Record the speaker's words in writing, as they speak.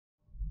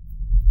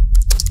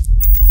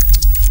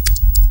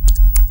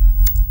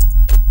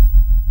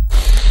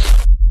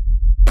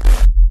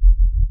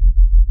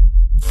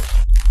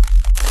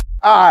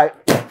All right,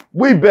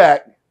 we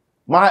back.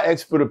 My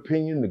expert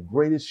opinion, the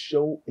greatest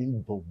show in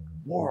the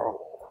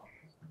world.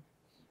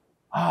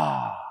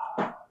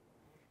 I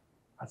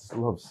just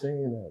love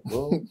saying that,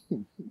 bro.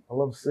 I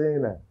love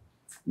saying that.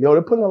 Yo,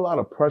 they're putting a lot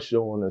of pressure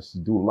on us to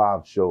do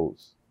live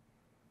shows.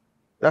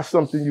 That's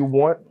something you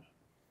want?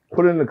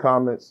 Put it in the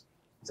comments.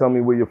 Tell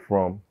me where you're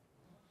from.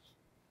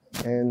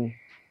 And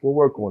we'll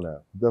work on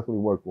that. Definitely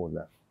work on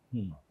that.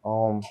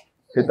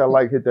 Hit that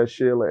like, hit that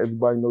share, let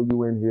everybody know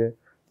you in here.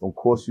 Don't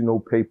cost you no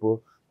paper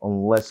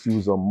unless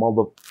you's a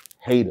mother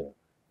hater.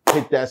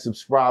 Hit that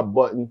subscribe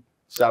button.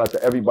 Shout out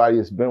to everybody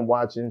that's been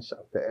watching. Shout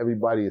out to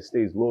everybody that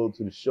stays loyal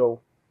to the show.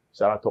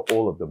 Shout out to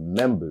all of the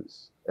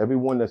members.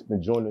 Everyone that's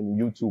been joining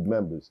the YouTube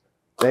members.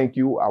 Thank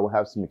you. I will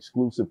have some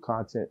exclusive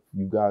content for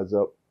you guys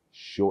up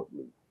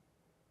shortly.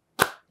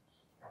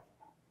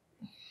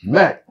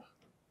 Matt,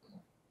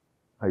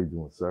 how you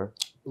doing, sir?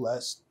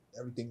 Blessed.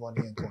 Everything on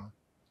the incline.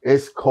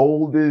 It's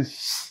cold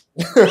as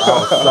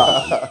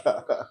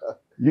outside.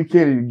 You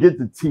can't even get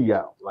the tea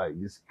out. Like,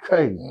 it's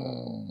crazy.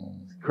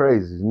 It's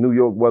crazy. New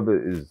York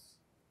weather is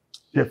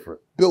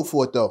different. Built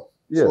for it, though.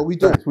 Yeah, that's what we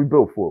do. Thanks. We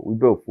built for it. We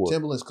built for it.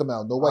 Timberlands come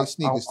out. No white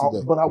sneakers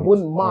today. But I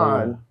wouldn't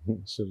mind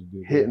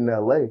hitting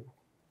LA.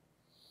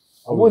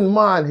 I wouldn't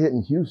mind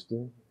hitting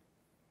Houston.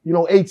 You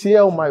know,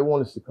 ATL might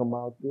want us to come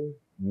out there.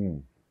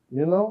 You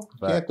know?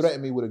 You can't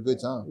threaten me with a good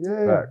time.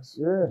 Yeah. Facts.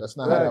 Yeah. That's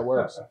not how that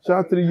works. Shout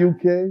out to the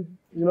UK.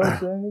 You know what I'm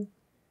saying?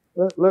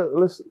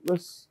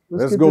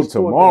 Let's get go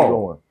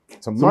tomorrow.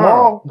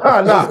 Tomorrow?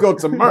 Nah. Let's go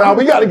tomorrow. Nah,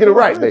 we got to get it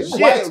right, baby.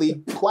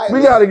 Quietly.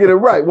 We got to get it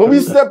right. When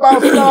we step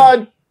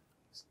outside,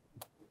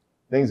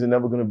 things are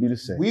never going to be the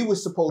same. We were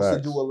supposed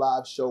to do a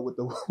live show with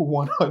the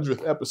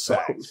 100th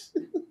episode.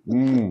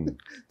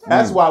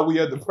 That's why we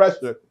under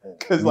pressure.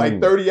 Because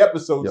like 30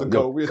 episodes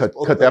ago, we were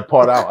cut that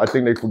part out. I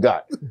think they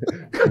forgot.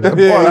 Cut that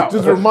part out.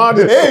 Just remind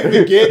us. Hey,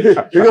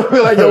 forget. You're going to be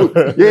like, yo,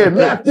 yeah,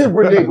 Matt did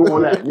renege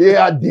on that.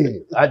 Yeah,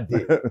 I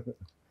did.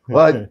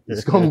 But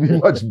it's going to be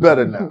much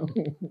better now.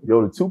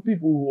 Yo, the two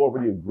people who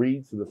already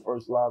agreed to the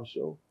first live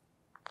show,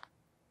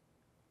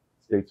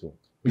 stay tuned.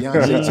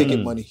 Beyonce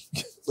ticket money.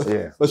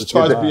 Yeah. Let's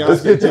charge Beyonce.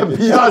 Let's get that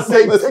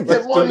Beyonce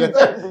ticket money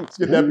back. Let's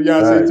get that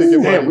Beyonce ticket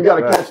money. Damn, we got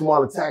to catch them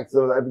all the tax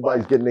so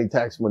everybody's getting their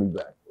tax money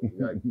back. You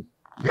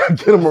gotta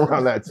get them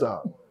around that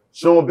time.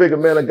 Show them Bigga,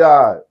 man of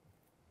God.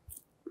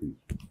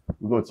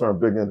 We're going to turn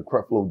Bigga into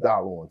Creflo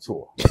Dollar on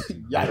tour.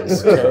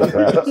 Yes.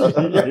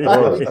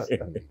 The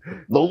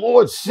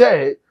Lord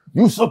said,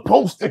 you're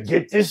supposed to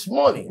get this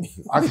money.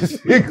 I can see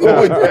it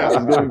going down.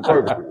 It's going to be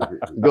perfect.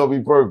 It's going to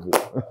be perfect.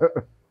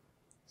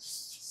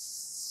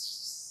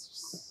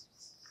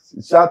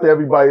 Shout out to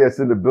everybody that's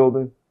in the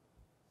building.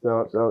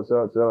 Shout out.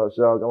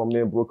 Got my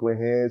man Brooklyn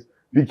Hands.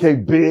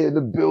 BK Beard in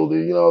the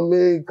building, you know what I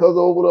mean?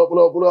 Cuzzo,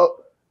 what up?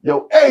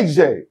 Yo,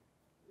 AJ.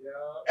 Yeah.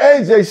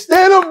 AJ,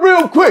 stand up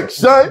real quick,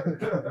 son.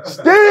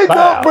 Stand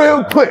up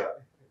real quick.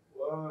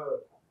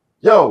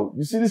 Yo,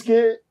 you see this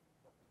kid?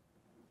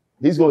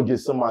 He's going to get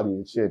somebody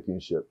a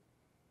championship.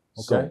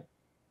 Okay.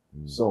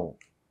 Soon.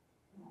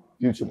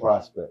 Future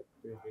prospect.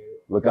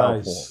 Look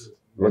out for him.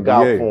 Look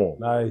out for him.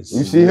 Nice.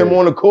 You see him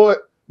on the court?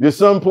 Your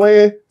son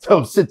playing? Tell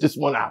him, sit this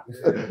one out.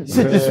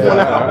 Sit this one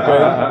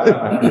out.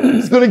 Okay?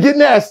 It's going to get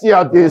nasty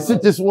out there.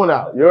 Sit this one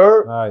out. You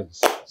heard?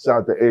 Nice.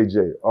 Shout out to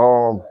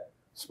AJ.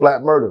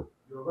 Splat Murder.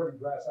 Yo,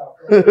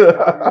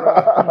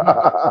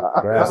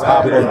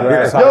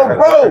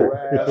 bro,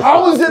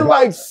 how is it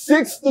like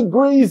 6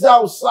 degrees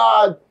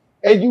outside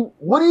and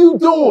what are you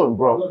doing,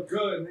 bro? Look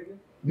good, nigga.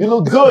 You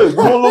look good. You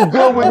don't look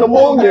good with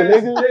pneumonia,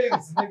 nigga.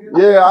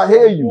 Yeah, I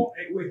hear you.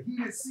 With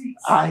heated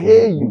seats. I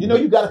hear you. You know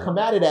you got to come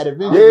out of that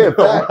eventually. Yeah,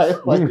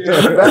 facts.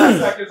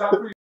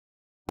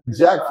 Facts.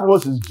 Jack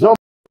Frost is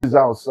jumping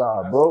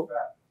outside, bro.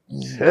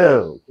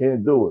 Hell,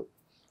 can't do it.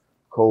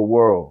 Cold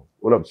world.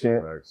 What up,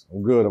 champ?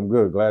 I'm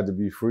good. Glad to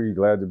be free.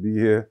 Glad to be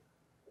here.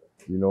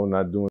 You know,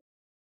 not doing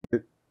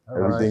it.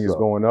 Everything is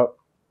going up.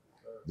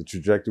 The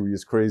trajectory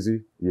is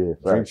crazy. Yeah,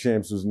 Drink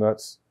Champs was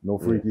nuts. No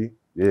freaky.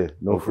 Yeah,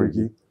 no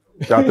freaky.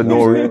 Shout out to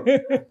Nori.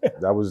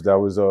 That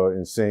was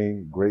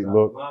insane. Great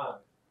look.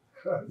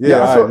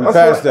 Yeah, we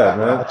passed that,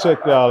 man. I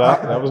checked y'all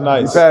out. That was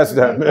nice. We passed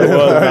that, man. It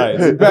was nice.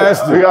 We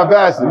passed it. We got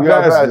past it. We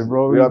passed it,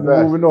 bro. We're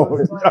moving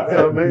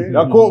on.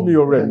 Y'all caught me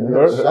already.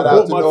 Shout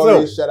out to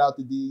Nori. Shout out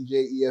to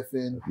DJ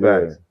EFN.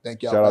 Yeah.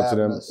 Thank y'all. Shout out to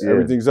them. Us.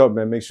 Everything's up,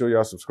 man. Make sure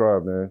y'all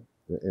subscribe, man.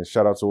 And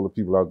shout out to all the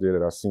people out there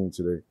that I seen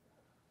today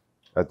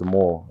at the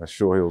mall, at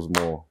Shore Hills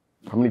Mall.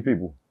 How many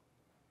people?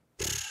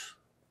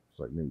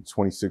 Like maybe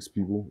 26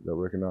 people that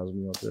recognize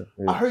me out there.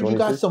 I heard 26? You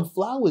got some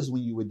flowers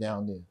when you were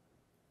down there.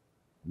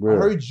 Where? I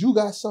heard you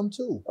got some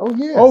too. Oh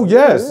yeah. Oh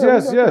yes.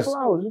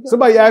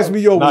 Somebody asked me,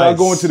 yo, was I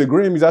going to the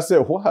Grammys? I said,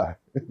 why?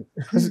 I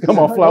just got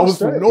my flowers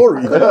from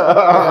Nori.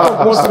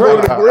 Wants to go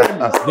to the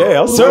Grammys. Yeah,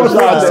 I'm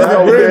certified to the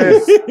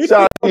Grammys.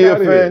 Shout out to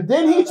EFN.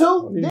 Didn't he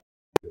too?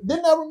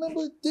 Didn't I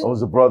remember? Those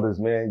the brothers,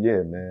 man.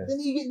 Yeah, man.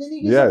 Didn't he get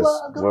Yes.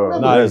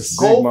 Nice.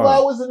 Gold Big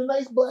flowers and a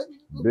nice black.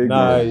 Big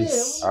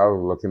Nice. I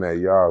was looking at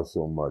y'all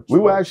so much. We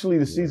were actually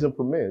the season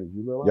premiere. Did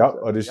you realize Yup,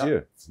 that? of this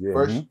year. Yeah.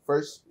 First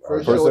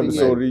First show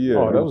episode of the year.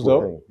 Oh, that was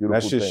dope.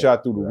 Beautiful That shit thing.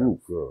 shot through the roof.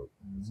 Good.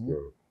 That's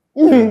good.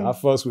 I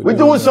fucks with We're it.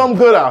 doing something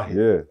good out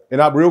here. Yeah.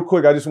 And real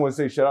quick, I just want to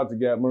say shout out to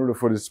Gap Murder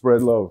for the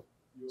Spread Love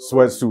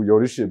sweatsuit. Yo,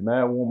 this shit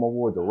mad warm. I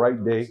wore it the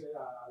right day.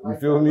 You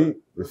feel me?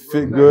 It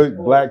fit good.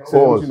 Black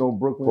Timbs, you know,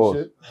 Brooklyn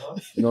shit.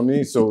 You know what I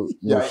mean? So,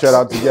 you know, shout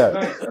out to Gap.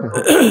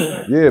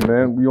 Yeah,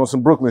 man. We on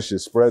some Brooklyn shit.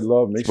 Spread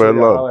love. Make sure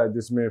y'all holler at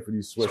this man for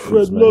these sweatsuits,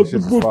 Spread man. love This the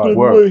shit's Brooklyn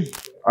fire. way.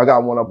 I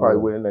got one I'll probably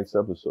wear next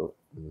episode.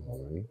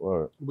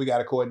 Word. We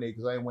gotta coordinate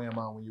because I ain't wearing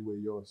mine when you wear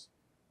yours.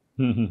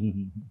 We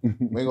ain't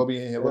gonna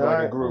be in here with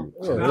like a group.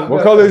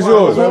 What color is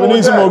yours? Man, we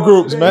need some more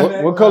groups,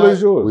 man. What color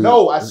is yours?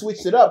 No, I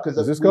switched it up because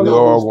Is this we color? know We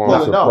all who's want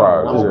pulling up.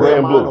 surprise. I'm Yeah.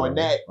 wearing mine Blue. on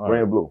that.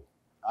 Gray and blue.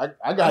 I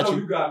I got know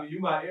you. you got me. You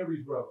my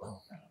Aries brother.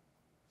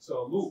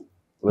 So Luke.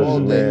 Listen, All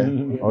day.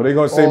 man. Oh, they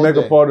gonna say All make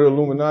a day. part of the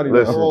Illuminati.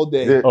 Listen, All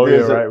day. Oh, yeah,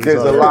 there's right. We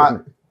there's saw a that.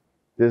 lot.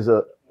 There's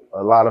a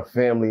lot of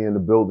family in the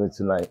building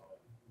tonight,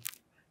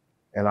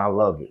 and I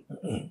love it.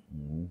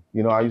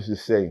 You know, I used to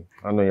say,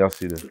 I know y'all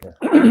see this.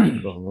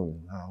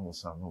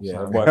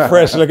 Yeah, boy,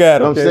 fresh. Look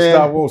at him. I'm Can't saying?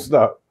 stop, won't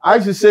stop. I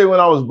used to say when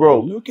I was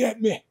broke, Look at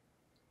me.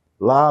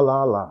 la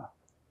la la.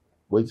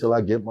 Wait till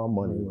I get my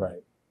money.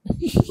 Right.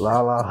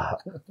 La la la.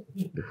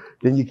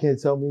 Then you can't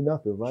tell me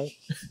nothing, right?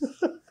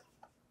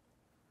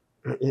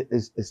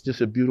 It's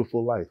just a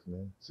beautiful life,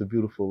 man. It's a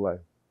beautiful life.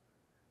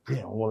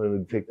 Damn, I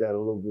wanted to take that a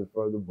little bit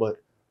further, but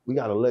we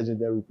got a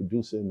legendary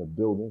producer in the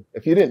building.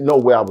 If you didn't know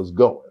where I was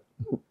going,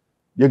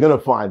 you're gonna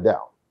find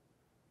out.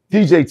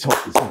 DJ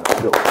Toomp is in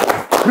the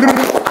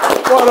building.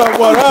 What up?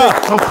 What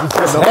up? Toomp is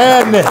What's in the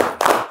happening?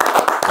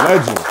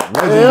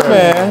 Legendary.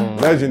 man.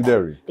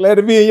 Legendary. Glad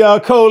to be in y'all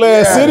cold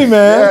ass city,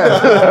 man.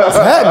 What's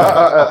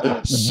happening?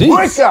 Jeez.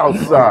 Break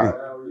outside.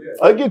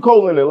 I get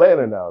cold in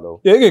Atlanta now,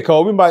 though. Yeah, it get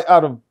cold. We might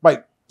out of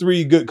like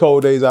 3 good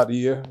cold days out the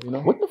year, you know.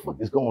 What the fuck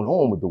is going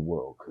on with the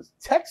world? Because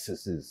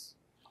Texas is.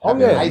 Oh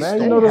yeah, ice man.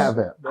 You storm. know,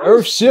 Having- the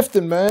earth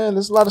shifting, man.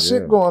 There's a lot of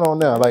shit Yeah. going on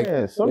now. Like,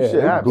 Man, some yeah,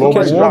 shit happening.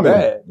 Global catching warming. it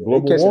bad.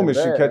 Global They catching warming it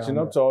shit bad catching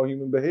down up to all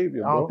human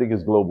behavior, I don't bro. think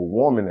it's global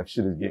warming. That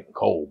shit is getting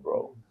cold,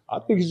 bro. I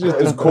think it's just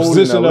It's the cold in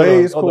position LA, of,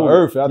 it's of the cold.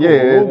 earth. I think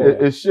Yeah,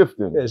 global. it's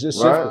shifting. Yeah, it's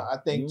just right? shifting. I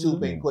think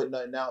Toomp ain't putting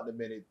nothing out in a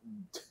minute.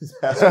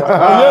 That's Yeah,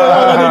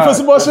 I need to put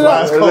some more shit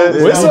out. It's cold. What's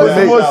It's up?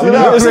 cold. More shit You out.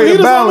 gotta It's a create a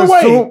heater's on the balance,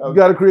 way. too. You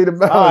gotta create a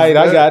balance. All right,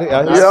 I man. got it.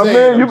 I'm Yeah, just saying,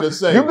 man, I'm just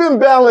saying. you've been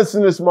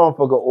balancing this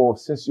motherfucker off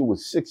since you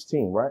was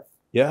 16, right?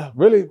 Yeah,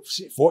 really?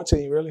 Shit,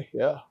 14, really?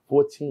 Yeah.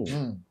 14.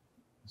 Mm.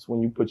 That's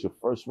when you put your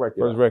first record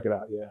First out record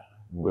out, yeah.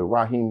 with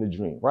Raheem the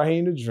Dream.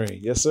 Raheem the Dream,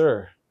 yes,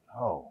 sir.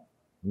 Oh,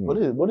 what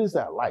is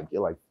that like?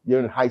 You're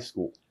in high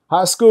school,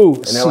 High school.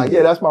 and they're like,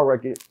 yeah, that's my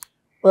record.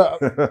 Well,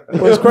 it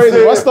was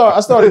crazy. I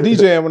started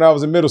DJing when I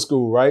was in middle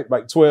school, right?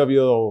 Like 12 years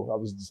old. I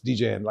was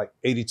DJing like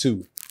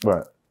 82.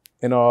 Right.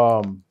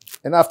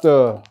 And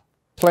after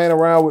playing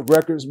around with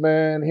records,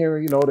 man,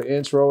 hearing, you know, the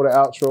intro, the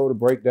outro, the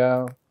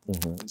breakdown.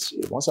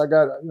 Shit, once I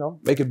got, you know,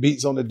 making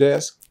beats on the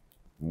desk,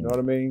 you know what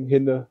I mean?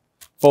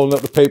 Folding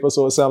up the paper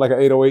so it sounded like an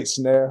 808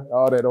 snare,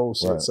 all that old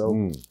shit. Right.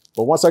 So,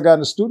 but once I got in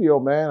the studio,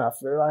 man, I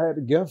felt I had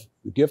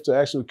the gift to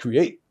actually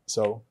create.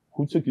 So,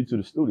 Who took you to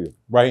the studio?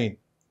 Raheem.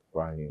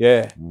 Raheem.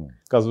 Yeah,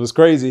 because it was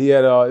crazy. He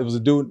had it was a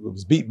dude. It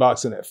was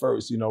beatboxing at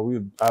first. You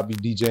know, I'd be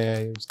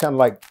DJing. It was kind of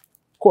like,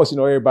 of course, you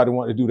know, everybody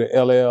wanted to do the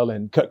LL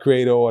and Cut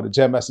Creator or the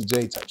Jam Master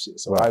J type shit.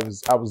 So I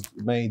was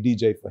the main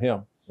DJ for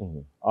him.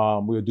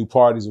 We would do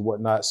parties and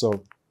whatnot.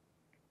 So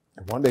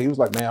one day he was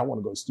like, "Man, I want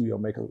to go to the studio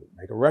make a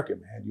record,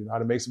 man. You know how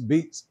to make some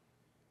beats?"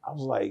 I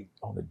was like,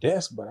 on the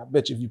desk, but I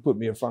bet you if you put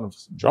me in front of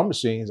some drum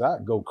machines,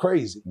 I'd go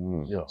crazy.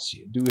 Yeah.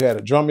 Shit, dude had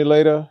a drum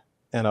emulator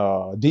and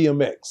a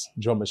DMX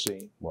drum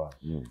machine. Wow.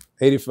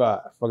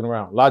 85, fucking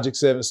around. Logic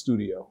 7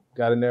 studio.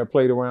 Got in there,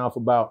 played around for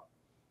about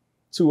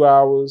 2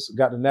 hours,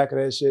 got the knack of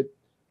that shit.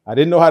 I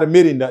didn't know how to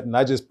MIDI nothing.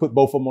 I just put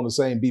both of them on the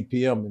same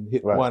BPM and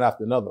hit one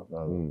after another.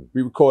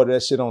 We recorded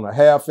that shit on a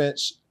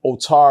 1/2-inch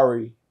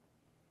Otari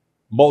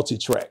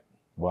multi-track.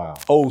 Wow.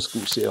 Old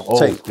school shit on Old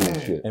tape. school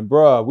shit. And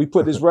bruh, we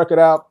put this record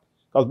out,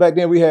 because back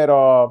then we had,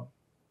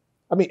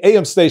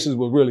 AM stations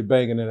were really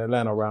banging in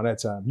Atlanta around that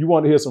time. You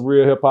wanted to hear some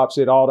real hip hop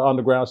shit, all the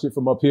underground shit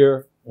from up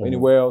here,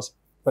 anywhere else,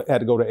 but had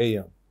to go to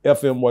AM.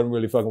 FM wasn't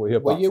really fucking with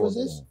hip hop. What year was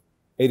this?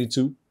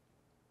 82.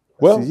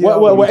 Well,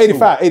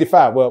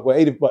 85. Well,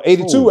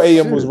 82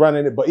 AM was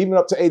running it, but even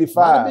up to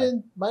 85.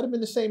 Might have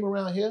been the same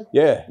around here.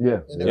 Yeah.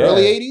 In the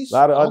early 80s. A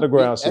lot of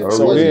underground shit. Early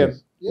So 80s.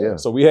 then, Yeah.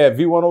 so we had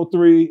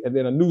V103 and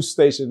then a new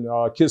station,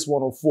 Kiss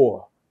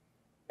 104.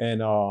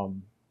 And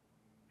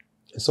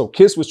so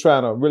Kiss was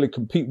trying to really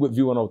compete with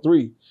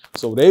V103.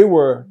 So they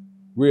were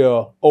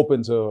real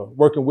open to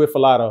working with a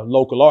lot of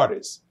local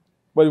artists,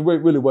 but it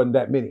really wasn't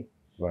that many.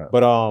 Right.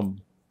 But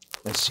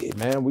and shit,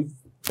 man, we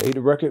made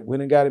the record,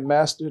 went and got it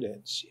mastered,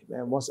 and shit,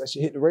 man, once that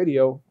shit hit the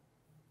radio,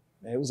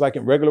 Man, it was like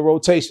in regular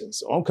rotation.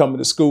 So I'm coming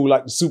to school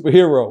like the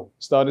superhero,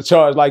 starting to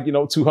charge like, you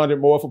know, 200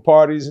 more for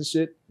parties and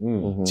shit.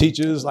 Mm-hmm.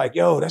 Teachers like,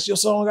 yo, that's your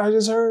song I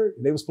just heard.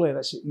 And they was playing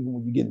that shit even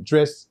when you getting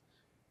dressed,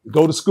 you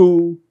go to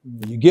school,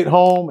 you get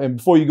home, and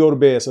before you go to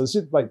bed. So it's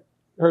shit like,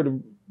 heard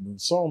the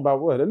song about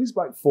what? At least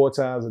like 4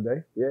 times a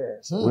day. Yeah.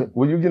 So.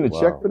 Were you getting a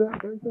check for that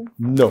back then?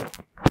 No.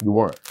 You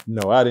weren't?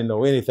 No, I didn't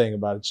know anything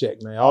about a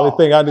check, man. Only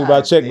thing I knew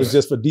about check was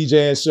just for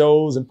DJing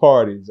shows and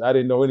parties. I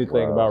didn't know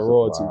anything about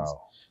royalties.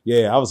 Wow.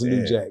 Yeah, I was a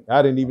new jack.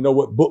 I didn't even know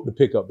what book to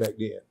pick up back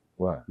then.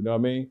 Right. You know what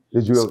I mean?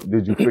 Did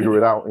you figure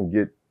it out and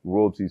get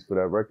royalties for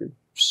that record?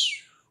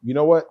 You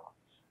know what?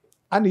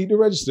 I need to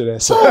register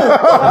that song. Man,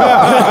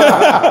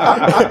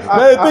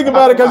 think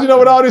about it, because you know,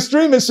 with all this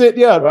streaming shit,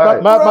 yeah.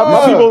 Right.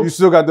 My people. You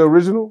still got the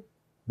original?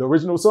 The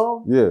original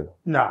song? Yeah.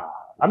 Nah.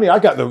 I mean, I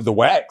got the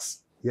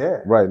wax. Yeah.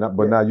 Right.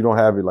 But now you don't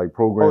have it like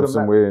programmed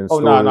somewhere in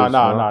no.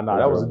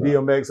 That was a right.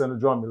 DMX and a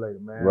drum emulator,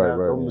 man. Right.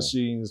 Those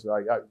machines,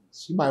 like,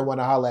 She might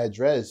want to holler at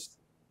Dress.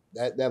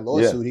 That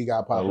lawsuit he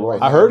got popping right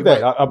now. I heard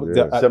that.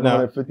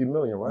 $750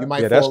 million, right? You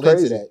might that's fall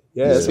crazy. into that.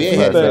 Yeah,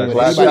 spearhead thing,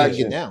 but anybody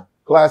can get down.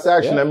 Class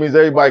action, that means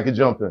everybody could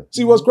jump in.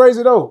 See, what's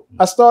crazy though?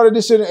 I started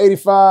this shit in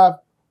 85.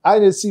 I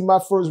didn't see my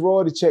first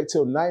royalty check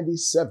till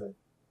 97.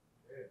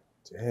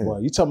 Damn.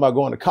 Well, you talking about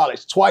going to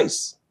college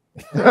twice.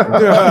 You know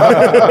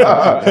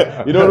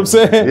what I'm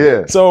saying?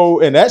 Yeah. So,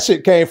 and that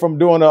shit came from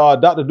doing a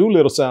Dr.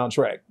 Dolittle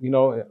soundtrack, you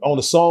know, on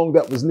a song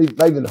that was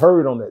not even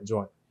heard on that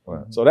joint.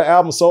 Right. So that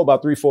album sold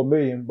about 3-4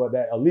 million, but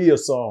that Aaliyah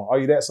song, Are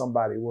You That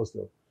Somebody, was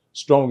the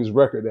strongest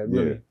record that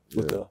really,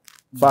 with the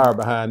fire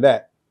behind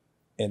that.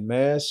 And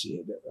man,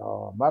 shit,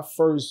 my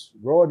first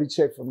royalty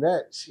check from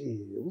that, shit,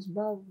 it was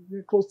about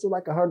close to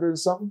like 100 and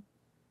something,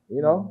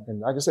 you know? And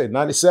like I said,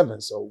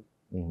 97, so.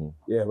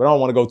 Yeah, but I don't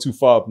want to go too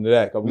far up into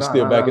that because we're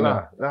still back in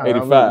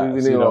 85.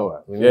 We need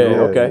all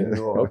that.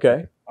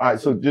 Okay. All right,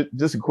 so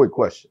just a quick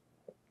question.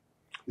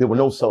 There were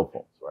no cell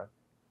phones, right?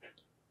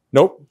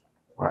 Nope.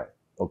 Right.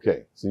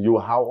 Okay. So you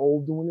were how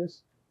old doing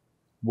this?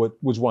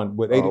 Which one?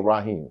 With 80?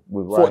 Raheem.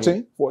 With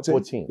 14?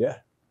 14. Yeah.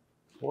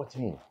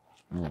 14.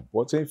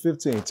 14,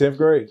 15, 10th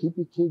grade. Keep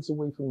your kids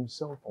away from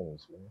cell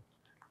phones, man.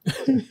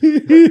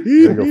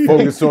 They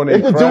focus on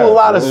they can do a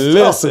lot of stuff.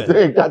 Listen,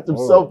 they ain't got them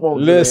cell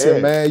phones.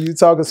 Listen, man, you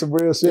talking some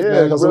real shit,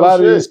 man. Because a lot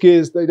of these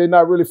kids, they're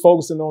not really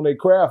focusing on their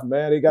craft,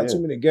 man. They got too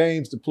many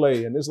games to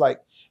play, and it's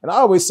like, and I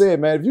always said,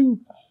 man,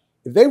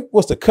 if they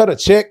was to cut a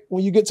check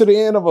when you get to the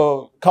end of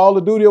a Call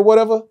of Duty or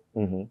whatever,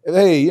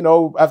 hey, you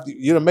know, after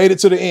you done made it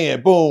to the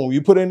end, boom,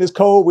 you put in this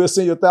code, we'll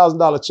send you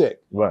 $1,000 check.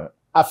 Right.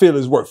 I feel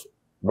it's worth it.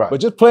 Right.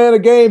 But just playing a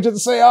game just to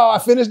say, oh, I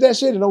finished that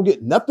shit and don't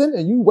get nothing,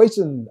 and you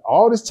wasting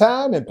all this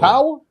time and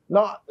power.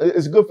 No,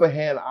 it's good for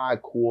hand-eye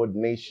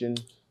coordination.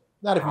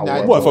 Not if you're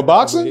not. What, for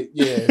boxing?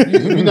 Yeah,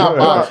 you're not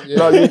boxing.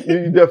 No,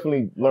 you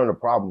definitely learn a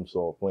problem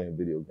solve playing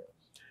video games.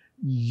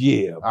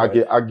 Yeah.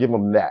 I give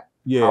them that.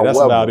 Yeah, However, that's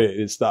about it.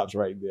 It stops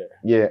right there.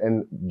 Yeah,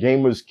 and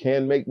gamers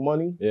can make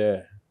money.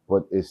 Yeah.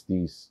 But it's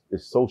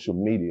social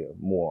media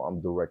more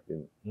I'm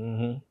directing,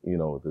 you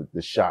know,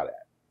 the shot at.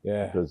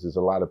 Yeah. Because there's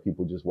a lot of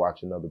people just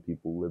watching other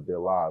people live their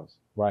lives.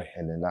 Right.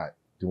 And they're not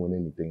doing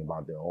anything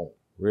about their own.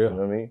 Real. You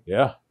know what I mean?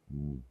 Yeah.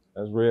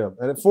 That's real.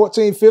 And at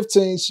 14,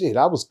 15, shit,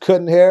 I was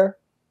cutting hair,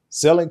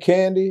 selling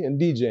candy, and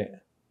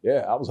DJing.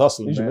 Yeah, I was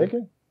hustling, You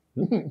Jamaican?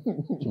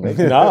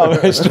 Nah,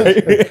 man,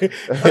 straight.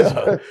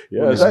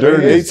 It's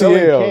dirty selling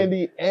ATL.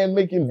 candy and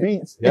making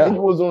beats. And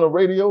you was on the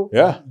radio.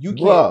 Yeah.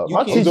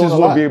 My teachers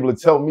wouldn't be able to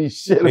tell me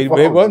shit. They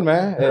wasn't,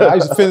 man. And I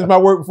used to finish my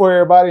work before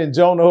everybody and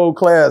zone the whole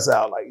class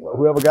out. Like,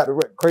 whoever got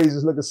the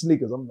craziest looking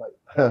sneakers, I'm like,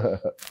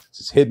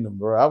 just hitting them,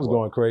 bro. I was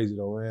going crazy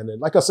though, man.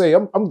 And like I say,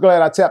 I'm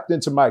glad I tapped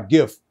into my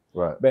gift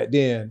back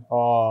then,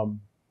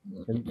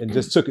 and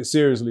just took it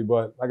seriously.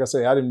 But like I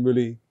say, I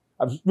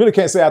really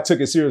can't say I took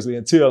it seriously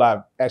until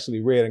I actually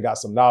read and got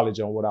some knowledge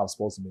on what I was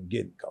supposed to be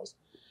getting.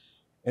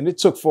 And it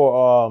took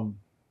for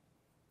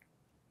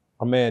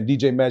a man,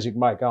 DJ Magic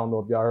Mike. I don't know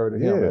if y'all heard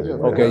of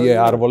him.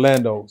 Out of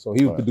Orlando. So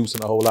he was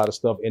producing a whole lot of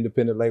stuff,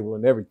 independent label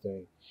and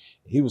everything.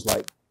 He was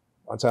like,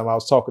 one time I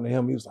was talking to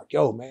him, he was like,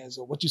 yo, man,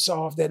 so what you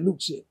saw off that Luke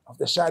shit, off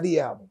that Sade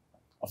album,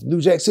 off the New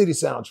Jack City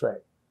soundtrack?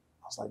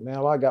 I was like, man,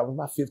 all I got was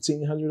my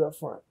 1,500 up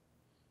front.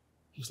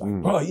 He was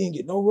like, bro, you ain't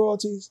get no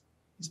royalties?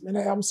 He said, man,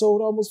 that album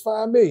sold almost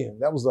 5 million.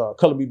 That was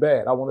Color Me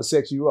Bad. I Want to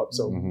Sex You Up.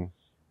 So,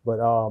 but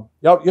y'all,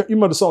 you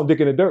remember the song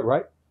Dick in the Dirt,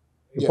 right?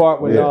 The part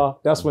when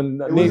that's when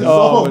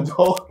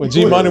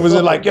G Money was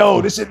in like,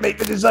 yo, this shit make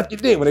me suck your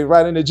dick when they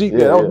ride in the Jeep.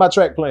 That was my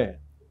track playing.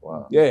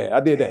 Wow. Yeah,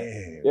 I did that.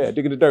 Damn. Yeah,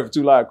 Dick in the Dirt for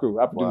 2 Live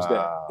Crew. I produced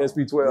that.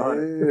 SP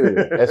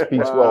 1200.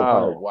 SP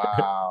 1200.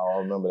 Wow, I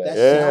remember that.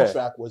 That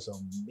soundtrack was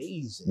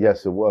amazing.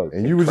 Yes, it was.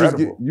 And you was just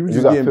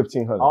getting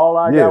 1,500. All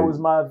I got was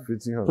my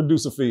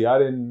producer fee. I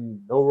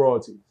didn't no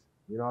royalties.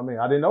 You know what I mean?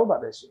 I didn't know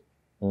about that shit.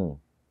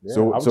 Yeah,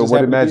 so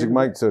what did Magic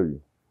Mike tell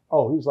you?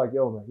 Oh, he was like,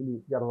 yo, man,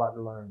 you got a lot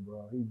to learn,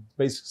 bro. He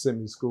basically sent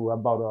me to school. I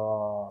bought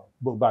a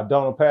book by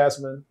Donald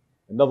Passman,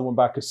 another one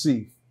by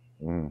Kasif.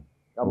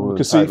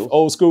 Kasif,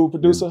 old school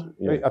producer.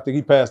 I think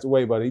he passed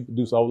away, but he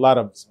produced a whole lot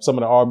of some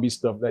of the R&B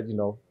stuff that, you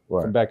know,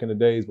 from back in the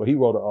days. But he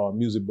wrote a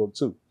music book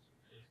too.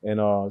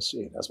 And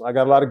shit, that's when I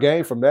got a lot of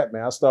game from that,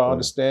 man. I started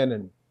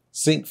understanding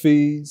sync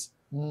fees.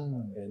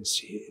 And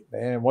shit,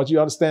 man, once you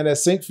understand that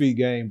sync fee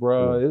game,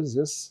 bro, it's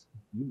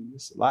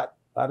a lot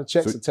of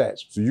checks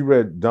attached. So you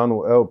read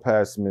Donald L.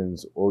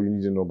 Passman's All You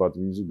Need to Know About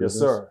the Music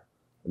Business? Yes, sir.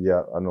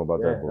 Yeah, I know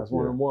about that book. That's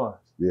one of them ones.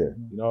 Yeah.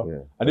 You know, yeah.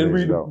 I didn't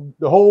read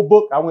the whole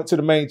book. I went to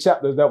the main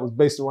chapters that was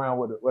based around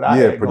what I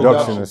had.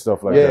 Production and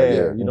stuff like that.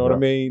 Yeah, you know what I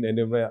mean? And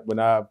then when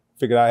I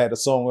figured I had a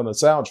song on the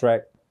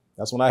soundtrack,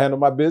 that's when I handled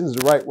my business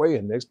the right way.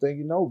 And next thing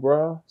you know,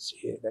 bro,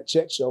 shit, that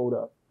check showed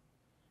up.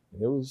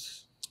 And it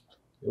was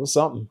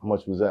something. How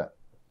much was that?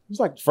 It was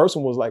like, the first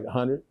one was like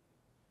 100.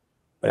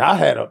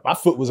 But my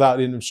foot was out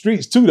in the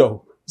streets too,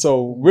 though.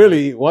 So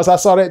really, once I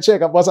saw that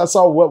check, once I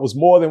saw what was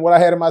more than what I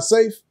had in my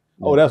safe,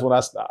 that's when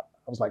I stopped.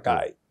 I was like, all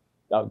right,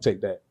 I'll take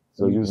that.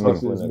 So you was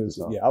hustling at the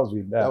time. Yeah, I was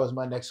reading that. That was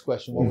my next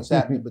question. What was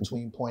happening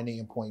between point A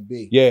and point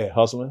B? Yeah,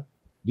 hustling,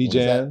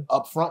 DJing,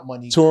 upfront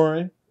money,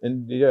 touring,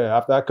 and yeah,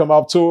 after I come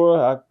off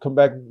tour, I come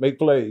back and make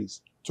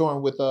plays.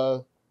 Touring with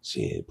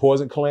shit,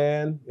 Poison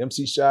Clan,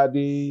 MC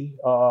Shadi.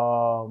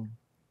 Well,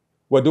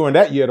 during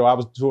that year though, I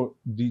was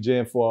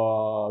DJing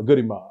for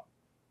Goody Mob.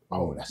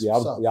 Oh, that's I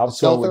was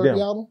touring with them.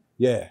 Album?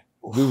 Yeah,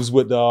 we was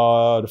with the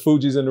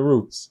Fugees and the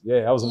Roots.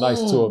 Yeah, that was a nice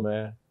tour,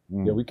 man.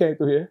 Yeah, we came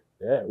through here.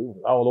 Yeah, we were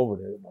all over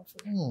there.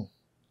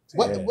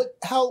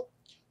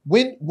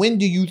 When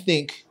do you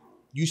think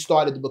you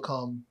started to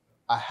become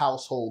a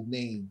household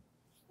name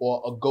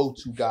or a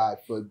go-to guy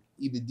for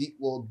either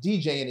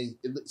DJing?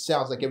 It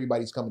sounds like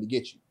everybody's coming to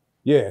get you.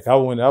 Yeah,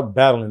 I'm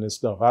battling this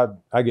stuff.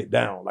 I get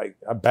down, like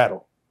I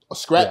battle. I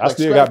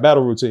still got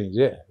battle routines.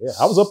 Yeah.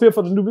 I was up here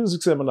for the new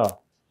music seminar.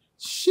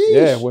 Sheesh.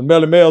 Yeah, when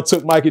Melly Mel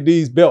took Mikey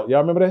D's belt. Y'all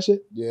remember that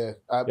shit? Yeah,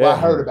 I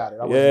heard about it.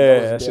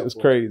 That shit was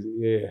crazy.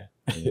 Yeah.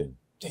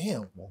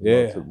 Damn.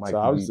 Yeah. So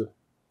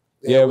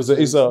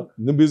it's a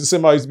new music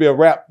seminar. Used to be a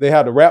rap. They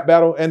had the rap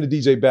battle and the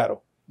DJ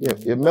battle.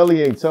 Yeah,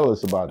 Melly ain't tell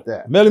us about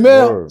that. Melly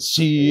Mel,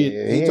 shit.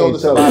 Yeah, he told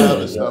us a lot of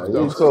other stuff,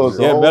 though. He told us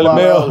a whole Melly lot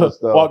Mel of other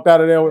stuff. walked out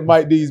of there with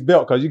Mike D's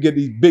belt, because you get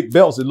these big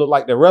belts that look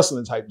like they're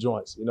wrestling type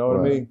joints. You know what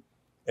I mean?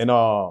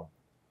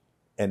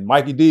 And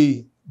Mikey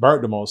D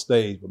burnt them on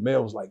stage, but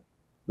Mel was like,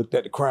 looked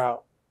at the crowd,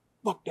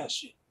 fuck that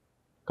shit.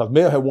 Because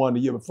Mel had won the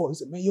year before. He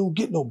said, man, you don't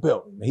get no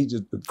belt. And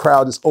the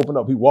crowd just opened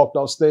up. He walked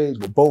off stage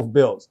with both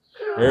belts.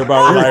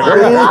 Everybody was like,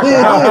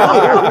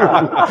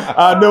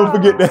 I'll never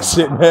forget that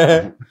shit,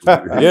 man.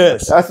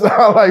 Yes. That's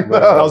all like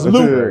that. That was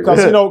Luke.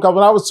 Because, because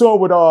when I was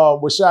touring with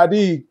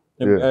Shadi,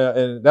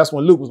 and that's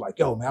when Luke was like,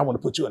 yo, man, I want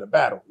to put you in a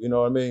battle. You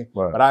know what I mean?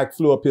 Right. But I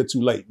flew up here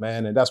too late,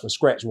 man. And that's when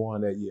Scratch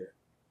won that year.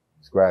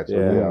 Scratch, yeah,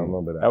 I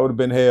remember that. That would have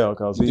been hell.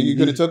 Cause you think you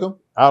could have took him?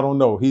 I don't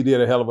know. He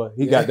did a hell of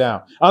he got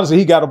down. Honestly,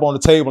 he got up on the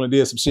table and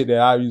did some shit that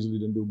I usually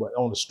didn't do, but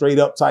on a straight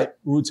up type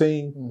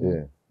routine.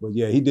 Yeah. But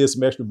yeah, he did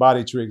some extra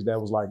body tricks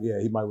that was like, yeah,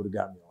 he might would have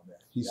got me on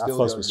that. I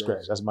fussed with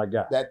Scratch. That's my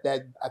guy. I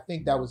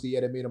think that was the year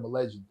that made him a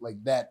legend.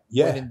 Like that.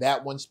 Yeah. Winning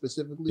that one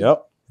specifically.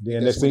 Yep.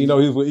 Then next thing you know,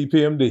 he was with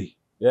EPMD.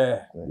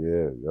 Yeah. Yeah.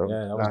 Yeah,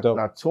 that was dope.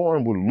 Now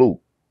touring with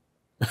Luke.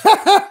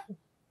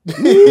 You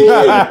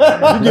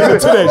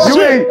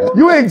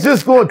ain't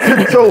just going to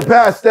tiptoe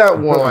past that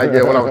one like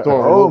that when I was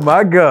touring. Oh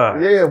my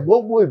God. Yeah,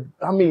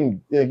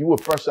 you were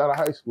fresh out of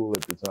high school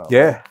at the time.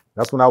 Yeah,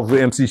 that's when I was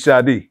with MC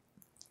Shadi.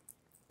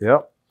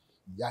 Yep.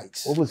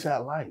 Yikes. What was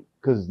that like?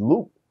 Because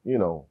Luke, it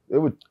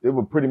would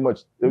pretty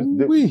much,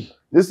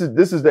 this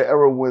is the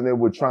era when they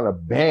were trying to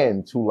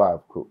ban Two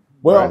Live Crew.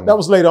 Well, that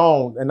was later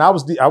on, and I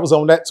was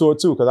on that tour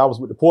too, because I was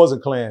with the Poison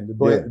Clan, the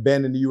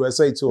band in the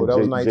USA tour. That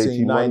was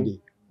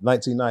 1990.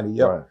 1990,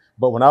 yep. Right.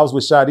 But when I was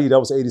with Shadi, that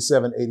was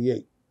 87,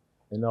 88,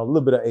 and a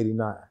little bit of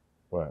 89.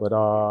 Right. But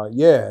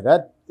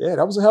that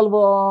was a hell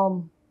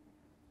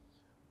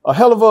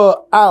of a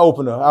eye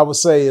opener, I would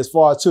say, as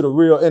far as to the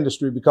real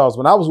industry. Because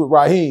when I was with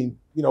Raheem,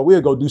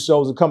 we'd go do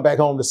shows and come back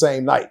home the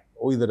same night,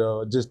 or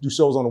either just do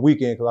shows on the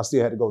weekend because I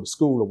still had to go to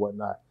school or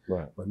whatnot.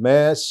 Right. But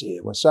man,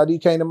 shit, when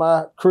Shadi came to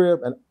my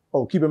crib, and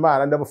keep in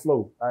mind, I never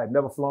flew. I had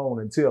never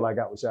flown until I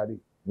got with Shadi.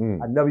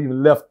 I never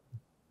even left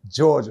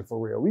Georgia for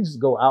real. We just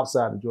go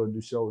outside of Georgia,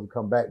 do shows and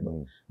come back. But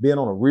being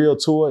on a real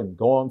tour and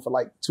going for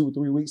like 2 or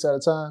 3 weeks at a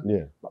time,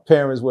 my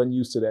parents wasn't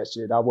used to that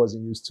shit. I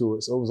wasn't used to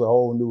it. So it was a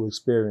whole new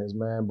experience,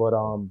 man. But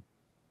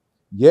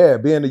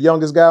being the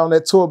youngest guy on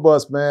that tour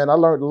bus, man, I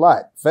learned a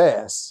lot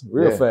fast,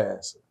 real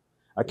fast.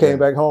 I came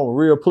back home a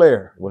real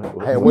player.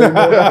 I had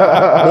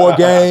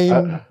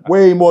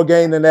way more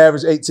game than the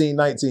average 18,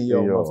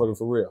 19-year-old motherfucker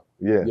for real.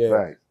 Yeah,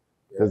 right.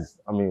 Because,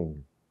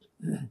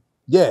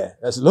 yeah,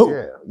 that's Luke.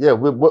 Yeah.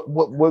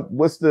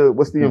 What's the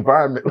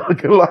environment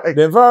looking like?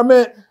 The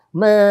environment,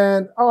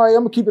 man. All right, I'm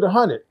gonna keep it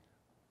 100.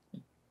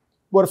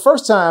 Well, the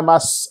first time I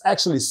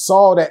actually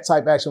saw that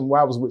type action when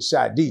I was with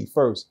Shadi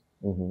first,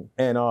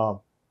 and I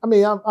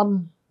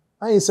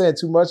ain't saying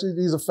too much.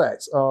 These are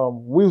facts.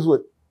 We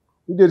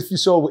did a few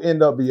shows with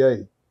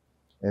NWA,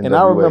 and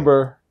I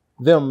remember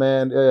them,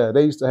 man.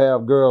 They used to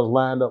have girls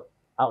lined up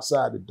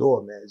outside the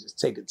door, man, just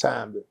taking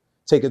turns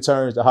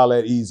to holler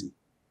at Easy.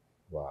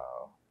 Wow.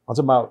 I'm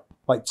talking about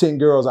like 10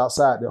 girls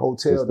outside the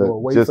hotel door,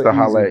 waiting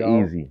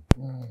for Easy.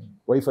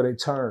 Wait for their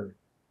turn.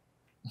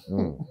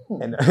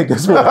 And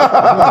guess what?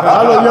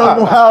 My little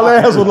young wild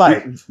ass was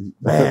like,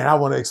 man, I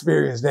want to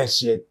experience that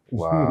shit.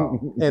 Wow.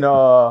 And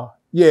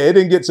yeah, it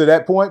didn't get to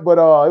that point, but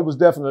it was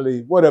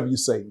definitely whatever you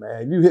say,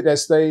 man. If you hit that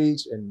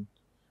stage and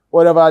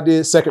whatever I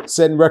did,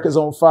 setting records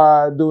on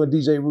fire, doing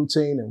DJ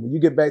routine, and when you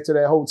get back to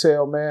that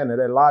hotel, man, and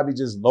that lobby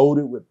just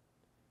loaded with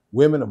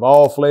women of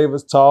all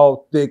flavors,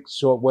 tall, thick,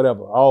 short,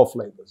 whatever, all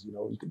flavors. You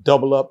know, you could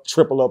double up,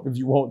 triple up if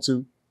you want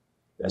to.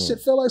 That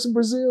shit felt like some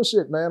Brazil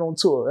shit, man, on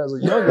tour as a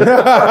youngin'.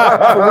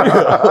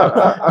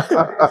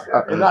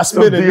 And I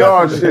spent it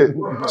DR shit.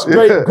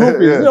 Straight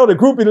groupies. You know, the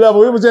groupie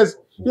level, it was just,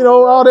 you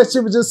know, all that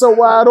shit was just so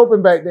wide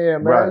open back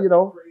then, man, Right. you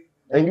know.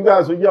 And you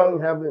guys were young,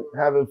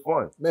 having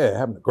fun. Man,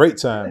 having a great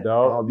time,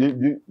 dog.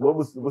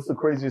 What's the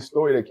craziest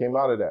story that came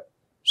out of that?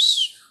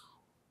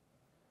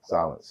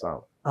 Silent.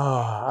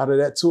 Out of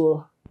that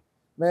tour,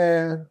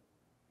 man,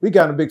 we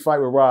got in a big fight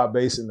with Rob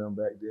Bass and them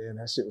back then.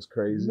 That shit was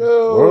crazy.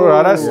 Word,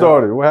 how that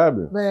started? What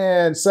happened?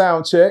 Man,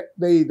 sound check.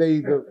 They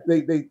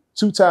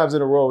 2 times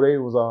in a row,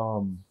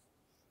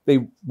 they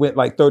went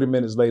like 30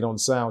 minutes late on the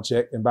sound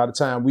check. And by the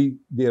time we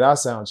did our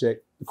sound check,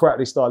 the crowd,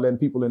 they started letting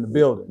people in the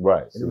building.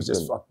 Right. And it was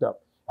just fucked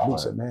up. Luke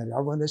said, man,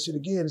 y'all run that shit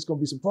again, it's gonna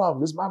be some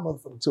problem. This is my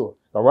motherfucking tour.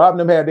 Now, Rob and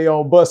them had their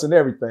own bus and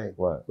everything.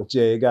 Right. But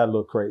yeah, it got a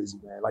little crazy,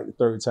 man. Like the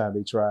 3rd time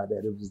they tried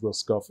that, it was a little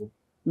scuffle.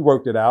 We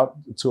worked it out.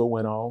 The tour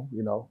went on,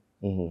 you know.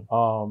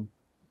 Mm-hmm.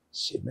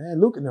 Shit, man,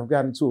 Luke and them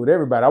got into it with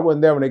everybody. I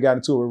wasn't there when they got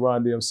into it with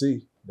Run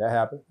DMC. That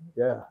happened.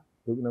 Yeah.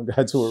 Luke and them got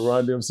into it with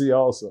Run DMC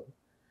also.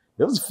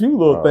 There was a few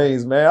little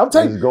things, man. I'm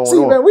telling you,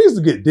 see, man, we used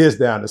to get dissed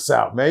down the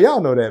South, man.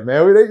 Y'all know that,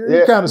 man.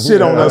 They kind of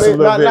shit on us a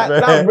little bit, man.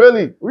 Not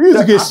really. We used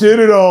to get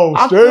shitted on.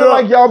 I feel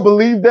like y'all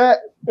believe that,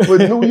 but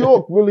New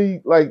York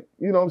really, like,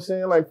 you know what I'm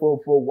saying? Like, for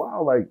a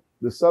while, like,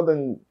 the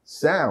Southern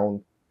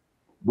sound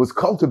was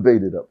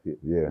cultivated up here.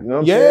 Yeah. You know what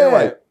I'm saying?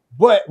 Like,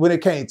 but when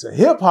it came to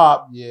hip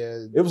hop,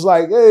 it was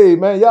like, hey,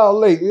 man, y'all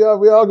late. We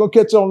all gonna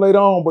catch on later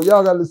on, but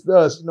y'all gotta listen to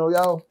us. You know,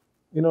 y'all,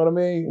 you know what I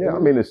mean? Yeah, I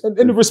mean,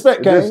 and the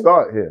respect came. It did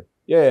start here.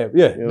 Yeah,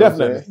 You know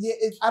definitely. Yeah,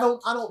 I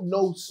don't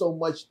know so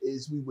much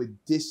as we were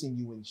dissing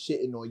you and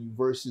shitting on you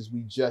versus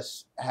we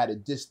just had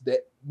that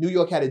New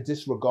York had a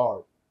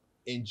disregard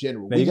in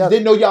general. We just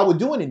didn't know y'all were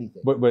doing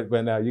anything. But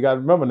now you gotta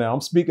remember now, I'm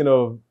speaking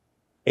of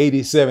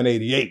 87,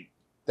 88.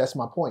 That's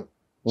my point.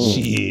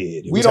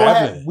 Shit. We don't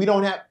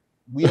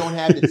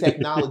have the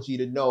technology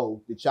to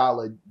know that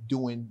y'all are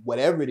doing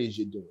whatever it is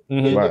you're doing.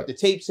 And if the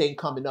tapes ain't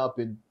coming up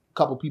and a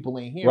couple people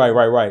ain't here.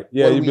 Right.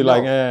 Yeah, you'd be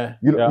like,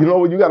 You know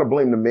what? You got to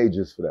blame the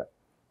majors for that.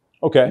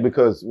 Okay.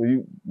 Because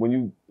when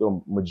you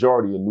the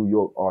majority of New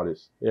York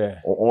artists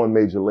are on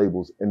major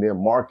labels and they're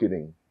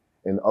marketing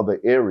in other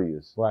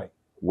areas,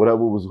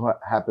 whatever was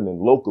happening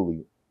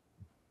locally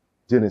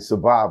didn't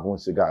survive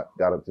once it got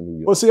up to New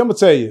York. Well, see, I'm gonna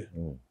tell you,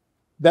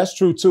 that's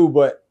true too.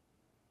 But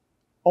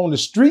on the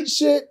street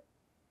shit,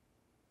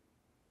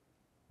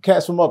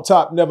 cats from up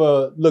top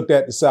never looked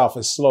at the South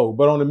as slow.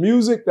 But on the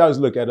music, they always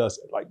look at us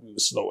like we were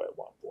slow at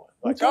one point.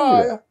 Like,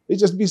 it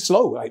just be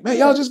slow. Like, man,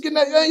 y'all just getting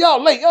that,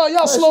 y'all late.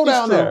 Y'all slow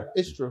down there.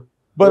 It's true.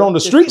 But on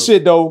the street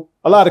shit though,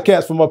 a lot of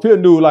cats from up here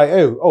knew like,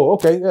 hey,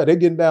 okay, yeah, they're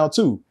getting down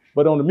too.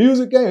 But on the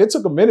music game, it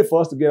took a minute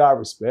for us to get our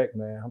respect,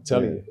 man. I'm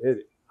telling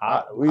you.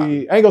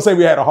 We ain't gonna say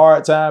we had a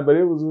hard time, but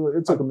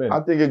it took a minute.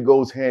 I think it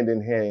goes hand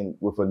in hand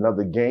with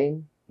another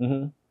game.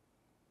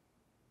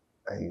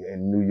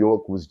 And New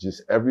York was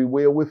just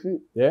everywhere with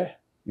it. Yeah.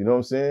 You know what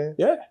I'm saying?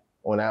 Yeah.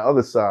 On that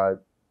other side,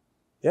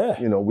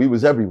 you know, we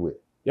was everywhere.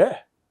 Yeah.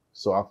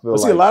 So I feel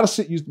like, see, a lot of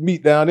shit used to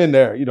meet down in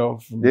there, you know,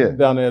 from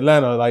down in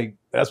Atlanta. Like,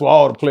 that's where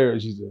all the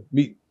players used to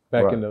meet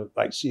back in the,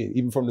 like, shit,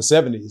 even from the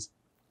 70s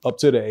up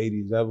to the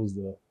 80s. That was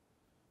the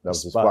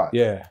spot.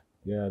 Yeah.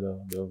 Yeah.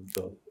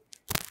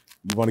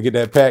 You want to get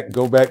that pack,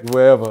 go back to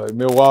wherever,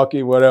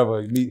 Milwaukee,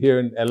 whatever, meet here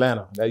in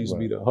Atlanta. That used to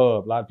be the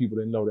hub. A lot of people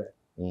didn't know that.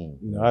 You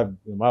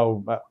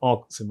know, my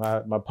uncles and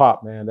my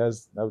pop, man,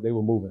 they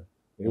were moving.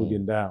 They were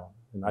getting down.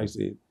 And I used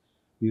to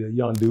be a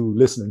young dude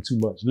listening too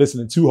much,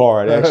 listening too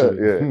hard,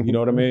 actually. You know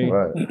what I mean?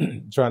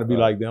 Right. Trying to be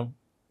like them.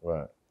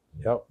 Right.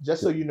 Yep.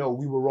 Just so you know,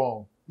 we were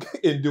wrong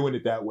in doing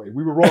it that way.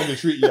 We were wrong to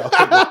treat y'all.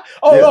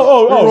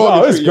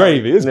 It's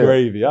gravy. It's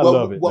gravy. I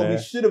love it, What man.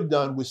 we should have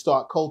done was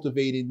start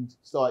cultivating,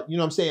 you know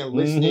what I'm saying,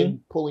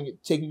 listening, pulling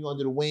it, taking you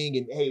under the wing,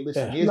 and hey,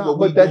 listen, here's what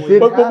we doing.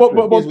 But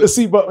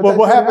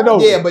what happened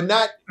though? Yeah, but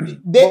not,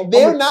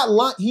 they're not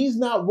lying. He's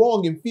not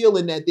wrong in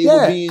feeling that they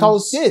were being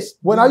dissed.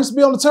 When I used to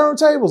be on the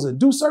turntables and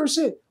do certain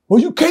shit, well,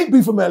 you can't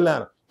be from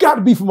Atlanta. Got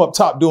to be from up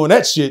top doing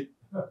that shit.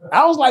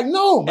 I was like,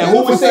 no, man. And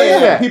who was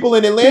saying that? People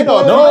in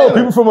Atlanta?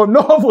 People from up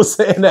north was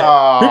saying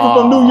that. People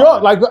from New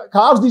York. Like,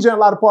 I was DJing a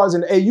lot of parties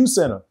in the AU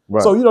Center.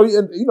 Right. So, in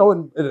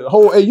the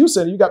whole AU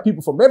Center, you got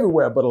people from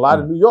everywhere, but a lot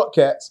of New York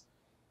cats.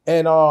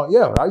 And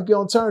when I get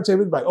on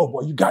turntable, it's like, oh,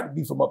 boy, you got to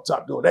be from up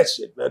top doing that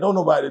shit, man. Don't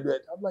nobody do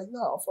that. I'm like,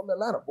 no, I'm from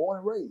Atlanta, born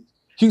and raised.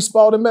 Hugh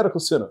Spalding Medical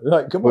Center.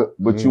 Like, come on.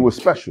 But you were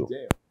special.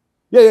 Damn.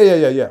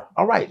 Yeah.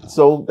 All right.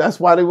 So that's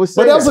why they were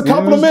saying that was a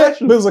compliment.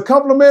 It was a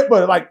compliment,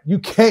 but like, you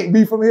can't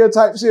be from here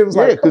type shit. It was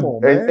like, come on,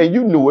 man. And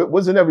you knew it.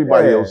 Wasn't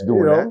everybody else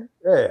doing that?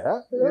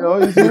 Yeah. You know,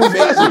 Which made you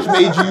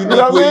unique You know what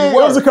I where mean? you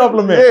It was a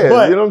compliment. Yeah,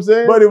 but, you know what I'm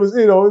saying? But it was,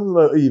 you know, it was a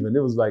little even. It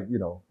was like, you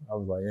know, I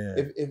was like,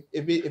 yeah.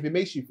 If it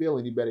makes you feel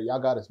any better, y'all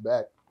got us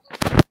back.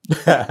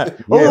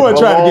 Well, we weren't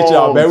trying to get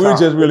y'all back. We were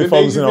just really If it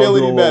makes focusing you on feel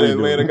doing any what better, we do.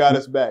 Atlanta got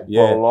us back.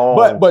 Yeah, For a long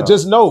but time.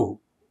 just know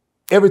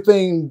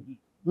everything,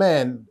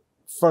 man.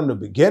 From the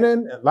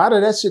beginning, a lot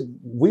of that shit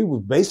we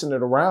was basing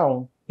it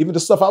around. Even the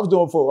stuff I was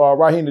doing for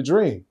Raheem the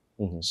Dream.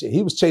 Shit,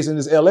 he was chasing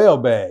his LL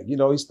bag. You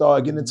know, he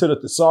started getting into the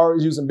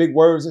thesaurus, using big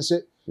words and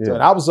shit. Yeah. So,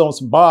 and I was on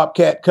some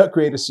Bobcat cut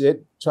creator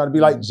shit, trying to be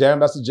like Jam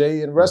Master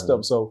Jay and the rest of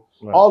them. So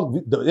Right. all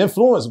of the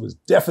influence was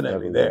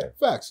definitely there.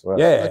 Facts. Right.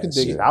 Yeah, I can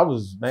dig shit, it. I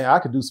was, man, I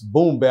could do some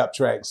boom bap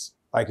tracks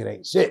like it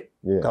ain't shit.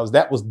 Yeah. Because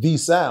that was the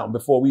sound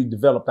before we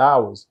developed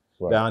ours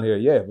Right. down here.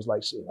 Yeah, it was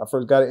like shit. I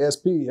first got an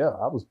SP, yeah,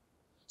 I was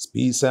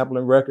speed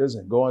sampling records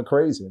and going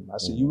crazy. And I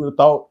said, you would have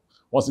thought,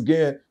 once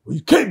again, well,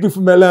 you can't be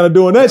from Atlanta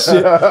doing that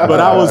shit. But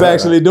I was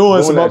actually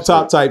doing some that up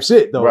top shit. type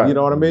shit though. Right. You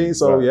know what I mean?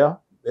 So Right.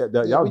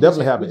 yeah, y'all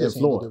definitely have an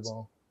influence.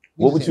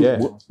 What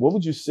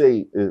would you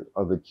say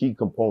are the key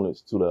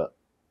components to the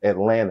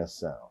Atlanta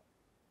sound?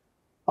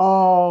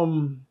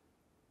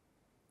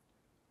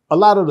 A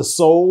lot of the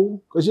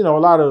soul, because you know, a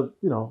lot of,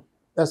 you know,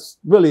 that's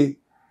really,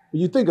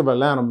 when you think of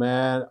Atlanta,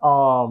 man,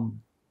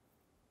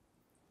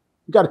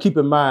 you got to keep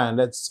in mind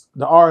that's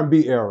the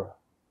R&B era.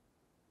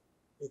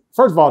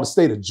 First of all, the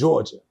state of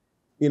Georgia,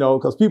 you know,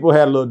 because people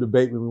had a little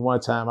debate with me one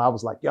time. I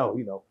was like, yo,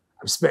 you know,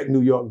 I respect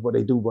New York, what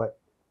they do, but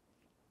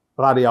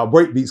a lot of y'all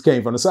break beats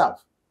came from the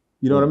South.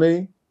 You know what I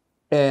mean?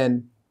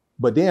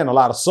 But then a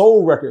lot of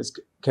soul records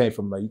came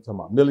from, like, you talking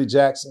about Millie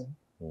Jackson,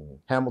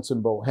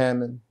 Hamilton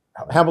Bohannon,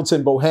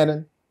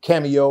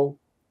 Cameo.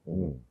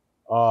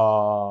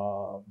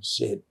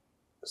 Shit,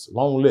 it's a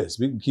long list.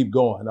 We can keep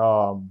going.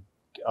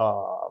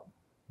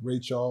 Ray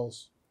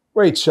Charles.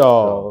 Ray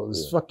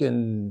Charles, Yeah.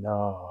 fucking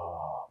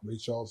Ray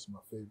Charles is my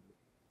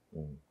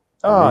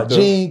favorite.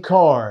 Gene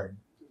Carn,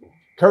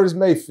 Curtis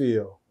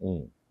Mayfield.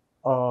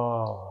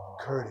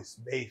 Curtis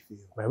Mayfield.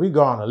 Man, we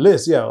go on a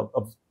list, yeah,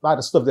 of a lot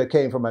of stuff that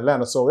came from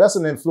Atlanta. So that's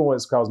an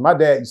influence because my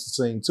dad used to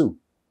sing too.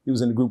 He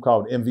was in a group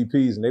called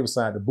MVPs and they were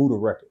signed to Buddha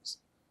Records.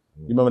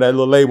 You remember that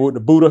little label with the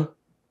Buddha?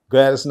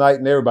 Gladys Knight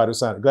and everybody was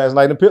signed. Gladys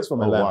Knight and Pitts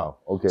from Atlanta. Oh, wow.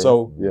 Okay.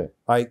 So, yeah.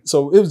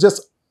 So it was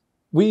just,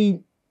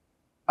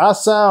 our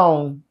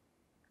sound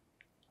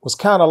was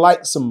kind of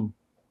like some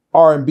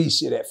R&B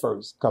shit at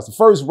first. Because the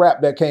first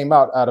rap that came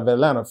out of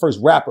Atlanta, first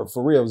rapper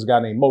for real was a guy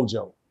named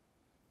Mojo.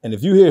 And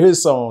if you hear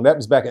his song, that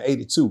was back in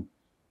 '82,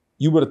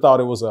 you would have thought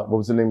it was What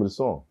was the name of the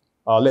song?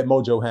 Let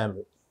Mojo Handle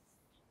It.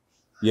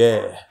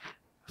 Yeah.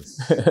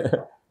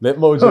 Let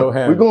Mojo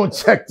handle We're going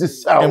to check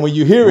this out. And when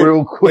you hear it,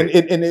 real quick.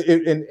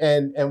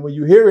 And when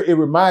you hear it, it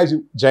reminds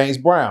you, James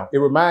Brown. It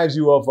reminds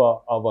you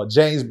of a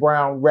James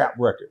Brown rap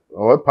record.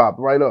 Oh, it popped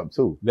right up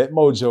too. Let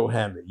Mojo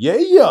handle it.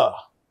 Yeah.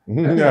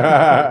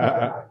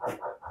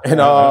 And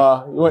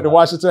we went to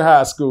Washington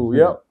High School.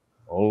 Yep.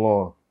 Hold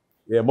on.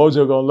 Yeah,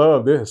 Mojo gonna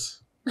love this.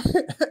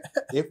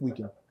 If we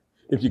can.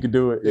 If you can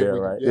do it. If Yeah, we can.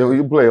 right. Yeah, we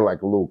can play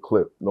like a little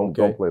clip. Don't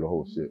Okay. play the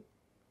whole shit.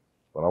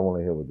 But I want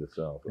to hear what this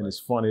sounds And like. it's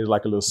funny. It's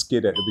like a little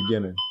skit at the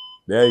beginning.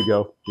 There you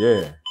go.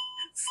 Yeah.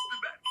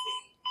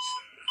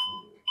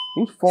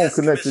 Whose phone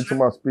connected to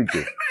my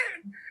speaker?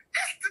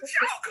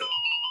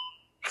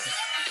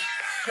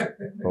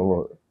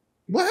 Hold on.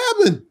 What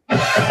happened?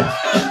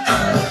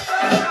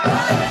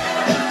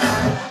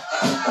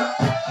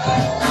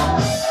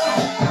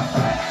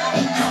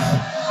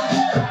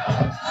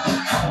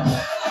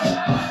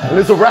 And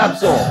it's a rap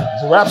song.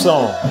 It's a rap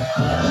song.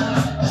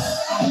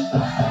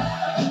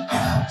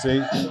 See?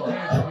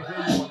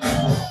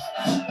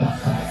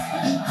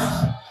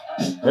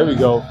 There we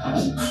go.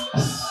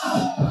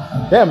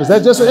 Damn, is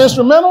that just an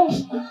instrumental?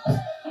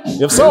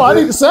 If so, I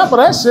need to sample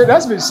that shit.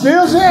 That's been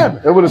still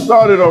jamming. It would have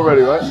started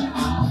already, right?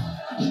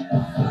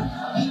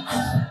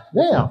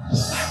 Damn.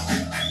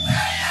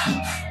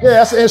 Yeah,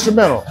 that's an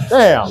instrumental.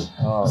 Damn.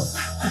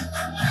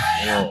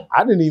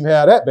 I didn't even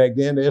have that back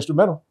then, the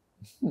instrumental.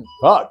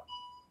 Fuck.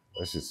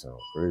 That shit sound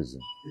crazy.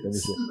 Let me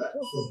see.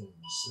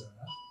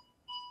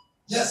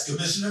 Yes,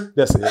 Commissioner.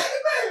 That's it.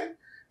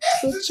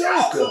 It's the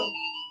Joker.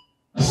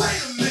 Wait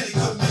a minute,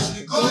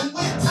 Commissioner Gordon.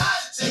 We're tired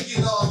of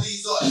taking all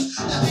these orders.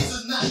 Now, these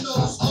are not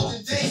those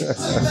olden days.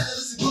 So you better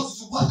listen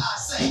closely to what I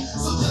say.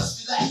 So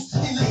just relax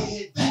and lay your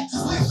head back.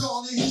 Cause we're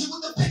gonna hit you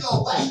with the big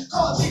old whack.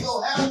 Call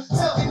Chico Harris,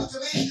 tell him to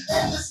come in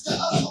and listen to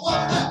us while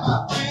we rap, my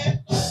friend.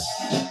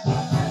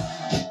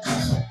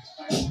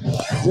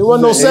 There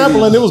wasn't no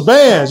sampling, it was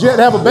bands. You had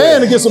to have a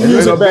band to get some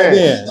music back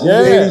then.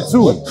 Yeah.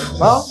 82.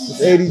 Huh?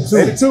 It's 82.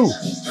 82.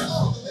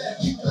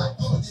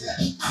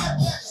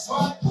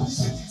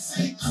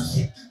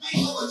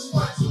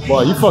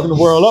 Boy, you fucking the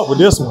world up with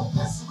this one.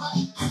 That's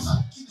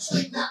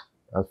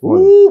funny.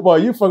 Woo, boy,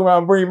 you fucking around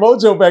and bring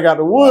Mojo back out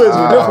the woods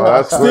with this one.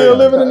 that's Still crazy.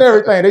 living and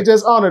everything. They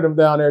just honored him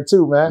down there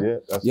too, man. Yeah,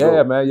 that's Yeah,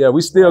 dope. man. Yeah,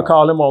 we still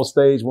call him on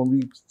stage when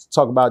we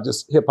talk about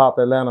just hip hop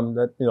Atlanta,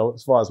 that, you know,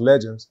 as far as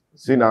legends.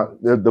 See, now,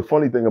 the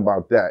funny thing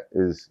about that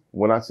is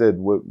when I said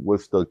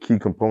what's the key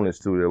components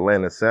to the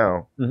Atlanta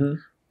sound,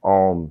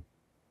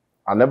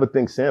 I never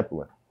think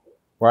sampling.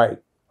 Right.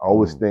 I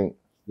always think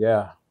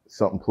Yeah.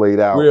 something played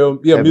out. Real,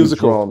 yeah, heavy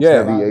musical. drums,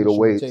 Yeah. heavy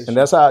 808s. And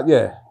that's how,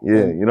 yeah.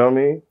 Yeah, you know what I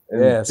mean?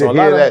 And Yeah, to so a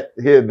hear lot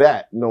of- hear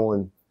that,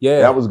 knowing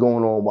Yeah. that was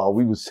going on while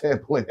we was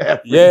sampling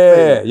everything.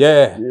 Yeah,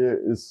 yeah. Yeah,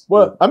 it's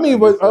Well, I mean,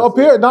 but up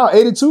here now,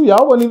 82,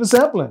 y'all wasn't even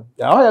sampling.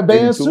 Y'all had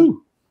bands 82?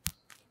 too.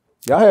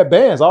 Y'all had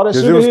bands. All that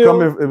Because Sugar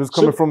Hill. it was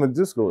coming from the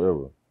disco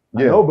era.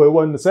 I know, but it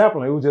wasn't the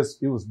sampling.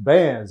 It was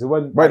bands. It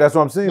wasn't Right, that's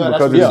what I'm saying. No,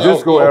 because that's- the yeah,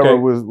 disco okay. era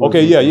was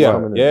okay, yeah.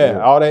 coming in.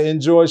 Yeah. All that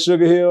Enjoy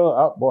Sugar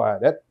Hill. Boy,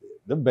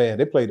 the band,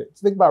 they played it.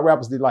 Think about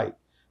Rappers Delight.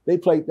 They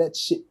played that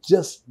shit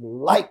just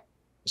like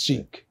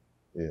Chic.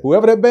 Yeah.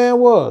 Whoever that band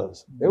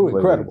was, they were What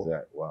incredible. is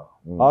that? Wow.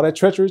 All that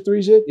Treacherous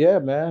 3 shit, yeah,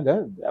 man,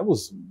 that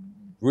was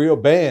real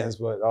bands.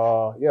 But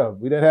yeah,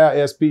 we didn't have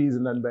SPs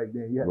and nothing back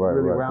then. You had to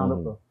really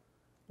round up.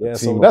 Yeah,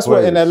 so team that's of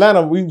what in players.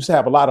 Atlanta we used to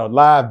have a lot of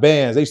live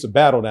bands. They used to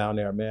battle down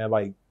there, man.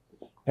 Like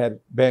had a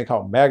band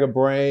called Maga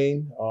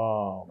Brain,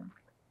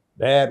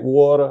 Bad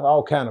Water,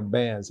 all kind of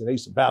bands, and they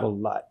used to battle a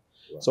lot.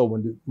 So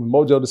when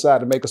Mojo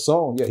decided to make a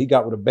song, yeah, he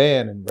got with a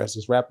band and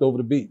just rapped over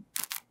the beat.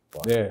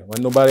 Wow. Yeah,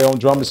 wasn't nobody on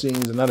drum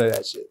machines and none of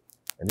that shit.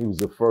 And he was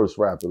the first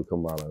rapper to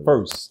come out of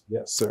First,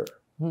 yes, sir.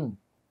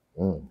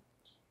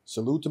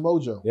 Salute to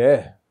Mojo.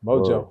 Yeah,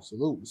 Mojo.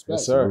 Salute. Respect.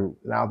 Yes, sir.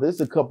 Now,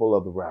 there's a couple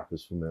other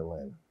rappers from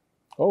Atlanta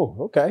Oh,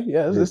 okay.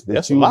 Yeah, that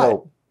that's a you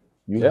lot.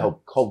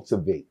 help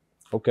cultivate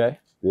Okay.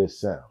 their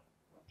sound.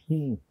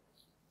 Who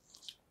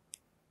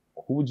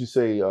would you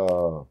say?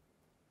 Damn,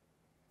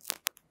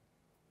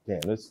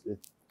 it's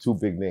two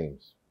big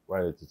names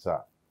right at the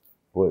top.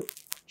 But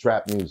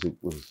trap music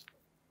was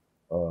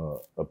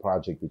a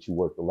project that you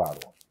worked a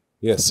lot on.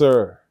 Yes,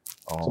 sir.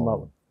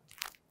 Tomorrow.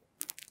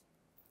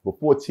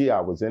 Before T.I.,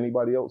 was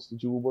anybody else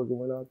that you were working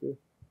with out there?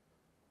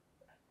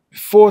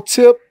 For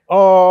Tip,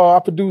 I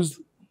produced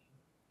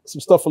some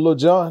stuff for Lil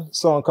Jon, a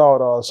song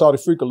called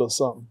Shawty Freak a Little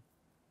Something.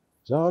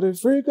 Shawty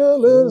Freak a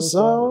Little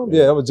Something.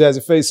 Yeah, that was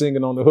Jazzy Faye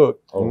singing on the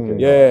hook. Okay.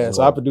 Yeah,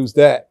 so I produced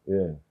that.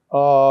 Yeah.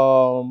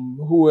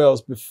 Who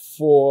else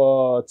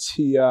before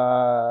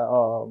T.I.?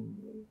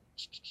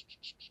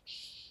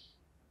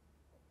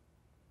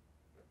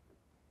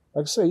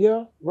 Like I say,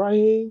 yeah,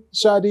 Raheem,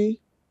 Shadi,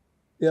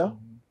 yeah.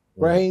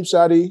 Raheem,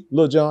 Shadi,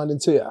 Lil Jon,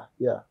 and T.I.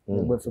 Yeah,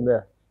 and went from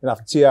there. And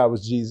after T.I.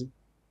 was Jeezy.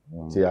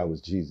 T.I.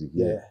 was Jeezy.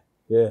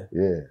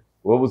 Yeah.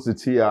 What was the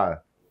T.I.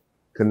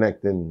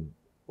 connecting?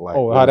 Like,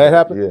 Oh, how that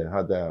happened? Yeah,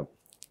 how'd that happen?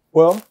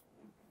 Well,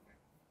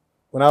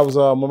 when I was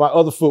when my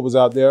other foot was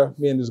out there,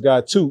 me and this guy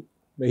Toomp,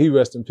 may he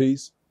rest in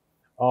peace.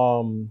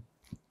 We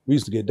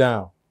used to get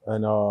down,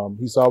 and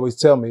he used to always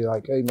tell me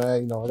like, "Hey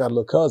man, you know I got a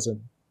little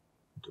cousin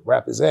who could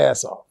rap his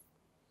ass off.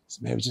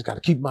 So man, we just got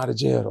to keep him out of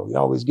jail though. He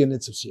always getting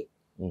into shit.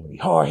 He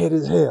hard headed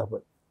as hell,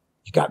 but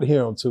you got to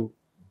hear him too."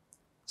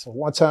 So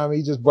one time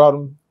he just brought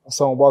him. I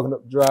saw him walking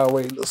up the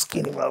driveway, little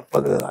skinny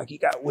motherfucker, like he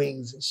got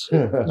wings and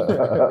shit.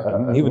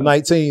 He was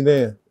 19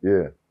 then.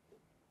 Yeah.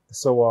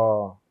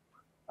 So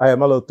I had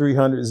my little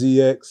 300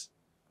 ZX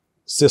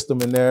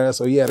system in there.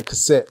 So he had a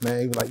cassette,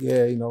 man. He was like,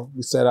 yeah, you know,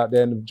 we sat out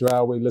there in the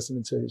driveway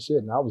listening to his shit.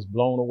 And I was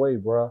blown away,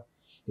 bro.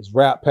 His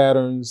rap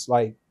patterns,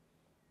 like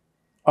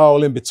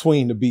all in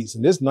between the beats.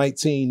 And this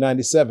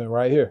 1997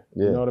 right here.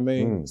 Yeah. You know what I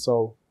mean?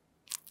 So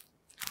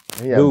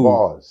And he had Dude.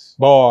 bars.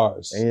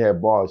 bars. And he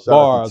had bars. Shout out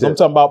to Bars. Tip. I'm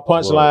talking about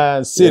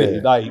Punchline City,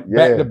 Yeah. like Yeah.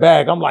 back to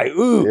back. I'm like,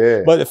 ooh.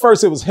 Yeah. But at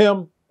first it was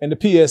him and the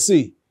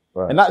PSC.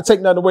 Right. And not to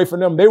take nothing away from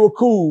them, they were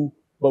cool.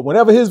 But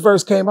whenever his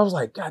verse came, I was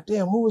like, God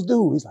damn, who was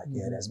dude? He's like,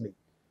 yeah, that's me.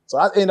 So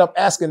I ended up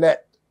asking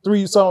that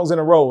 3 songs in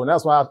a row, and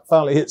that's why I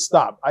finally hit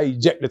stop. I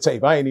eject the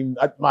tape. I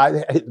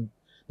hit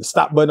the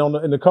stop button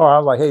in the car. I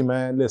was like, hey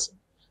man, listen,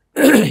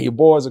 your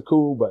boys are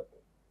cool, but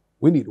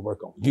we need to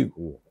work on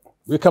you.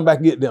 We'll come back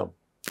and get them.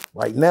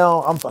 Right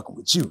now, I'm fucking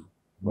with you.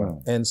 Right.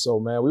 And so,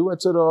 man, we went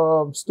to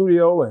the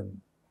studio,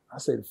 and I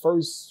say the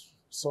first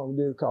song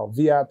we did called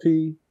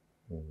VIP,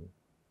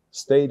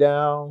 Stay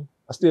Down.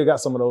 I still got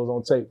some of those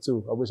on tape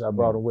too. I wish I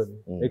brought them with me.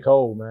 They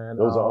cold, man.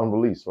 Those are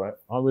unreleased, right?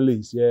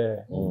 Unreleased, yeah.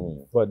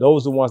 But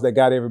those are the ones that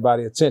got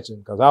everybody attention,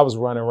 because I was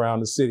running around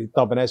the city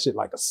thumping that shit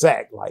like a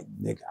sack. Like,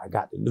 nigga, I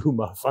got the new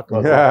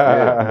motherfucker.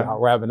 I'm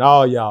rapping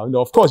all y'all. You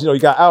know, of course, you know, you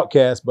got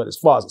Outkast, but as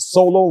far as a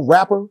solo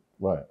rapper,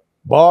 Right.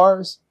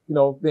 bars, you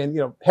know, then,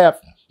 you know,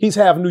 he's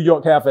half New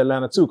York, half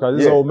Atlanta too, because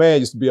this old man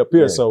used to be up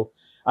here. So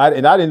I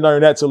didn't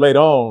learn that till later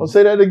on. I'll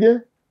say that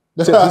again.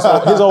 His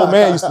old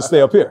man used to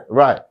stay up here.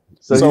 Right.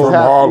 So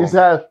So he's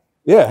half.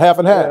 Yeah, half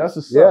and half. Yeah, that's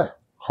what's yeah. up.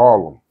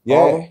 Harlem.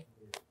 Yeah.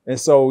 And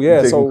so, You yeah,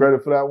 taking so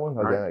credit for that one?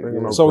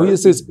 Okay. so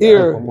his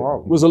ear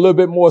was a little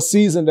bit more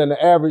seasoned than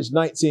the average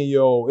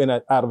 19-year-old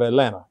out of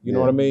Atlanta. You know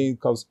what I mean?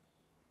 Because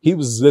he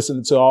was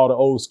listening to all the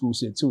old school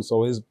shit too.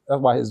 So that's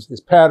why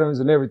his patterns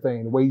and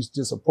everything, the way he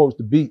just approached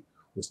the beat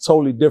was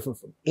totally different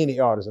from any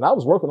artist. And I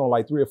was working on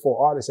like 3 or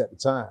 4 artists at the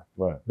time.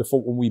 Right.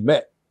 Before when we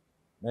met.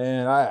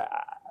 Man, I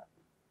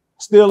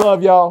still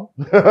love y'all.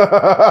 But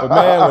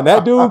man, when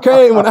that dude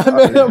came, when I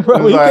met him, bro,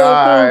 when he came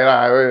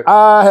through,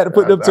 I had to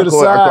put them to the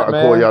side,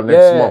 man. I call y'all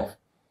next month.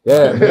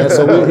 Yeah, man.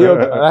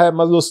 So I had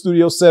my little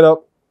studio set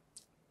up.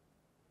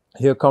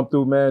 he'll come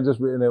through, man, just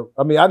written it.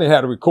 I mean, I didn't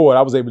have to record.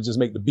 I was able to just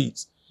make the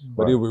beats.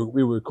 But we would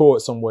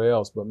record somewhere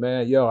else. But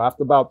man, yo,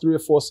 after about 3 or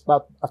 4,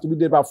 after we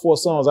did about 4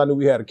 songs, I knew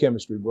we had a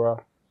chemistry, bro.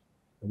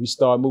 And we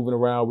started moving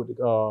around with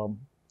the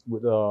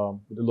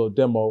little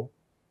demo.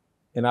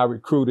 And I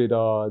recruited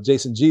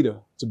Jason Jeter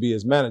to be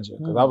his manager.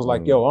 Because I was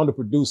like, yo, I'm the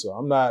producer.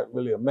 I'm not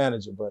really a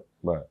manager. But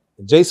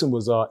Jason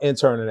was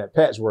interning at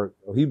Patchwork.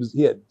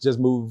 He had just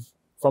moved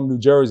from New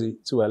Jersey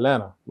to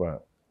Atlanta. Right.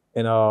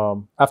 And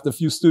after a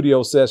few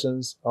studio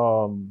sessions,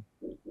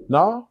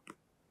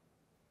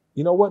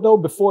 you know what though?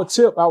 Before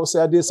Tip, I would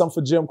say I did something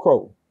for Jim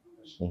Crow.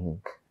 Mm-hmm.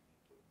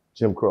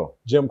 Jim Crow.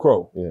 Jim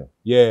Crow. Yeah.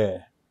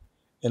 Yeah.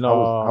 And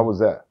how was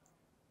that?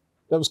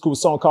 That was cool. A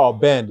song called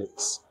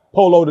Bandits.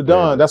 Polo the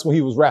Don. That's when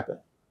he was rapping.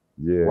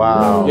 Yeah.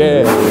 Wow.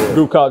 Yeah.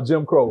 Group called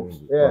Jim Crow.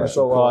 Yeah.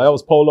 So that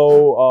was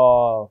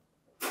Polo.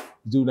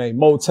 Dude named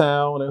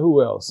Motown, and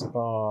who else?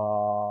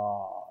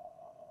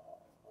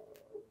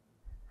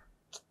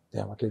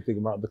 Damn, I can't think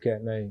about the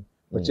cat name.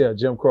 But yeah,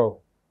 Jim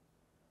Crow.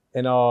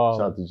 And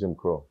shout out to Jim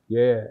Crow.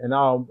 Yeah, and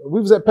we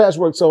was at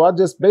Patchwork, so I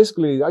used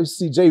to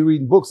see Jay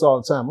reading books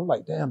all the time. I'm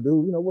like, damn,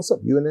 dude, you know, what's up?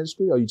 You in the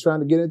industry? Are you trying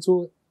to get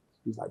into it?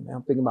 He's like, man,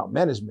 I'm thinking about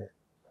management.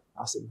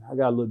 I said, I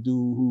got a little dude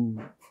who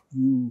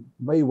you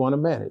may want to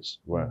manage.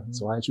 Right.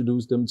 So I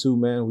introduced them to,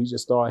 man. We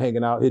just started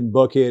hanging out, hitting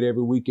Buckhead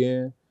every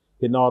weekend,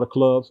 hitting all the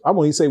clubs. I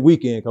won't even say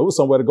weekend, because it was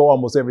somewhere to go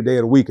almost every day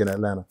of the week in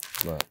Atlanta.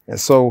 Right. And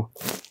so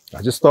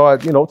I just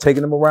started, you know,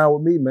 taking them around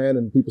with me, man,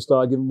 and people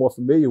started getting more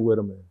familiar with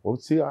them. Man. What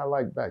was T.I.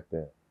 like back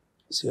then?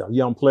 See, a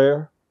young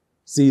player,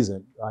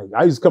 seasoned. Like,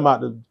 I used to come out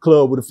the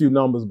club with a few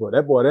numbers, but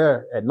that boy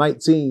there at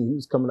 19, he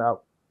was coming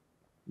out.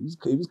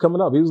 He was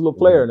coming up. He was a little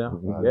player now.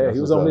 Yeah, he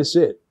was on this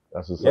shit.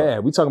 That's what's up. Yeah,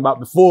 we talking about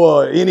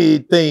before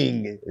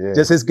anything,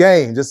 just his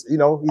game. Just, you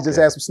know, he just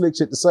had some slick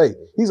shit to say.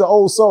 He's an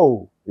old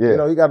soul. Yeah. You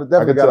know, he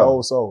definitely got an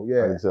old soul.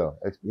 Yeah. I can tell.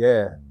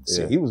 Yeah.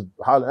 See, he was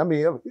hollering. I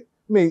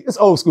mean, it's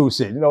old school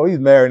shit. You know, he's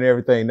married and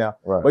everything now.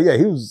 Right. But yeah,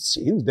 he was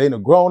dating a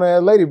grown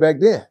ass lady back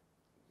then.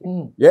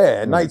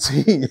 Yeah, at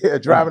 19,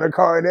 driving a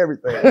car and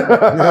everything.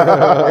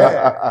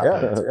 Yeah.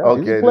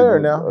 Okay, he's a player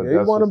now. Yeah,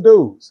 he's one of them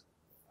dudes.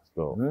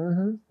 Dope.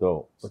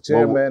 Dope. But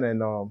yeah, man,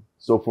 and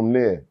so from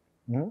there,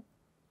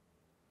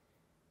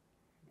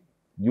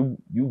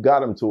 you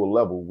got him to a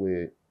level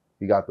where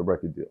he got the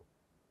record deal.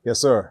 Yes,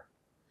 sir.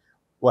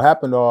 What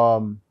happened?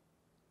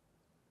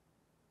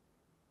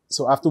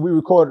 So after we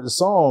recorded the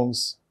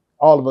songs,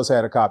 all of us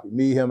had a copy.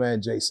 Me, him,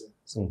 and Jason.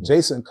 So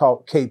Jason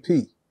called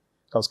KP.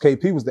 Because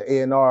KP was the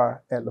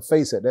A&R at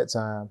LaFace at that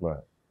time. Right.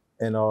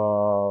 And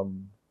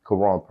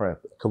Kawan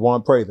Prather.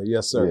 Kawan Prather,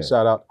 yes, sir. Yeah.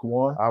 Shout out to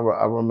Kawan. I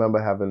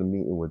remember having a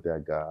meeting with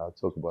that guy. I'll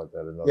talk about that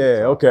another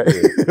time. Okay.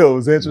 Yeah. It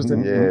was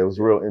interesting. Yeah, it was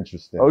real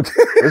interesting.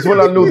 Okay. That's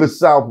when I knew the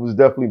South was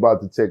definitely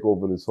about to take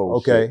over this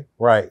whole shit.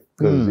 Right.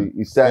 Because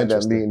he sat in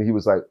that meeting and he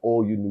was like,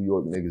 all you New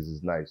York niggas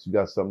is nice. You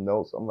got something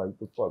else? I'm like, what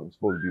the fuck? I'm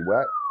supposed to be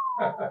whack?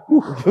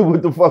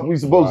 What the fuck we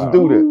supposed to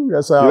do then?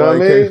 That's how I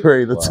came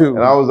Prather too.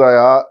 And I was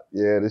like,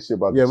 yeah, this shit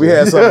about to we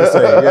had something to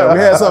say. Yeah, we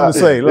had something to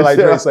say. Look like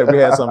Dre said, we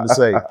had something to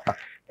say.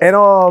 And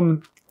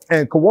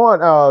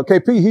Kawan,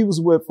 KP, he was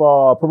with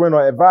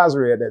Parental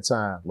Advisory at that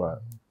time. Right.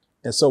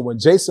 And so when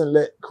Jason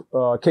let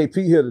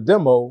KP hear the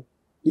demo,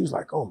 he was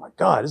like, oh my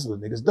God, this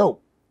little nigga's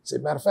dope. He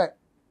said, matter of fact,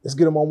 let's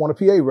get him on one of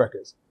PA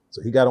records.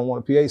 So he got on one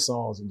of PA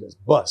songs and just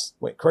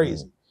went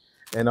crazy.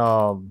 And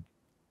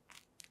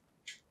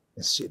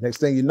shit, next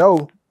thing you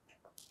know,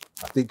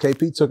 I think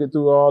KP took it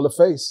through all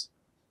LaFace.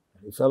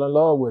 He fell in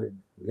love with it.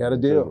 We had a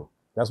deal.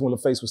 That's when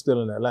LaFace was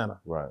still in Atlanta.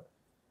 Right.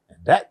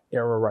 And that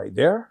era right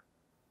there,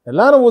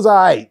 Atlanta was all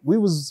right. We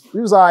was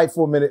all right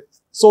for a minute.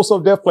 So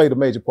Def played a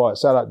major part.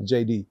 Shout out to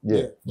JD.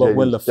 Yeah. But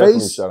when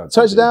LaFace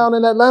touched down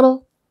in Atlanta,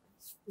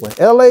 when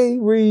L.A.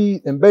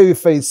 Reid and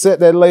Babyface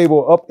set that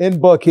label up in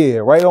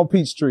Buckhead, right on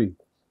Peachtree,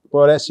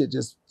 bro, that shit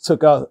just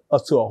took us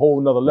to a whole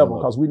nother level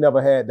because we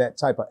never had that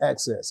type of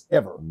access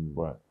ever.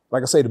 Right.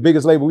 Like I say, the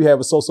biggest label we had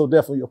was So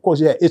Def. Of course,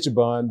 you had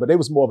Ichiban, but they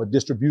was more of a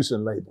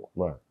distribution label.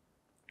 Right.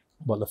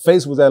 But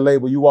LaFace was that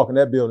label. You walk in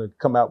that building,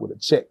 come out with a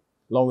check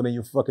longer than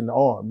your fucking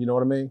arm. You know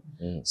what I mean?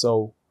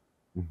 So,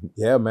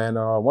 yeah, man.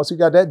 Once we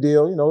got that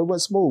deal, you know, it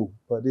went smooth.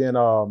 But then,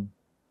 of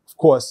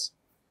course,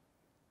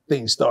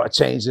 things started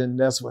changing.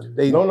 That's when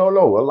they. No.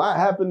 A lot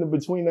happened in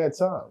between that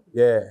time.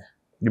 Yeah.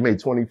 You made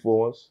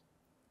 24s.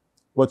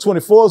 Well,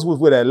 24s was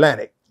with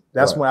Atlantic.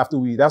 That's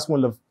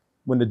when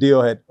when the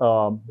deal had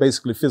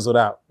basically fizzled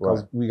out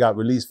because we got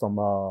released from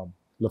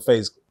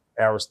LaFace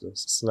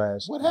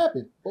Arista / What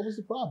happened? What was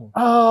the problem?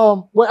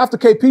 Well, after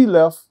KP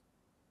left,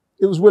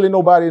 it was really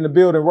nobody in the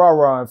building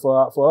rah-rahing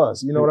for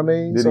us. You know what I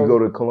mean? Did he go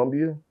to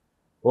Columbia?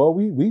 Well,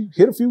 we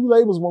hit a few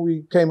labels when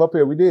we came up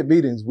here. We did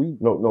meetings.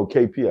 No,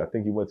 KP. I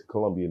think he went to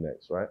Columbia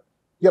next, right?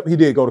 Yep, he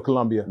did go to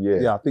Columbia.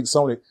 Yeah, I think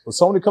Sony. Was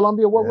Sony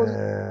Columbia? What was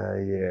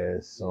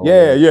it?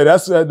 Yeah. Yeah.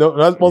 That's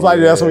most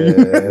likely that's when you.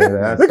 Look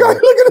at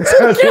the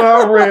That's when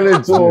I ran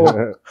into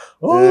him.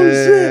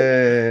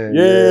 Shit.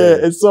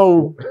 Yeah, and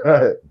so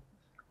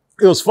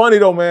it was funny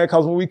though, man,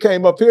 because when we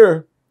came up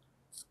here,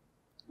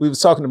 we was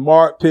talking to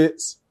Mark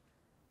Pitts,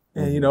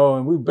 And, you know,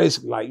 and we were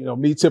basically like, you know,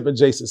 me, Tip, and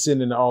Jason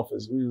sitting in the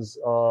office. We was,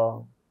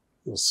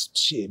 it was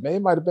shit, man.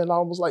 It might have been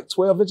almost like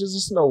 12 inches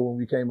of snow when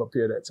we came up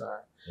here that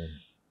time.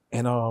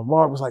 And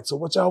Mark was like, so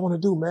what y'all want to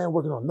do, man?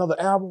 Working on another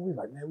album? We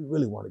like, man, we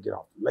really want to get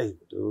off the label,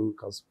 dude,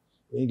 because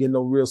we ain't getting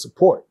no real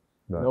support.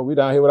 You know, we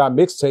down here with our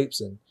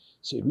mixtapes and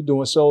shit, we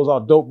doing shows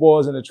off Dope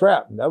Boys in the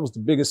Trap. And that was the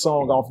biggest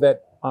song off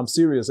that I'm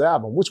Serious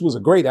album, which was a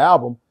great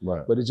album,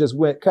 but it just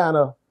went kind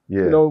of,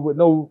 you know, with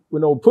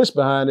no push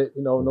behind it,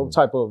 you know, no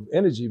type of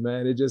energy,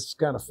 man. It just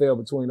kind of fell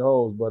between the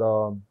holes. But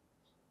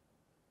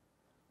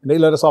and they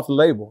let us off the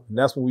label. And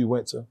that's when we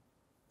went to,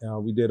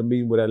 we did a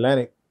meeting with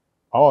Atlantic.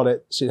 All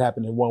that shit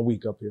happened in 1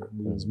 week up here.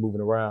 We was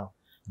moving around.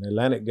 And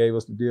Atlantic gave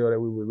us the deal that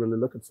we were really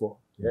looking for.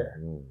 Yeah.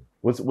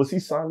 Was he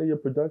signed to your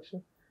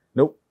production?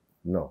 Nope.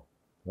 No.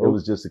 It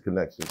was just a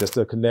connection. Just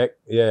a connect.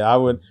 Yeah, I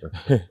would.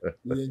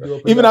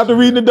 Even after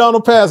reading the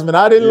Donald Passman,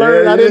 I didn't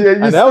learn. I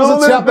didn't. And that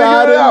was a chapter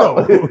I didn't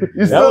know.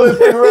 You still didn't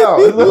figure it out.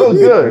 It's all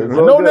good. I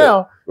know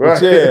now. Right.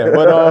 But yeah,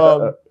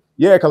 but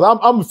yeah, because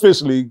I'm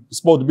officially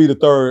supposed to be the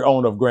third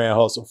owner of Grand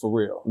Hustle for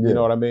real. You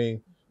know what I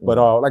mean? But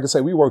like I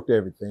say, we worked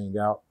everything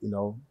out. You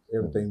know,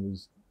 everything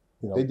was.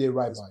 You know, they did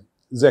right by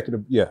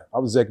executive. Yeah, I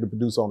was executive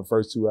producer on the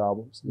first 2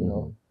 albums. You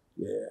know,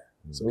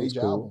 so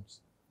major albums.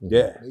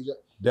 Yeah. Major.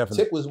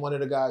 Definitely. Tip was one of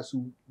the guys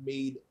who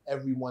made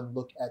everyone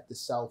look at the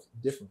South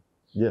different.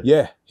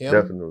 Yeah. Him,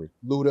 definitely.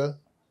 Luda,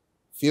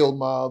 Field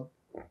Mob,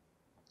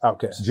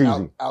 Outkast.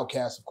 Jeezy.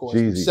 Outkast, of course.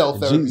 Jeezy. Cell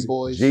Therapy Jeezy.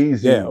 Boys.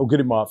 Jeezy. Yeah,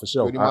 Goody Mob for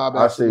sure. Goody Mob,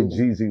 I say absolutely.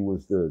 Jeezy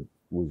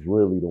was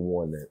really the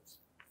one that,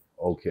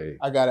 okay.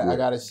 I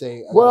gotta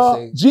say.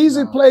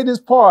 Jeezy played his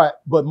part,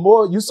 but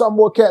you saw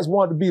more cats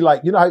wanted to be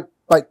like, you know, how,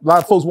 like a lot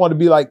of folks wanted to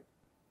be like,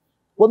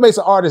 what makes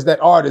an artist that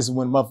artist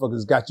when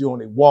motherfuckers got you on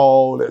their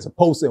wall as a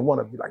poster and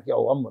want to be like,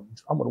 yo, I'm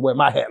gonna wear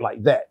my hat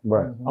like that.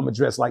 Right. I'm gonna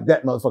dress like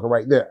that motherfucker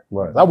right there.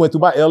 Right. I went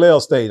through my LL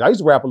stage. I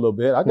used to rap a little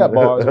bit. I got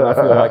bars when I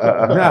feel like it.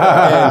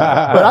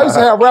 But I used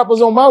to have rappers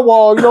on my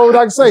wall, you know what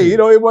I can say? You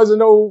know, it wasn't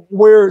no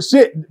weird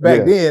shit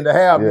back then to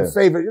have your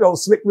favorite, you know,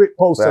 Slick Rick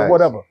poster or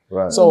whatever.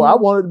 Right. So I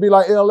wanted to be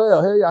like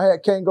LL. Hey, I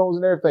had Kangos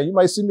and everything. You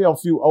might see me on a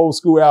few old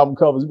school album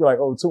covers. You'd be like,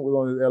 oh, Toomp was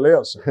on his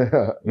LL shit.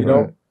 You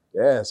know?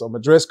 Yeah, so my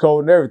dress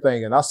code and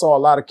everything. And I saw a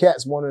lot of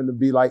cats wanting to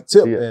be like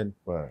Tip and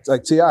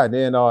like T.I. And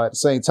then at the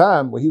same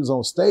time, when he was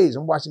on stage,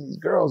 I'm watching these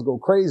girls go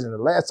crazy. And the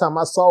last time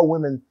I saw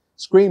women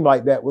scream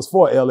like that was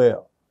for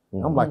LL.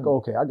 I'm like,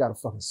 okay, I got a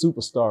fucking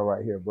superstar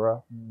right here,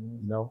 bro.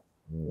 You know?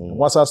 And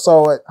once I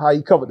saw it, how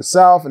he covered the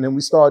South, and then we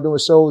started doing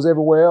shows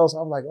everywhere else,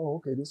 I'm like, oh,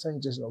 okay, this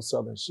ain't just no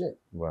Southern shit.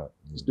 Right.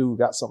 This dude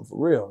got something for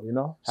real, you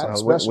know?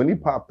 When he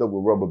popped up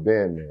with Rubber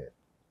Band Man,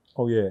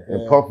 oh yeah.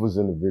 And Puff was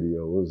in the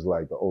video. It was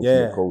like the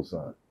ultimate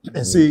cosign.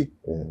 And see,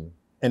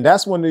 and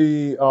that's when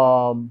the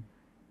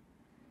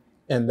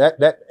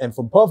and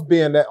from Puff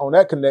being that on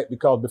that connect,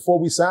 because before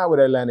we signed with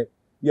Atlantic,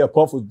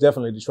 Puff was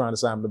definitely trying to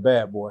sign with the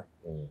Bad Boy.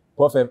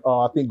 Puff had,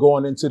 I think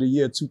going into the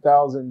year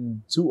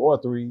 2002 or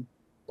 3,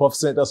 Puff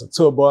sent us a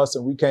tour bus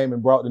and we came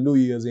and brought the New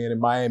Year's in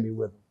Miami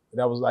with him. And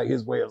that was like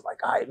his way. It was like,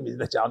 all right, let me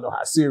let y'all know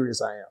how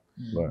serious I am.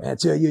 Right. Man,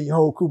 tell you and your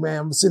whole crew, man,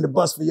 I'm gonna send a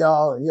bus for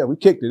y'all. And we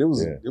kicked it. It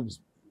was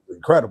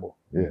incredible.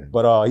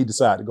 But he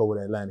decided to go with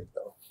Atlantic though.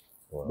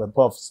 Wow. But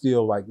Puff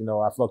still like, you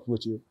know, I fucked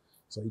with you.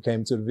 So he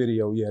came to the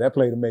video. Yeah, that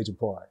played a major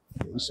part.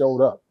 He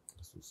showed up.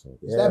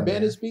 Is that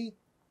Banner's beat?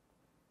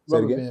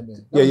 Rubber Band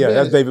Man.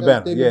 That's David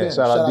Banner. David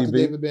Shout out to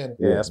David Banner.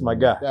 Yeah, that's my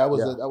guy. That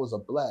was a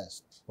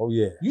blast. Oh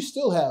yeah. You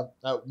still have.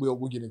 We'll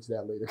get into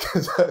that later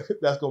because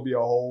that's gonna be a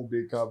whole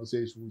big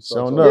conversation.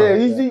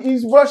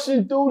 He's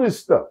rushing through this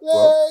stuff.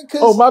 Yeah.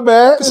 Oh my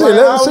bad.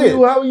 How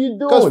are you doing?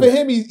 Because for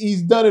him,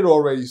 he's done it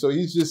already. So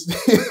he's just.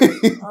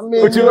 I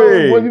mean,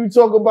 when you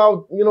talk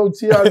about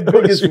T.I.'s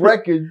biggest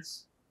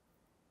records,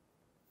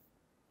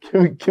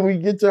 can we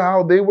get to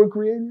how they were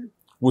created?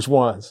 Which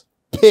ones?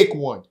 Pick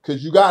one,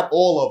 because you got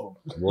all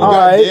of them. All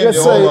right,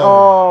 let's say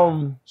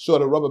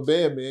short of Rubber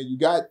Band Man, you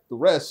got the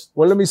rest.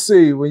 Well, let me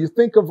see. When you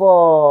think of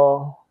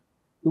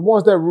the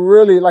ones that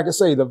really, like I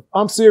say, the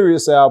I'm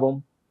Serious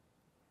album,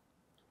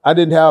 I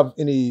didn't have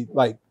any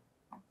like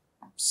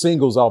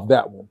singles off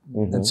that one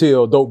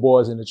until Dope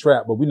Boys in the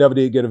Trap, but we never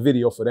did get a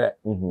video for that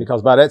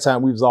because by that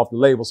time we was off the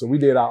label, so we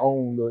did our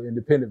own little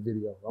independent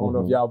video. I don't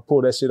know if y'all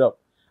pulled that shit up.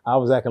 I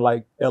was acting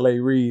like L.A.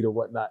 Reid or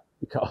whatnot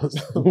because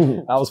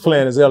I was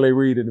playing as L.A.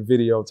 Reid in the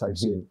video type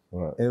shit.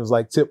 Right. And it was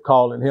like Tip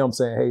calling him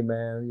saying, hey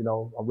man,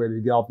 I'm ready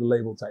to get off the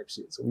label type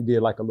shit. So we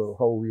did like a little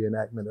whole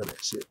reenactment of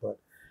that shit. But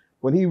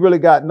when he really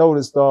got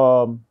noticed,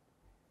 and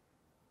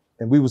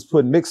we was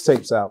putting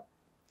mixtapes out.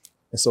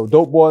 And so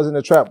Dope Boys in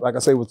the Trap, like I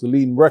say, was the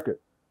leading record.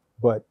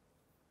 But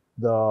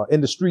the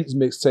In the Streets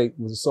mixtape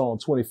was a song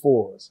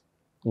 24s.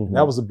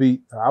 That was a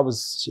beat. I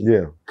was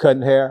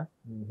cutting hair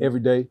every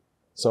day.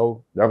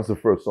 So that was the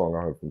first song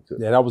I heard from Tip.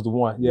 Yeah, that was the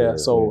one. Yeah.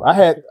 So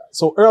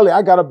so early,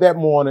 I got up that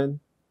morning,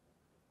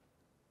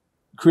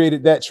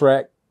 created that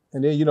track.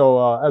 And then,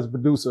 as a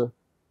producer,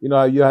 You know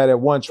how you had that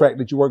one track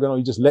that you're working on,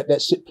 you just let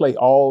that shit play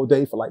all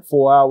day for like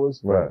 4 hours.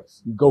 Right.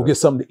 You go get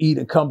something to eat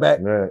and come back,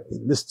 Right.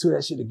 and listen to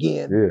that shit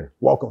again. Yeah.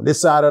 Walk on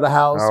this side of the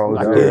house. Oh,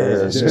 Like,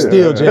 yeah.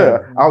 still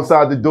jamming.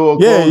 Outside the door.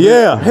 Yeah, closing.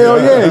 yeah. Hell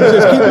yeah. You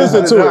just keep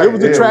listening to it. It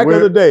was the Yeah, track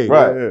of the day.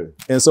 Right.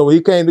 And so when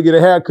he came to get a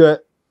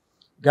haircut,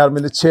 got him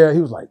in the chair,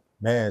 he was like,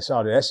 man,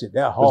 shawty, that shit,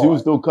 that hard. Because he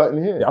was still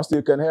cutting hair. Yeah, I was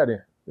still cutting hair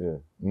then. Yeah.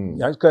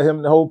 Yeah, I just cut him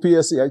in the whole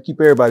PSC. I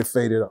keep everybody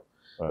faded up.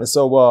 Right. And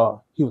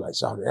so he was like,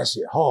 shawty, that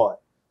shit hard.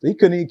 So he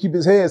couldn't even keep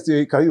his head still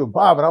because he was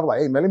bobbing. I was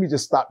like, hey, man, let me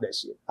just stop that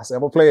shit. I said, I'm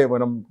going to play it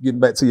when I'm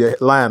getting back to your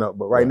lineup,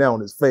 but right now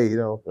on his fade, you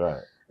know.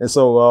 Right. And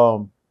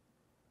so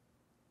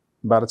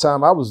by the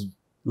time I was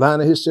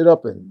lining his shit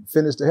up and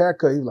finished the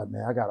haircut, he was like,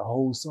 man, I got a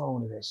whole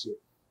song of that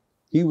shit.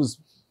 He was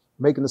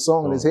making the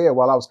song in his head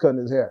while I was cutting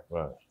his hair.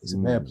 Right. He said,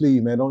 man,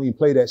 please, man, don't even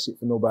play that shit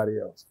for nobody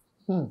else.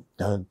 Dun,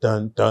 dun,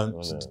 dun,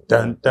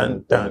 dun,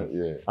 dun, dun.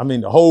 Yeah. I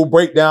mean, the whole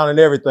breakdown and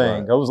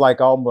everything. Right. It was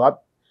like almost,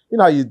 you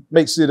know how you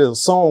make shit in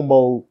song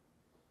mode,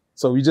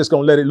 so you just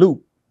gonna let it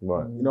loop.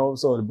 Right. You know,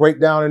 so the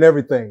breakdown and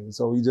everything.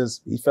 So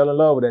he fell in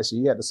love with that shit.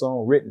 He had the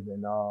song written.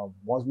 And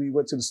once we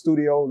went to the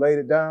studio, laid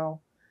it down,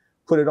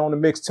 put it on the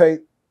mixtape,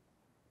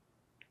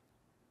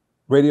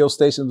 radio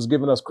stations was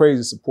giving us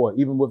crazy support.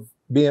 Even with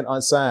being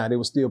unsigned, they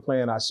were still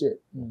playing our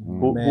shit.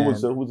 Who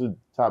was the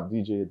top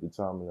DJ at the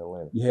time in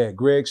Atlanta? You had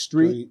Greg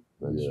Street.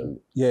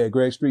 Yeah,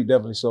 Greg Street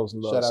definitely shows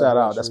some love. Shout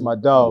out. That's my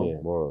dog.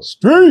 Yeah.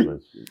 Street.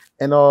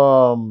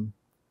 And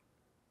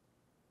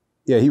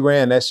yeah, he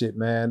ran that shit,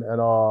 man.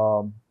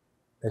 And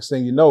next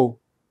thing you know,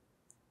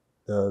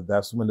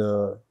 that's when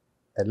the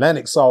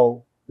Atlantic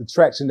saw the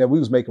traction that we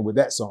was making with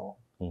that song.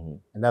 Mm-hmm.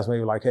 And that's when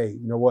he was like, hey,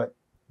 you know what?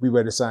 We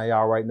ready to sign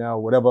y'all right now.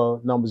 Whatever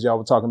numbers y'all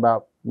were talking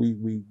about,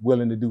 we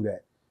willing to do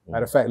that. Mm-hmm.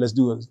 Matter of fact, let's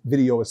do a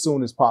video as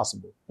soon as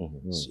possible.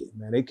 Mm-hmm. Shit,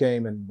 man, they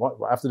came and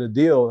after the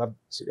deal,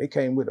 they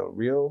came with a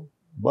real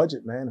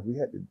budget, man. We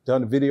had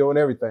done the video and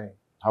everything.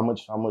 How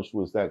much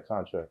was that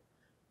contract?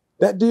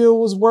 That deal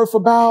was worth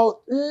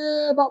about 2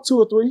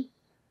 or 3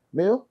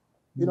 mil,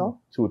 you know?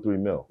 2 or 3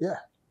 mil. Yeah.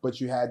 But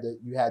you had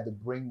to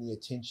bring the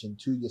attention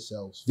to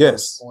yourselves.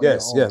 Yes.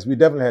 We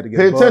definitely had to get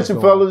Pay the buzz attention,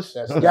 going. fellas.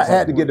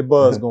 Had to get the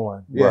buzz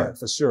going. Yeah, Right.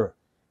 for sure.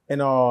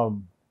 And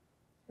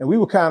we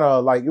were kind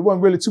of like, it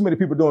wasn't really too many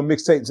people doing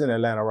mixtapes in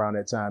Atlanta around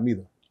that time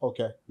either.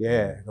 Okay.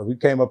 Yeah, 'cause we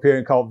came up here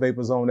and caught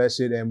vapors on that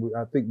shit. And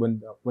I think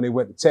when they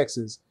went to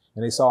Texas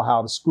and they saw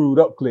how the Screwed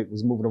Up clique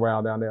was moving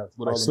around down there,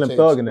 With like all Slim them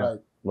Thug tapes, and them.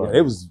 right. Yeah,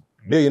 it was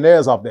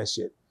millionaires off that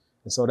shit.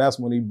 And so that's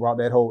when he brought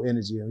that whole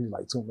energy. And he was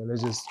like, Toomp, man,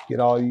 let's just get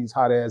all these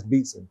hot ass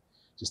beats and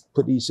just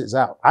put these shits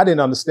out. I didn't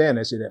understand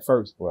that shit at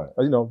first. Right.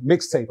 You know,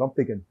 mixtape, I'm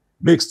thinking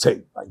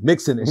mixtape, like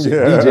mixing and shit,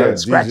 Yeah, DJing,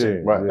 scratching.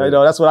 DJing, right. You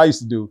know, that's what I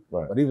used to do.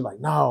 Right. But he was like,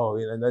 no.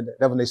 And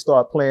that when they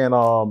started playing,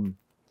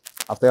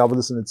 I think I was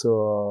listening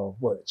to,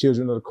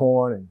 Children of the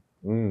Corn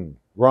and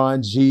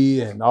Ron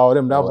G and all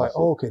them. And I was like,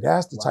 oh, okay,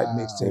 that's the type of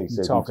mixtape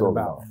you're talking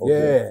about. Okay.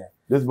 Yeah.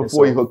 This is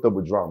before you hooked up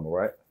with Drama,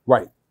 right?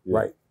 Right, Yeah.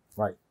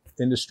 right.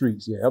 In the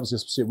streets, yeah. That was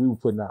just shit we were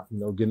putting out, you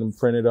know, getting them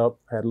printed up,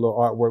 had a little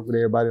artwork with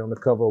everybody on the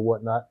cover or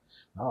whatnot.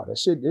 Oh, that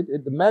shit,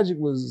 the magic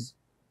was,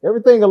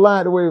 everything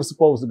aligned the way it was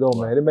supposed to go,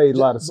 man. It made a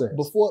lot of sense.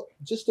 Before,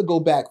 just to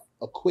go back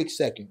a quick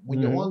second, when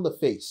you're on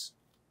LaFace,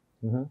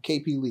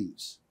 KP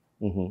leaves,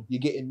 you're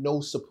getting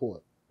no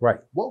support. Right.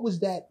 What was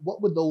that?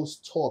 What were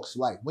those talks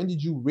like? When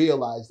did you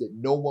realize that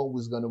no one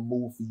was going to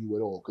move for you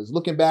at all? Because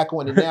looking back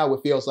on it now,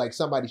 it feels like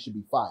somebody should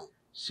be fired.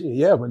 Shit,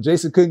 yeah, when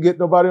Jason couldn't get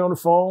nobody on the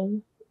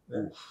phone.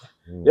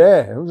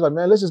 Yeah, it was like,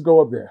 man, let's just go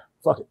up there.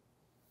 Fuck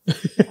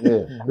it.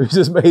 Yeah. We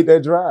just made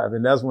that drive.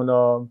 And that's when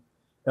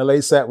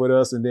LA sat with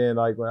us, and then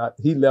like when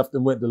he left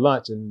and went to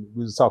lunch, and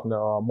we was talking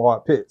to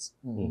Mark Pitts.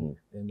 And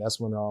that's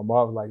when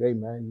Mark was like, hey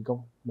man,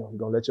 we're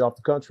gonna let you off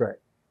the contract.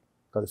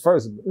 Because at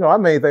first, our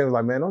main thing was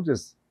like, man, don't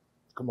just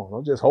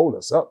hold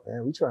us up,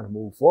 man. We trying to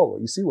move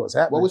forward. You see what's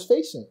happening. What was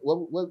facing?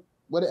 What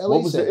did LA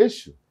What was say? the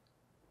issue?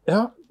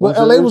 Yeah.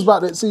 Well, LA was about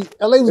to see.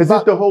 LA was Is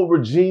about it the whole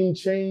regime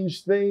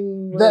change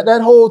thing?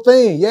 that whole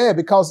thing. Yeah,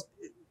 because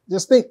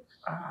just think.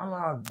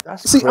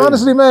 That's See, crazy.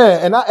 honestly,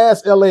 man, and I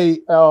asked LA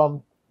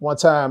one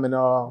time, and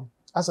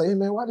I said, hey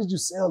man, why did you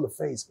sell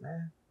LaFace,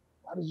 man?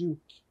 Why did you?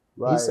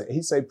 Right.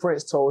 He said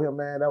Prince told him,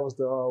 man, that was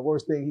the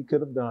worst thing he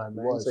could have done,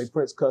 man. He said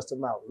Prince cussed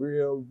him out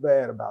real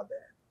bad about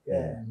that.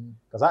 Yeah,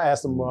 because I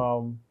asked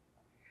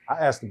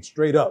him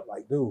straight up,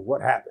 like, dude,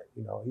 what happened?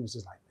 He was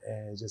just like,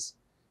 man, just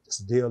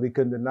a deal he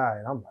couldn't deny.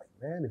 And I'm like,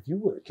 man, if you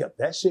would have kept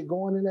that shit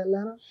going in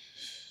Atlanta,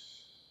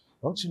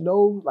 don't you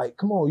know? Like,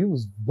 come on, you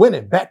was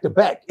winning back to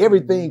back.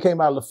 Everything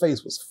came out of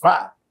LaFace was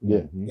fire. Yeah.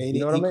 And You he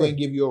know what I mean? couldn't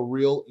give you a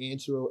real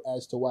answer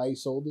as to why he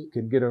sold it?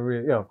 Could get a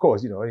real, of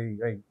course, he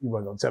wasn't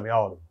gonna tell me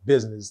all the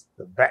business,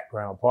 the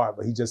background part,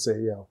 but he just said,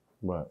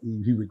 Right.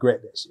 he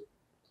regret that shit.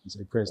 He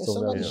said Prince And told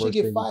him that somebody was the should worst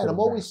get thing he fired. could I'm have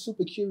always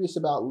super curious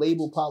about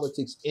label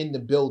politics in the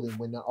building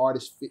when the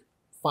artist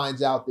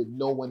finds out that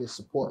no one is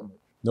supporting them.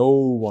 No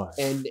one.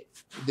 And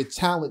the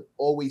talent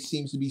always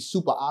seems to be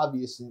super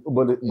obvious.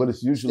 But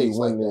it's usually states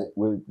like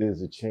when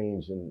there's a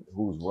change in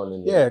who's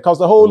running. Yeah, because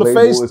the whole the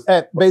LaFace label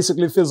is-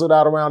 basically fizzled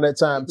out around that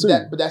time too.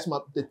 But that's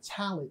the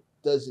talent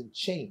doesn't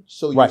change.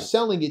 So you're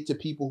selling it to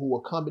people who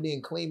are coming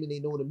in claiming they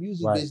know the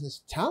music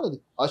business,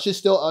 talented. Usher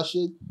still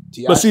Usher.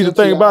 T.I. But see, the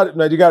thing about it,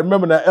 man, you got to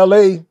remember that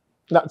L.A.,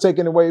 not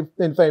taking away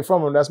anything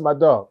from him, that's my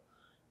dog.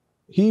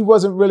 He's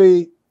not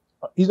really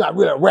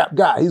a rap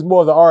guy. He's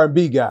more of the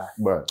R&B guy.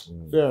 Right.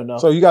 Fair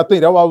enough. So you got to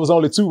think, that's why it was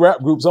only 2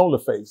 rap groups on the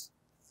face.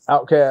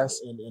 Outkast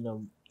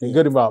and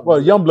Good Amount.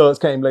 Well, Youngbloods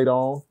came later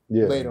on.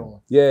 Yeah. Later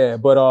on. Yeah,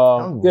 but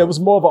it was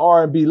more of an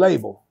R&B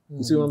label.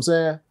 You see what I'm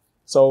saying?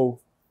 So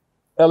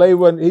LA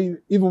wasn't,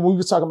 even when we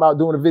was talking about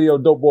doing a video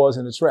Dope Boys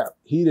in the Trap,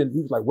 he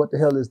was like, what the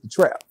hell is the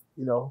trap?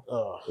 You know?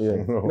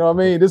 You know what I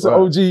mean? This is an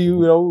OG,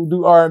 who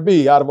do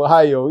R&B out of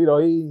Ohio. You know,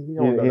 he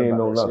don't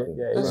know nothing.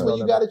 Yeah, that's why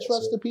you gotta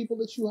trust the people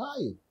that you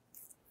hired.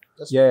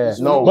 But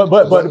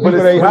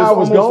they hire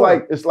was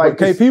gone. It's like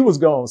KP was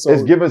gone. So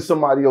it's giving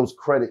somebody else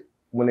credit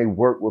when they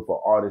work with an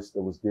artist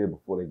that was there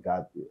before they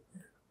got there.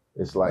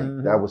 It's like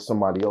that was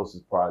somebody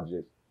else's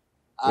project.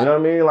 You know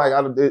what I mean? Like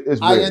it's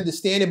weird. I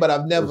understand it, but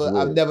I've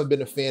never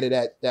been a fan of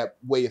that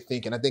way of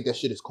thinking. I think that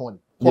shit is corny.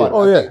 I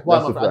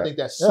think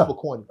that's super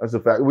corny. That's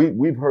a fact.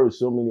 We've heard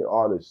so many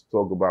artists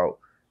talk about,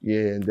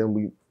 and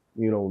then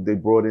they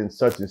brought in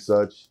such and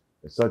such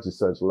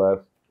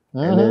left.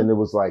 And then it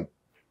was like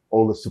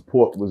all the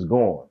support was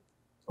gone.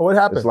 What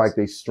happened? It's like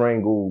they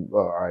strangled,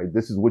 all right,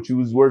 this is what you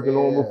was working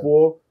on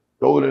before.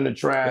 Throw it in the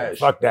trash.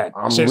 Fuck that.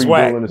 I'm shit's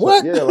redoing whack.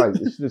 What? Yeah, like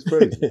it's just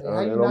crazy. How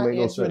you not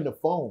answering the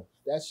phone?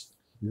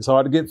 It's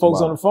hard to get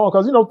folks on the phone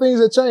because things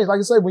have changed. Like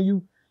I say,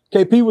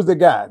 KP was the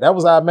guy. That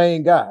was our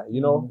main guy.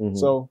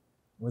 So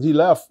when he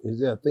left,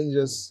 things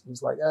just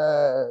it's like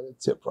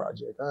tip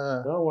project.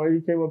 No, why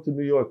he came up to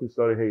New York and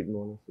started hating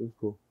on us. It was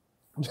cool.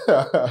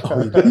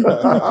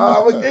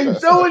 I'm a king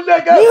shooting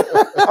nigga.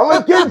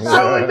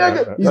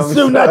 He's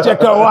shooting at you,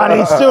 Kawani.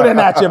 He's shooting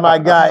at you, my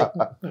guy.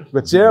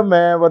 But yeah,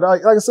 man. But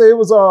like I say, it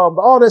was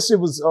all that shit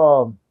was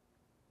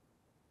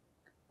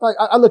like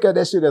I look at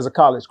that shit as a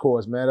college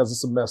course, man, as a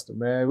semester,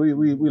 man. We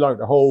learned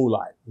the whole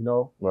life,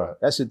 Right.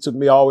 That shit took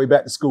me all the way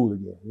back to school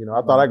again.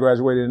 I thought I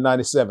graduated in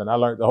 '97. I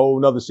learned the whole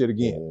nother shit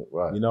again.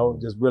 Right.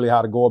 Just really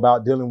how to go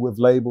about dealing with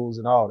labels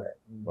and all that.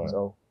 Right.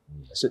 So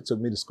that shit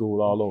took me to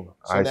school all over.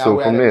 So all right, so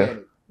from there.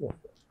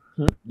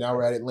 Now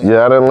we're at Atlantic.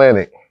 Yeah, at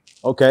Atlantic.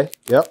 Okay,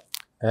 yep.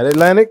 At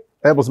Atlantic,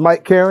 that was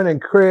Mike Karen and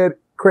Craig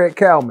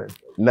Kalman.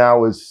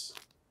 Now is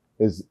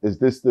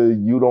this the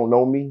You Don't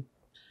Know Me?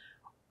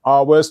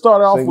 Well, it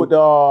started off with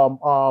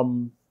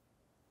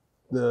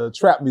the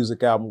trap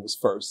music album was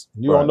first.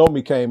 You Don't Know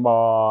Me came.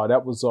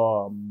 That was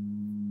I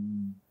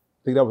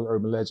think that was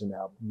Urban Legend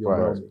album. You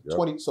Don't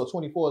Know Me. So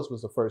 24s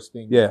was the first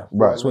thing. Yeah,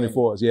 right.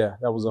 24s. Yeah,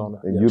 that was on.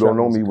 And You Don't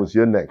Know Me was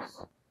your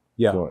next.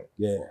 Yeah, joint.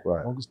 Yeah.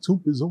 Right. Longest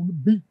Toomp is on the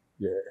beat.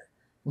 Yeah.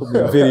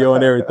 Video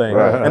and everything.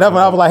 Right. And that's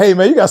when I was like, hey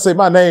man, you gotta say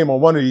my name on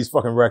one of these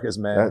fucking records,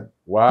 man.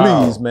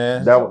 Please,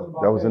 man. That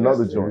was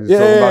another joint.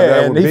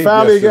 Yeah, and he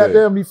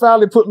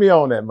finally put me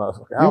on that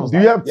motherfucker. Do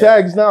you have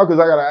tags now? Because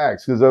I gotta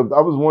ask. Because I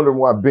was wondering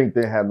why Bink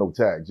didn't have no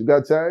tags. You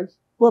got tags?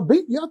 Well,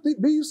 Bink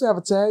used to have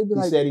a tag. He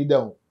said he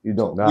don't. You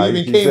don't. Nah, we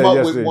even came up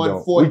with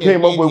one for him. We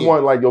came up with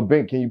one like, yo,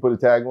 Bink, can you put a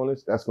tag on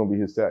this? That's gonna be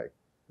his tag.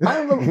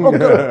 I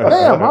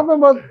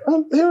remember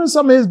hearing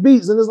some of his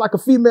beats, and it's like a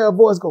female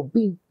voice go,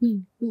 beep,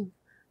 beep, beep.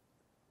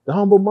 The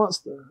Humble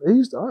Monster. He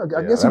used to, I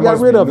guess he got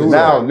rid of it.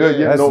 Now,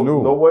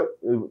 know what?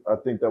 I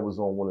think that was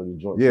on one of the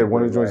joints. Yeah,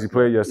 one of the joints he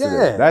played yesterday.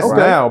 Yeah, that's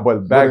now,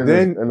 but back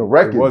then, and the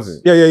records. It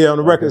wasn't. Yeah, on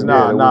the records,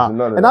 nah. And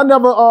I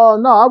never,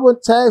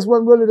 tags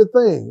wasn't really the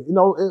thing.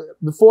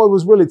 Before it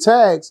was really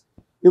tags,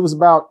 it was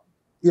about,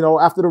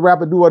 after the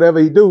rapper do whatever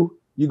he do,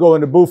 you go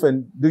in the booth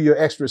and do your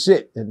extra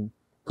shit and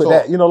put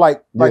that,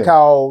 like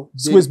how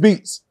Swiss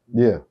Beats.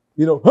 Yeah.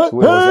 Do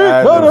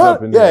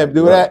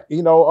that.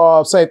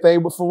 Same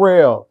thing with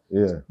Pharrell.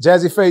 Yeah.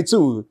 Jazzy Faye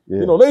too.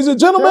 Yeah. Ladies and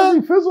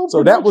gentlemen.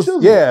 So that was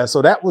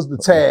the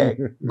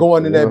tag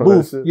going in that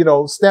booth,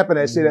 stepping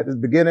that shit at the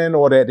beginning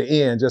or at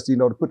the end, just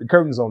to put the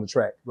curtains on the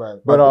track. Right.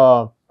 But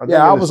I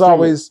was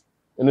always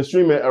in the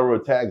streaming era,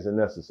 tags are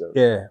necessary.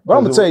 Yeah. But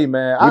I'm gonna tell you,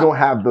 man, we don't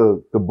have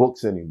the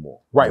books anymore.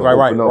 Right.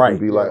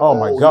 Be like, oh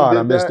my God,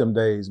 I miss them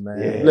days, man.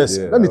 Yeah,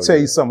 listen, let me tell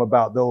you something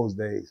about those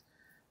days.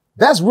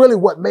 That's really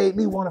what made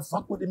me want to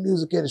fuck with the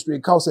music industry.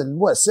 Because in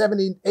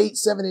 78,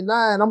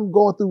 79, I'm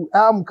going through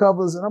album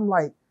covers and I'm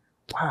like,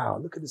 wow,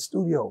 look at the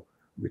studio.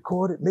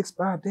 Recorded, mixed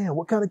by, damn,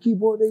 what kind of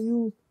keyboard they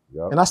use?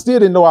 Yep. And I still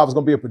didn't know I was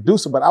going to be a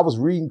producer, but I was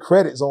reading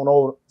credits on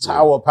old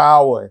Tower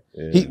Power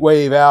and Heat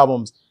Wave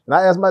albums. And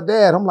I asked my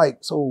dad, I'm like,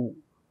 so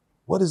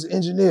what is an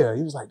engineer?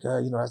 He was like,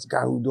 that's the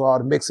guy who do all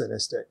the mixing and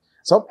stuff.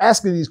 So I'm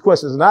asking these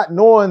questions, not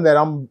knowing that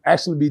I'm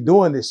actually be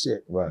doing this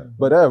shit. Right.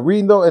 But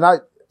reading though, and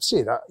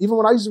even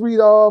when I used to read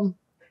all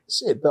the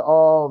shit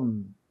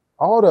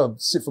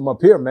from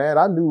up here, man,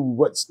 I knew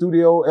what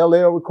studio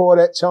LL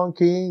recorded at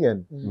Chungking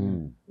and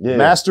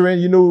mastering,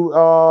 where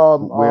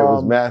it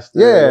was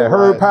mastered. Yeah,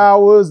 Herb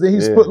Powers. Then he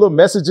used to put little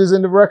messages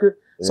in the record.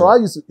 Yeah. So I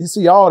used to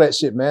see all that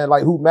shit, man,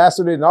 like who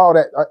mastered it and all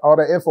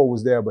that info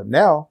was there. But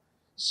now,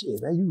 shit,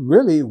 man,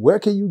 where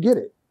can you get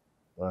it?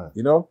 Right.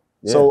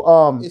 Yeah.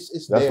 So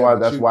That's there, why. but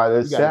That's why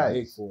it's you gotta sad.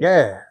 dig for it.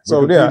 Yeah.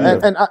 So yeah,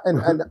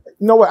 and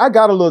you know what? I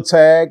got a little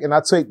tag, and I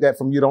take that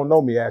from You Don't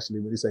Know Me actually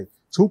when they say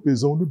Toomp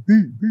is on the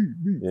beat.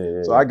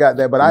 Yeah. So I got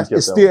that, but You I kept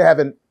that still one.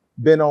 haven't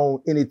been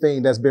on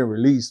anything that's been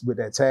released with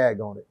that tag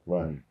on it.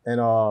 Right.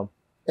 And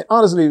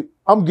honestly,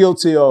 I'm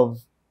guilty of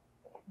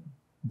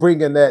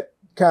bringing that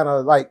kind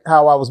of like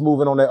how I was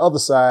moving on that other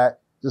side,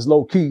 just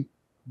low key.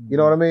 You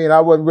know what I mean?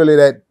 I wasn't really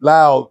that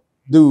loud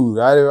dude.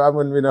 I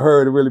wasn't in a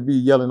hurry to really be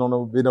yelling on the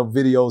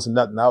videos and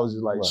nothing. I was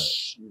just like, Right.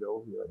 shh, you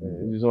know.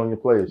 You just on your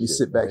player. You shit,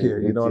 sit back man. here,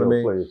 you know what I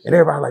mean? Player shit. And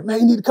everybody like, man,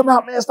 you need to come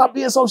out, man. Stop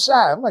being so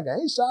shy. I'm like, I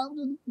ain't shy. I'm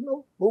just,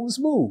 moving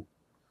smooth.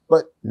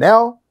 But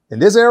now, in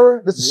this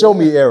era, this is show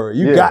me era.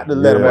 You got to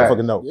let a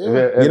motherfucker know.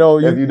 If, You know,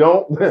 if you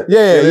don't,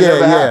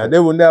 yeah.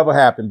 That will never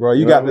happen, bro.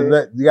 You know got what I to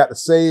mean? you got to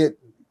say it,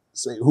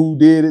 say who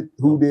did it,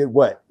 who did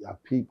what. I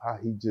peep how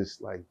he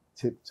just like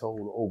tiptoed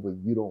over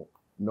You Don't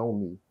Know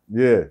Me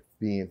Yeah,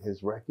 being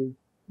his record.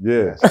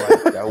 yeah. That's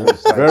like, that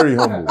was like, Very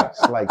humble.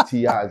 It's like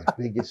T.I.'s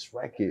biggest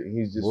record. And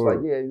he's just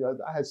Word. like, yeah,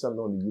 I had something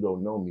on the You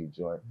Don't Know Me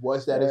joint.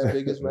 Was that his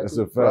biggest That's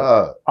record?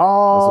 a fact.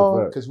 Oh,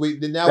 fact. Because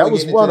now That we're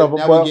was getting one into of them,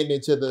 now but- we're getting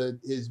into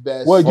his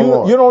best. Well,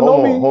 you don't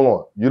know me. Hold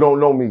on. You Don't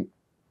Know Me.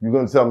 You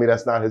gonna tell me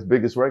that's not his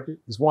biggest record?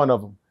 It's one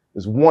of them.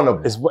 It's one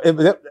of them. It's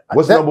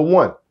What's number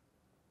one?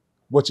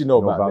 What you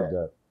know about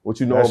that? What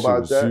you know That shit about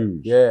was that?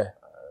 huge. Yeah,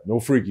 No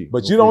freaky.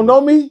 but No you don't freaky.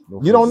 know me.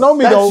 No You don't know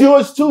me That's though.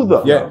 yours too,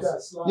 though. Yeah. yeah.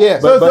 So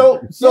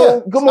yeah.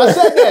 come on. I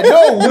said that.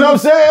 No, You know what I'm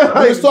saying?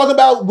 we was talking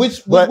about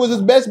which But- was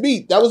his best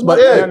beat. That was my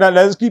But pick. now,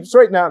 let's keep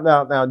straight now.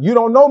 Now, You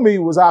Don't Know Me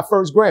was our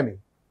first Grammy.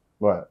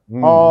 Right.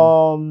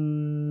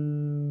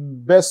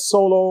 Best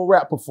solo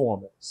rap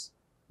performance.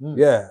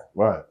 Yeah,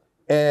 Right.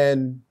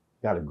 and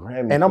Got a Grammy.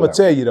 I'm for gonna that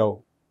tell you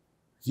though,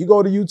 if you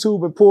go to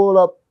YouTube and pull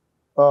up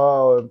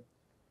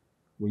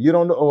when You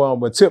Don't Know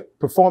when Tip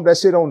performed that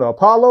shit on the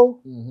Apollo.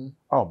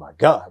 Oh my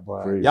God,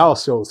 bro. Crazy. Y'all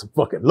showed some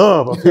fucking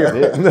love up here.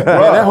 Yeah. Man,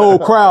 that whole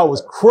crowd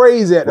was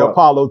crazy at the Bro,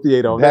 Apollo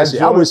Theater on that that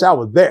shit. I joint- wish I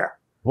was there.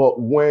 But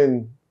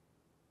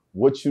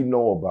what you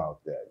know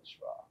about that,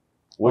 Shra?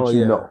 What Oh,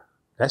 you yeah. know,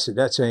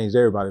 That changed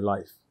everybody's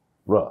life.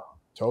 bruh?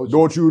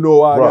 Don't you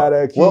know I Bruh. got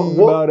a key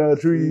What- by the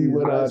tree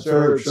when I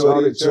chirp,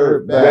 shorty,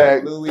 chirp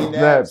back, Louis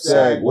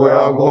knapsack Where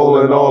I'm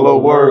holding all the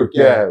work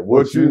at.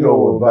 What you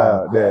know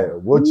about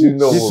that? What you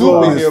know You about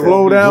saw me that?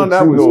 slow down. What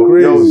That you was know-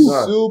 crazy. Yo,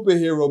 son.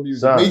 Superhero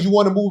music Son. made you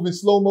want to move in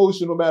slow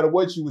motion no matter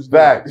what you was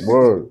doing. Facts.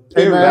 Word.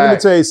 Hey man, let me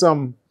Facts. tell you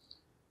something.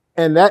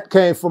 And that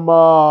came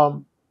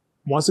from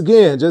once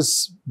again,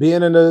 just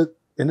being in the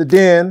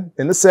den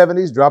in the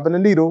 70s, dropping the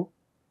needle,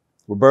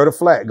 Roberta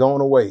Flack going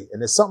away.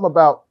 And there's something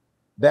about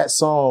that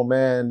song,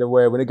 man, the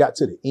way when it got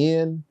to the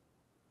end,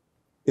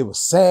 it was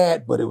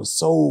sad, but it was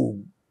so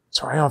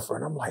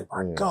triumphant. I'm like,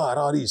 my Yeah. God,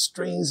 all these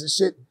strings and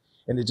shit.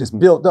 And it just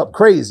built up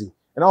crazy.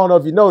 And I don't know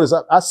if you noticed,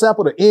 I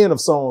sample the end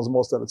of songs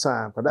most of the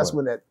time, because that's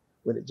when it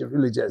just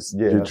really just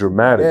Yeah. Get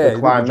dramatic. yeah, The the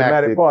climactic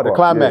dramatic part, the part.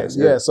 climax.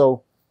 Yeah, Yeah, yeah.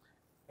 so,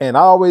 and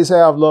I always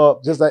have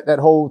love, just like that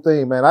whole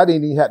thing, man. I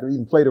didn't even have to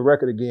even play the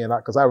record again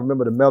because I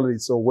remember the melody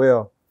so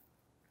well.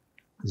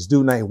 This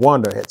dude named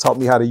Wonder had taught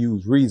me how to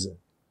use Reason.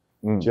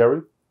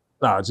 Jerry?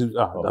 No, just,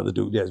 another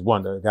dude, yes,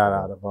 Wonder, a guy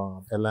out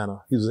of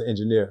Atlanta. He was an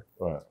engineer.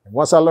 Right. And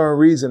once I learned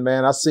Reason,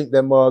 man, I synced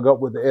that mug up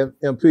with the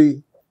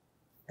MP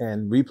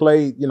and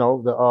replayed,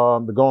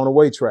 the Going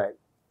Away track.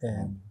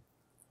 And,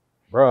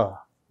 bruh,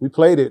 we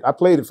played it. I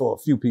played it for a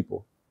few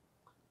people.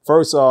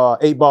 First,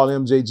 8-Ball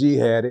MJG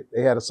had it.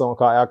 They had a song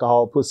called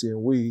Alcohol, Pussy,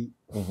 and Weed.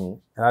 Mm-hmm.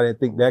 And I didn't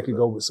think that could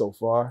go with so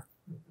far.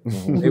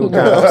 They were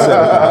kind of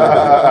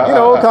upset.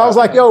 Cause I was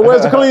like, yo,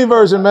 where's the clean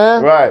version,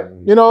 man? Right.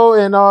 And they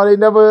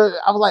never,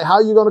 I was like, how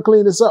you gonna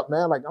clean this up,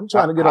 man? Like, I'm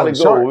trying to get How on the to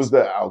go? charts. It was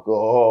the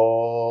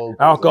alcohol.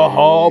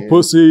 Alcohol,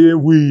 pussy,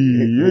 and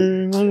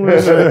weed.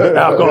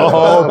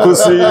 Alcohol,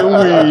 pussy, and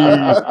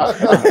weed.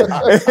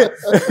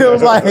 It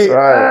was like,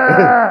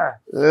 Right.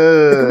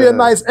 it could be a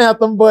nice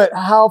anthem, but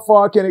how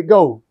far can it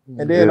go?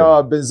 And then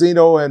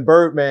Benzino and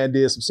Birdman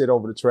did some shit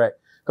over the track.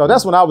 Cause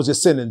that's when I was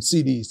just sending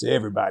CDs to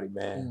everybody,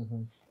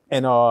 man.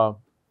 And but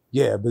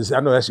I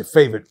know that's your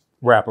favorite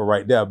rapper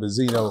right there,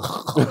 Benzino.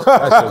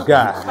 That's your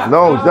guy.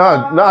 No,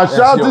 shout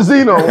out to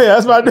Zeno. Yeah,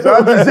 that's my dude.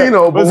 Shout out to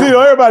Zeno. but-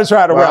 Benzino, everybody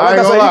tried to Well, rap. I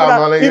ain't Like gonna lie, said,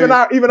 my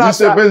nigga. even You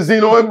said outside.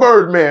 Benzino and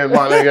Birdman,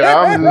 my nigga.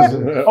 I'm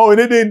just, Oh, and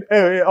it didn't.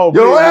 you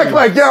don't act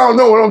like y'all don't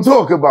know what I'm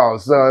talking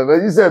about, son.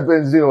 Man, you said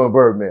Benzino and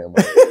Birdman.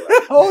 My nigga.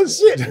 Oh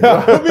shit! Be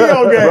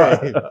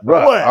okay. Right.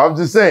 What? I'm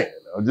just saying.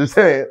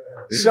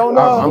 Showing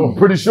up. I'm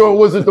pretty sure it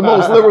wasn't the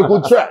most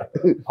lyrical track.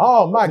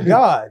 Oh my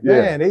God,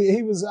 Yeah. man!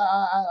 He was.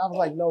 I was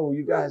like, no,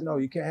 you guys know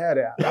you can't have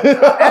that.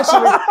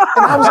 Actually,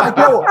 and I was like,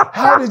 yo,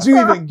 how did you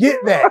even get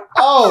that?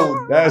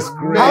 Oh, That's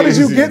crazy. How did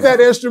you get that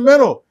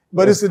instrumental?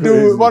 But it's the dude.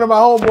 crazy. One of my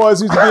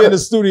homeboys used to be in the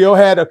studio,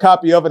 had a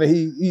copy of it, and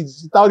he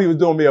thought he was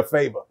doing me a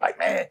favor. Like,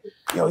 man,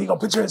 yo, he gonna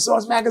put you in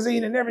Source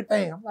Magazine and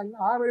everything. I'm like, no,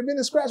 I already been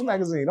in Scratch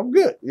Magazine. I'm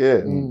good.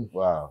 Yeah.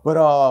 Wow. But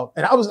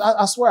and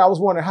I swear I was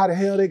wondering how the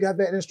hell they got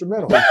that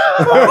instrumental.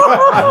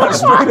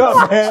 Straight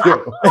up, man.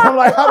 And I'm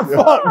like, how the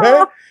fuck,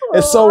 man?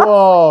 And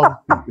so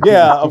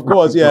yeah, of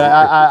course, yeah,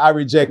 I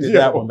rejected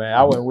that one, man.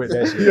 I wasn't with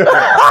that shit.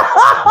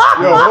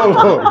 Yo, hold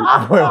on.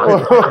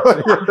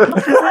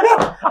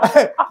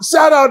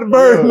 Shout out to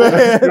Bird,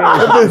 man.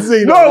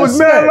 No, it was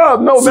mad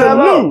love. No, mad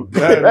love.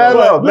 Mad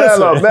love, mad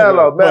love, mad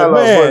love, mad love.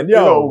 Man,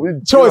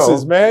 yo,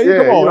 choices, man.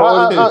 Yeah, Come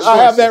on, I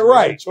have that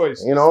right.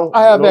 Choice. You know,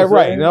 I have that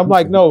right. And I'm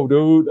like, no,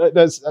 dude,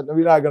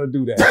 we're not gonna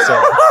do that.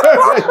 So.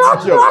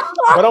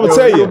 But I'm gonna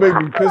tell you. Make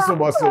me piss on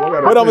myself.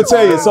 But I'm gonna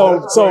tell you.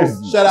 So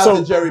Shout out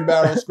to Jerry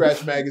Barrow,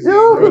 Scratch Magazine.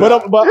 But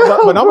I'm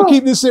gonna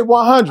keep this shit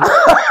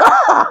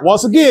 100.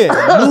 Once again,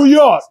 New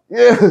York.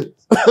 Yeah.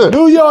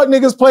 New York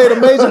niggas played a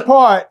major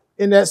part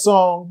in that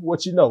song,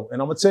 What You Know.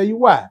 And I'm gonna tell you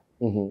why.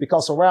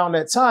 Because around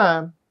that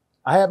time,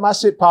 I had my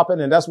shit popping,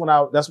 and that's when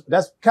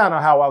that's kind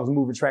of how I was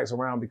moving tracks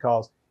around,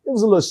 because it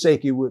was a little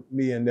shaky with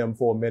me and them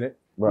for a minute.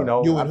 Right. You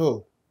know, You and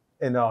who?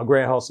 And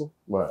Grand Hustle.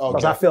 Right.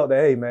 Because I felt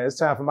that, hey man, it's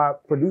time for my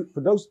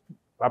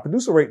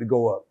producer rate to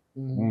go up.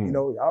 You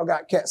know, y'all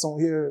got cats on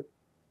here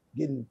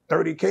getting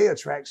 30K a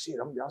track. Shit,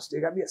 y'all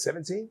still got me at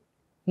 17.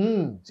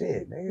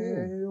 Shit,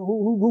 nigga,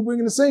 who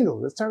bringing the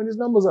singles? Let's turn these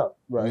numbers up.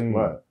 Right.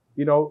 Right.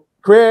 You know,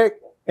 Craig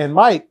and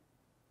Mike,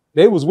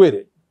 they was with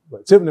it.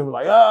 But Tiffany was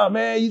like, oh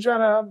man, you trying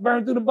to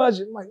burn through the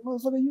budget. I'm like,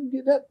 motherfucker, you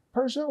get that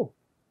per show.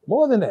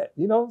 More than that,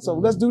 you know? So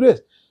let's do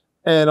this.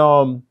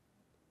 And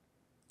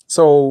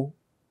so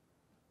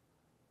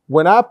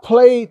when I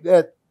played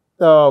that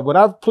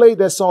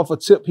song for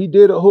Tip, he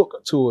did a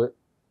hook to it.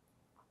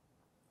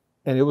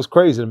 And it was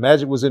crazy. The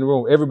magic was in the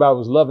room. Everybody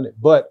was loving it.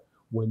 But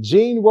when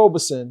G.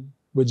 Roberson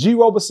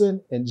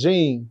and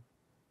Gene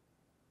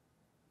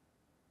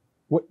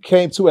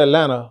came to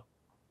Atlanta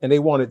and they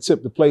wanted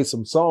Tip to play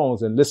some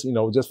songs and listen, you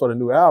know, just for the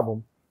new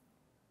album,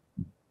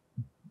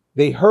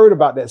 they heard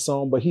about that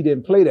song, but he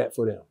didn't play that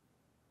for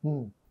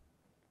them.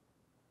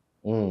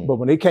 But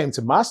when they came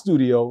to my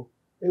studio,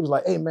 it was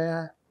like, hey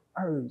man,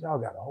 I heard y'all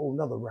got a whole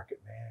nother record,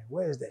 man.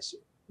 Where's that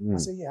shit? I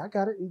said, yeah, I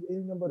got it.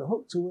 Ain't nothing but a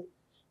hook to it.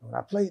 And when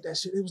I played that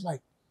shit, it was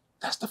like,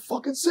 that's the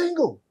fucking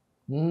single.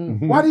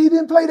 Why he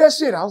didn't play that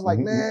shit? I was like,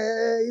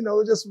 man, you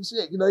know, just some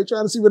shit. You know, they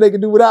trying to see what they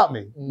can do without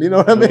me. You know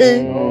what I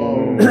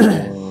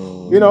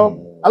mean? You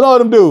know, I love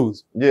them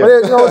dudes. Yeah. But they,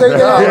 you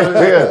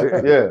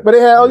know, yeah. But they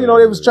had, you know,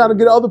 they was trying to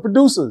get other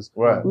producers,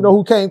 Right. you know,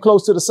 who came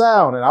close to the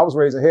sound. And I was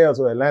raising hell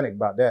to Atlantic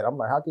about that. I'm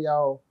like, how can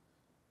y'all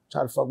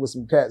try to fuck with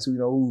some cats who, you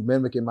know, who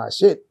mimicking my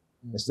shit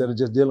instead of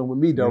just dealing with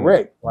me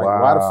direct? Like,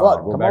 why the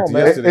fuck? Go Come back on, to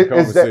man. yesterday's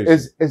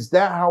conversation. Is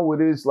that how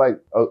it is? Like,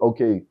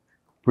 okay,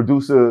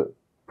 producer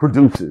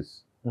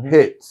produces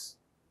hits,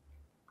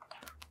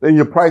 then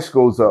your price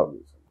goes up,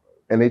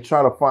 and they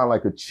try to find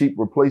like a cheap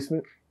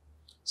replacement.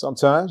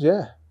 Sometimes,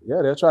 yeah.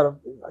 Yeah, they'll try to.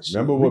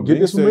 Remember what get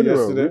Big this from said anywhere.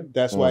 yesterday?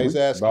 That's why he's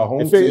asking. About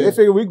home They team.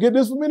 figure we get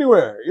this from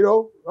anywhere, you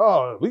know?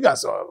 Oh, we got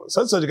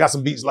such got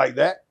some beats like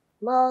that.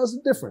 Nah, it's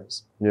a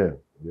difference. Yeah.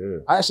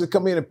 I actually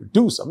come in and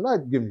produce. I'm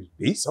not giving you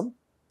beats. I'm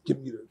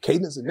giving you the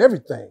cadence and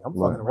everything. I'm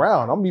fucking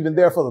around. I'm even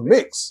there for the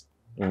mix.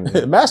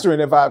 Mastering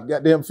if I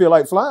goddamn feel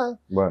like flying,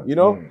 Right. you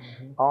know?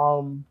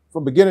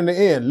 From beginning to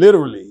end,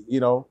 literally, you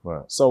know?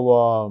 Right.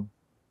 So,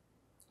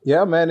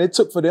 yeah, man, it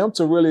took for them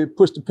to really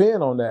push the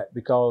pen on that,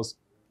 because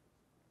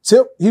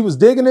Tip, he was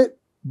digging it,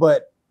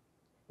 but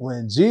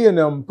when G and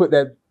them put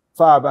that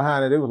fire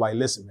behind it, it was like,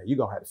 listen, man, you're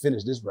going to have to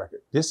finish this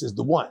record. This is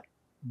the one.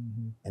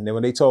 And then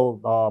when they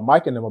told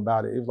Mike and them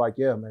about it, it was like,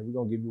 yeah, man, we're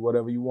going to give you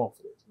whatever you want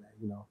for this, man,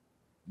 you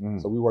know?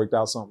 So we worked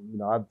out something, you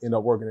know, I ended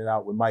up working it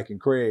out with Mike and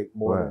Craig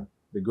more than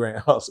the Grand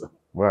Hustle.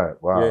 Right.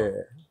 Wow. Yeah,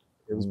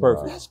 it was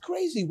perfect. That's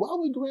crazy. Why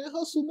would Grand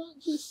Hustle not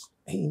just?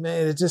 Hey,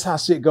 man, it's just how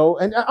shit go.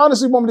 And I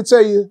honestly want me to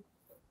tell you,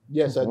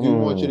 Yes, I do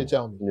want you to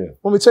tell me. Yeah.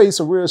 let me tell you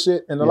some real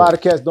shit, and a lot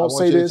of cats I don't want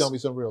say you to this. tell me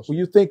some real shit. When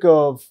you think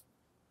of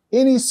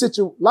any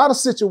lot of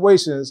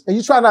situations, and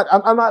you try not,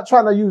 I'm not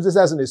trying to use this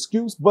as an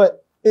excuse,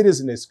 but it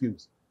is an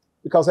excuse.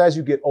 Because as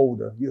you get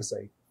older, you'll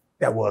say,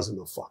 that was a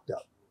little fucked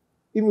up.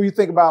 Even when you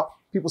think about,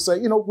 people say,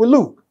 you know, with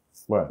Luke.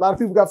 Right. A lot of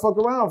people got fucked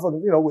around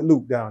fucking, you know, with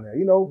Luke down there.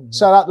 You know,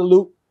 shout out to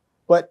Luke.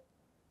 But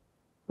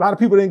a lot of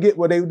people didn't get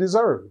what they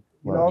deserved.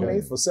 You know what I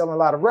mean? For selling a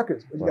lot of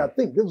records. But you got to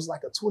think, this was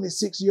like a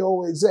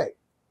 26-year-old exec.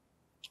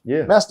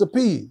 Yeah. Master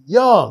P,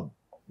 young.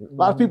 A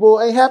lot of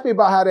people ain't happy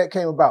about how that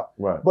came about.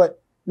 Right.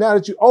 But now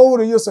that you're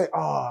older, you'll say,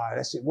 oh,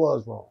 that shit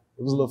was wrong.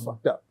 It was a little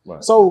fucked up.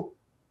 Right. So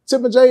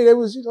Tip and Jay, they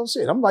was, you know,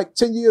 shit, I'm like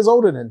 10 years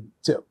older than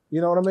Tip.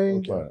 You know what I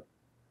mean? Right.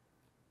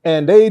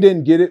 And they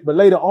didn't get it, but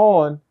later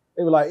on,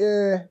 they were like,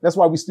 yeah, that's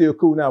why we still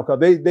cool now, because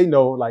they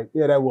know, like,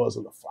 yeah, that was a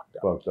little fucked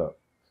up. Fucked up.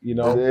 You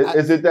know?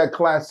 Is it that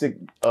classic,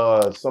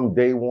 some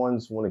day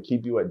ones want to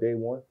keep you at day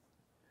one?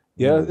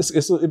 Yeah,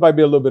 it might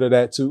be a little bit of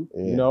that too,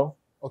 you know?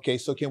 Okay,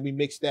 so can we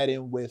mix that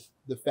in with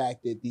the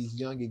fact that these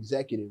young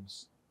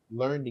executives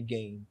learn the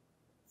game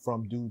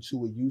from dudes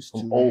who are used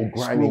to old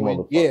grimy screwing?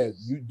 motherfuckers. Yeah,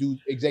 you do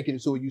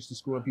executives who are used to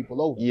screwing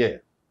people over. Yeah.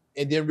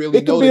 and then really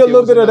It could be a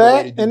little bit of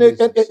that, and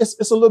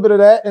it's a little bit of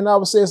that, and I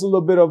would say it's a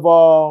little bit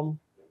of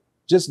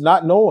just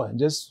not knowing,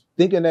 just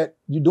thinking that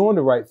you're doing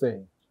the right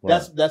thing.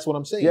 That's what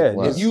I'm saying. Yeah,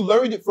 if you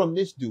learned it from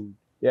this dude,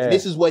 yeah, and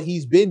this is what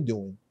he's been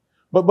doing.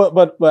 But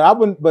I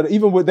wouldn't. But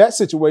even with that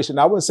situation,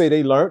 I wouldn't say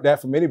they learned that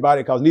from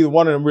anybody because neither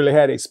one of them really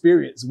had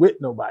experience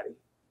with nobody.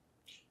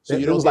 So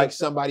you don't think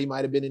somebody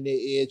might have been in their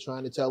ear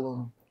trying to tell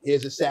them,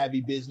 "Here's a savvy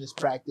business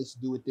practice.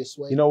 Do it this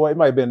way." You know what? It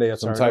might have been their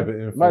Some attorney. type of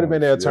It might have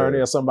been their attorney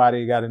or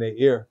somebody got in their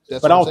ear.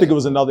 That's but what I I'm don't think saying. it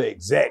was another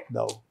exec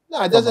though.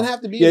 No, it doesn't have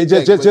to be. Yeah, an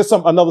exec, just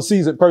some another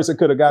seasoned person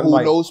could have gotten who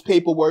like knows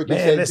paperwork and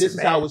man, said, listen, "This is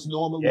man. how it's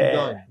normally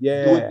done.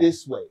 Yeah, Do it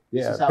this way.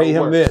 This Yeah, is how pay it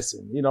him works." this,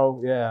 and you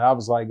know, yeah. I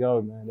was like,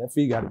 oh man, that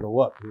fee got to go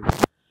up.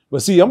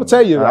 But see, I'm gonna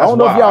tell you, I don't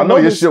know if y'all I know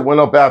your this. shit went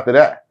up after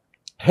that.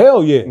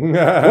 Hell yeah,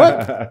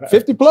 what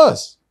 50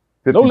 plus,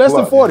 50 no less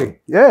than plus. 40.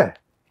 Yeah,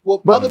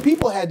 Well, But- other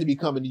people had to be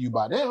coming to you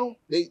by now.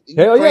 They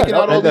hell yeah. cranking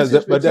out all these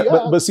hits with T.I.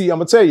 But see, I'm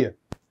gonna tell you,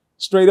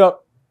 straight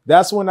up,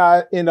 that's when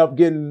I end up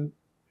getting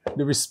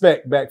the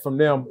respect back from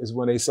them. Is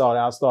when they saw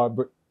that I started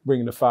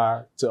bringing the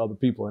fire to other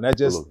people, and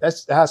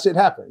that's how shit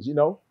happens. You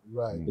know,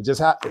 Right. it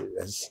just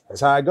happens.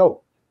 That's how I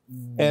go.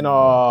 And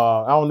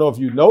I don't know if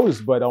you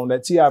noticed, but on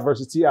that T.I.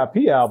 versus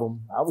T.I.P. album,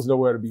 I was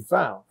nowhere to be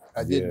found.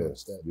 I did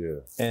notice that.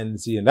 Yeah. And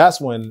see, and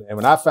that's when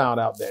I found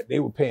out that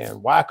they were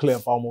paying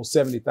Wycliffe almost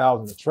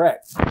 $70,000 a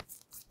track,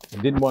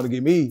 and didn't want to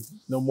give me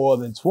no more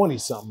than 20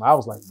 something. I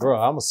was like, bro,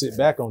 I'm gonna sit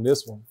back on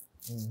this one.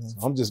 So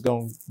I'm just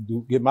gonna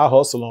get my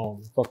hustle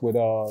on. Fuck with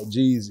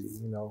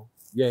Jeezy, you know,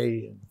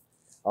 Ye, and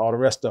all the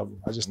rest of them.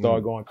 I just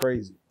started going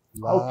crazy.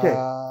 Okay.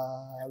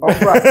 All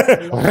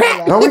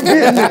right. Now we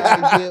getting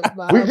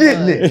it. We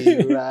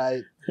getting it.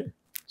 Right.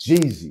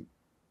 Jeezy.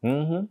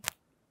 Mm-hmm.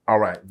 All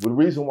right. But the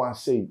reason why I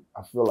say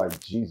I feel like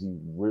Jeezy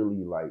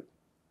really like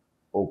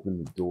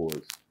opened the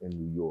doors in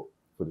New York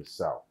for the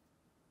South.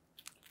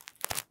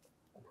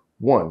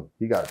 One,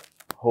 he got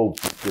whole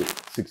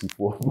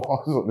 64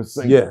 bars on the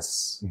single.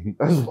 Yes.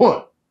 That's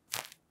one.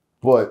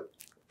 But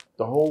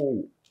the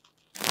whole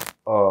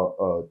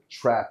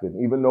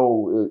trapping, even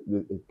though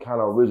it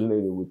kind of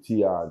originated with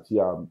T.I. and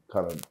T.I.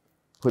 kind of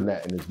putting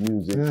that in his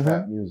music,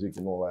 rap music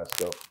and all that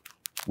stuff,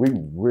 we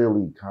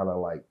really kind of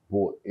like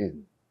bought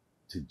in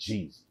to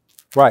Jeezy.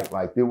 Right.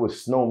 Like there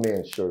was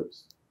snowman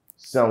shirts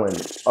selling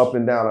up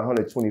and down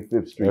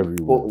 125th Street,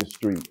 Everywhere. Fulton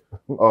Street,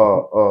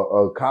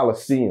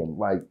 Coliseum.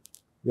 Like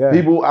Yeah.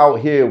 people out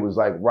here was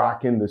like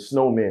rocking the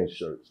snowman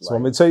shirts. So like,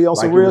 I'm gonna tell you on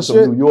like some it real was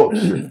shit. New York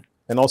shit.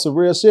 And on some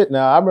real shit.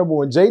 Now I remember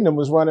when Jay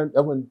was running,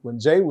 when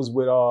Jay was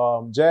with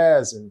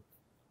Jazz and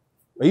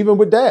even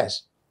with Dash,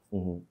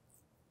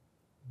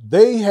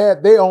 they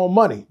had their own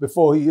money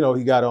before he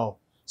got on.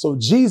 So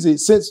Jeezy,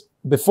 since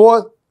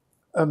before,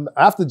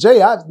 after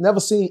Jay, I've never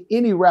seen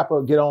any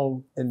rapper get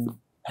on and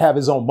have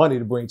his own money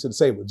to bring to the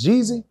table.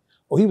 Jeezy,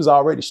 he was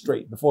already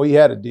straight before he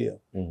had a deal.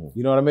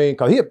 You know what I mean?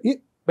 Because he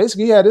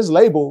basically had his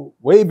label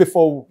way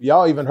before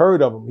y'all even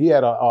heard of him. He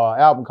had an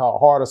album called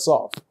Hard or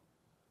Soft.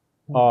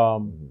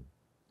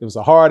 It was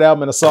a hard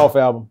album and a soft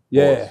album.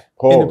 Yeah.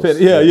 Pause.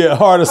 Independent. Yeah,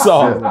 hard or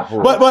soft.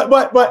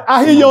 But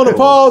I hear you on the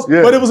pause,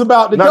 but it was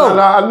about the dope.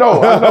 No, I know.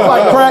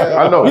 Like crack,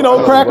 I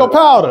know. crack or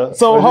powder.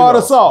 So hard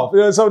or soft.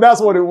 Yeah, so that's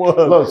what it was.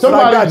 Look,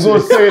 somebody's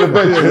going to say it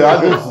eventually.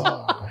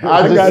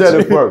 I just said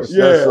it first.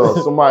 Yeah. That's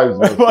all. Somebody's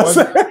going to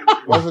say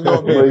it. Wasn't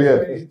gonna be But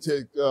yeah.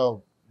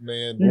 oh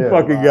man. You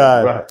fucking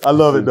guy. Right. I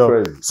love it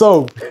though. Crazy.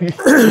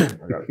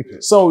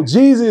 So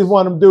Jeezy is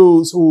one of them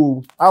dudes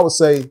who I would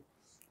say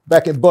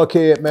back in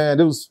Buckhead, man,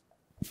 it was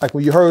like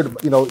when you heard,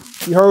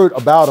 you heard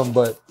about him,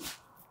 but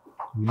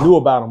you knew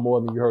about him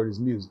more than you heard his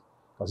music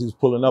because he was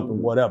pulling up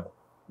and whatever,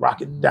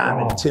 rocking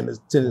diamond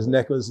tennis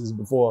necklaces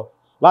before.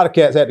 A lot of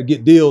cats had to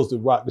get deals to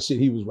rock the shit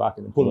he was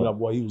rocking and pulling up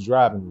while he was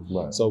driving.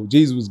 Right. So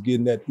Jeezy was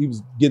getting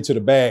to the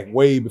bag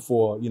way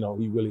before, he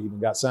really even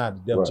got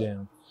signed to Def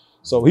Jam.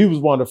 So he was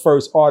one of the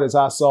first artists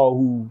I saw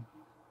who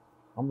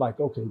I'm like,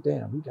 okay,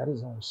 damn, he got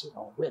his own shit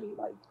already.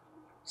 Like,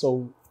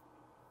 so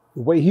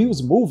the way he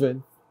was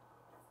moving,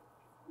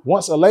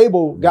 once a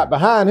label got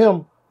behind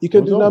him, he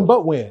couldn't do nothing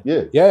but win.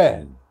 Yeah.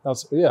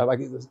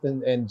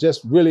 And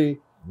just really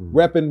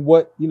repping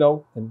what,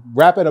 and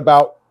rapping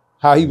about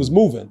how he was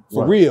moving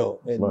for real.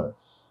 And,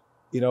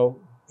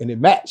 and it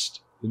matched.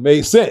 It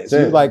made sense. He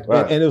was like,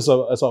 and it's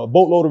a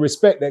boatload of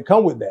respect that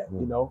come with that,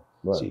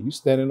 Shit, you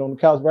standing on the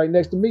couch right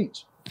next to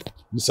Meech.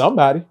 You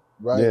somebody.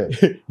 Right.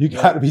 Yeah. You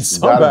got to be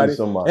somebody.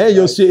 And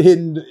your shit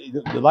hitting,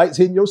 the lights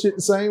hitting your shit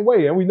the same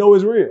way. And we know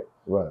it's real.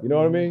 Right. You know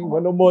what I mean?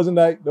 Wasn't no more than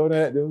that. No,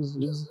 that. It was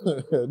shit.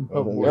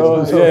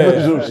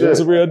 it's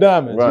a real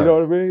diamond. Right. You know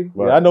what I mean?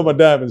 Right. Yeah, I know my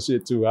diamond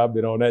shit too. I've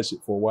been on that shit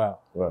for a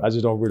while. Right. I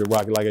just don't really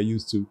rock it like I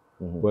used to.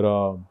 But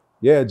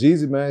yeah,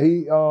 Jeezy, man,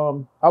 he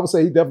I would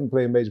say he definitely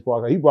played a major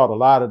part. He brought a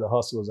lot of the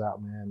hustlers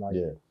out, man.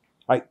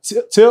 Like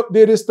Tip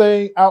did his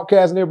thing,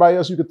 Outkast and everybody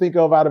else you could think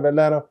of out of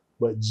Atlanta.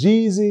 But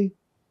Jeezy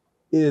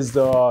is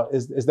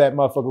that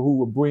motherfucker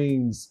who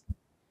brings.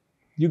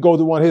 You go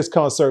to one of his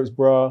concerts,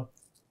 bruh.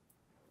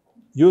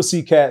 You'll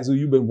see cats who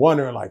you've been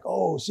wondering, like,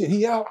 oh shit,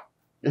 he out.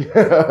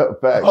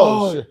 Facts.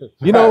 Oh,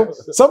 you know,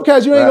 some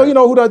cats you ain't gonna, you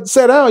know, who done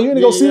sat down. You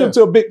ain't gonna see them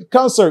till a big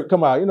concert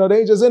come out. You know, they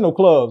ain't just in no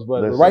clubs,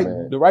 but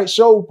Listen, the right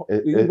show,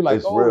 you be like,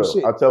 it's oh real.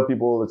 shit. I tell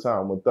people all the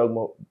time when Thug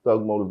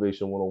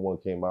Motivation 101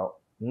 came out,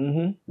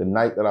 the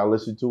night that I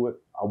listened to it,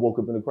 I woke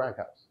up in the crack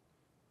house.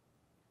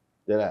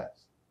 Dead ass.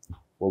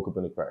 Woke up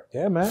in the crack.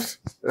 Yeah, man.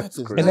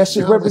 And And that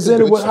shit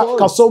represented what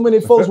how so many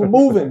folks were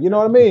moving. You know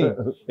what I mean?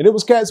 And it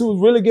was cats who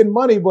was really getting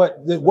money, but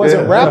it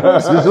wasn't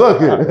rappers. Just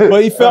looking.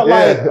 But he felt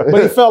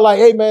like,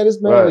 hey man,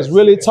 this man is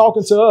really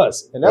talking to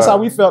us, and that's how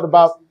we felt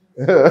about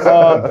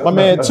my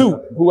man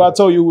Toomp, who I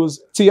told you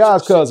was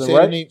T.I.'s cousin, say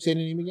right? Say the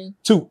name again.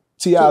 Toomp,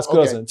 T.I.'s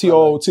cousin, okay.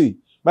 T-O-O-T.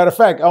 Matter of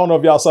fact, I don't know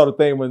if y'all saw the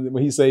thing when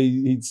he say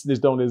he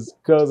snitched on his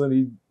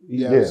cousin.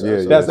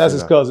 That's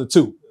his cousin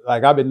too.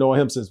 Like I've been knowing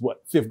him since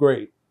what, 5th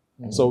grade.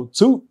 So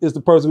Toomp is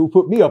the person who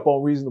put me up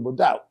on Reasonable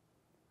Doubt.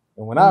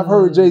 And when I've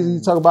heard Jay-Z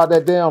talk about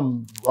that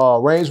damn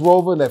Range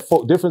Rover and that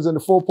difference in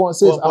the 4.6, I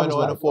was like,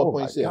 oh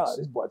my God,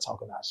 this boy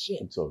talking that shit.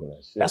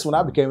 That's when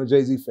I became a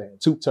Jay-Z fan.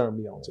 Toomp turned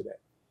me on to that.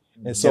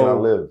 And so, Can I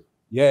Live?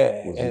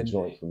 Yeah. Was a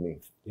joint for me.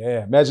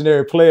 Yeah,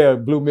 Imaginary Player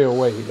blew me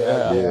away.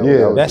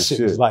 That shit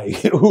was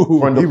like, ooh,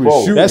 Friend of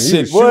foe. That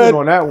shit, what?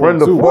 On that Friend one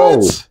of too.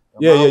 foe.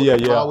 Yeah.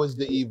 How was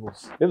the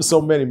Evils? It was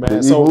so many, man.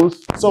 The So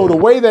Eagles? the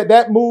way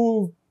that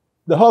moved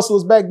the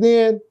hustlers back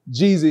then,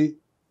 Jeezy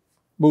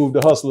moved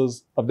the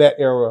hustlers of that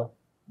era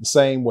the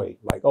same way.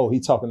 Like, oh, he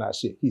talking our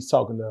shit. He's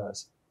talking to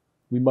us.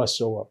 We must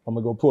show up. I'm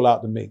gonna go pull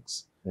out the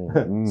minks.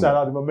 Shout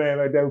out to my man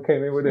right there who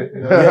came in with it.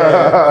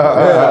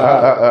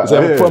 So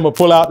I'm gonna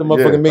pull out the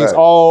motherfucking minks.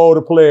 All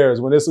the players.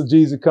 When it's a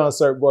Jeezy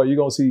concert, boy, you're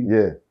gonna see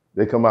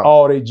they come out.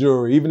 all their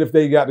jewelry. Even if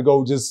they got to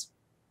go just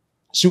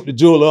shoot the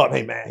jewel up.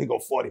 Hey man, he go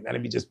 40, man.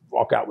 Let me just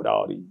walk out with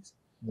all these.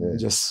 It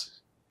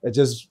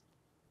just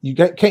you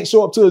can't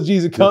show up to a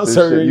Jeezy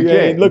concert and you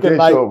ain't looking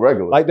like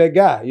that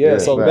guy.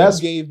 So that's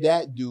gave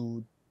that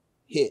dude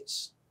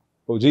hits.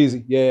 Oh,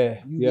 Jeezy,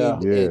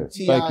 And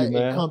T.I.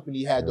 and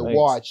company had to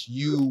watch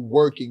you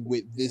working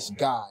with this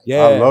guy.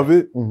 I love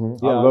it. I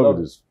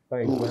love it.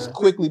 Who was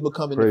quickly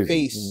becoming the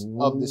face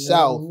of the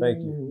South.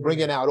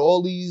 Bringing out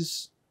all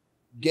these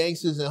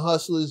gangsters and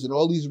hustlers and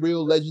all these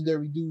real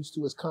legendary dudes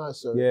to his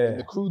concert. And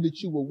the crew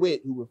that you were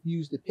with who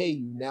refused to pay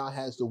you now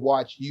has to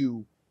watch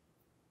you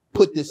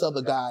put this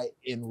other guy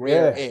in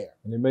rare air.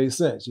 And it made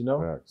sense, you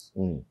know?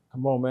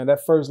 Come on, man.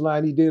 That first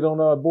line he did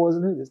on Boys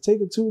and It's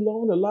taking too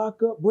long to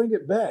lock up, bring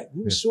it back.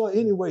 You short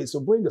anyway, so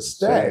bring a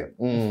stack.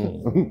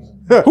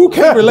 Who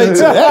can't relate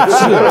to that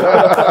shit?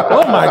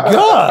 Oh my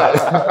God.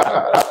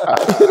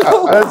 You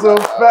know? That's a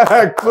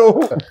fact,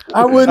 too.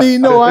 I wouldn't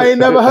even know. I ain't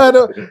never heard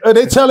of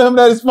they telling him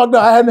that it's fucked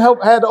up. I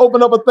had to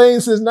open up a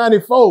thing since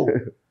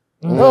 94.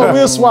 Oh,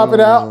 we'll swap it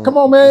out. Come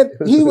on, man.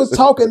 He was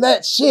talking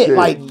that shit.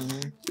 Like,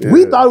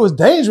 we thought it was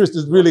dangerous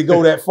to really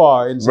go that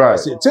far. And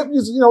shit. Tip,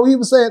 you know, he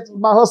was saying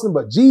about hustling,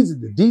 but Jesus,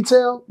 the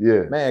detail,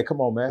 man,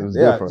 come on, man.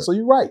 Different. So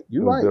you're right.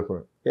 You're right.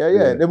 Different.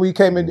 Yeah. Then we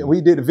came in,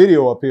 we did the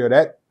video up here.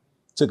 That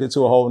took it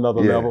to a whole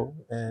nother level.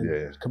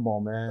 And come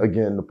on, man.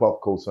 Again, the Puff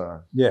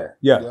cosign. Yeah.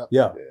 No,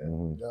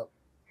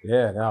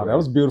 that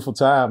was a beautiful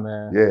time,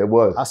 man. Yeah, it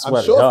was. I swear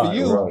I'm sure to God, for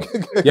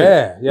you.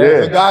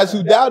 The guys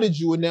who doubted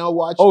you are now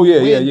watching. Oh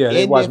yeah.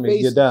 They watched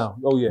me get down.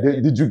 Oh yeah.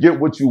 Did you get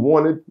what you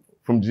wanted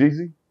from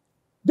Jeezy?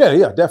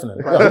 Yeah,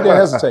 definitely. He didn't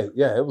hesitate.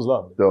 Yeah, it was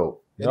lovely.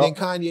 Dope. And then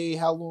Kanye,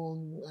 how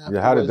long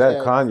after how did that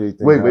Kanye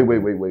thing Wait.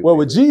 Well,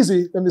 with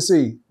Jeezy, let me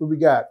see. What we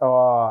got?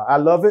 I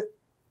Love It.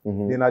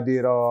 Then I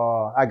did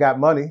I Got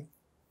Money.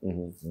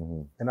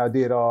 And I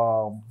did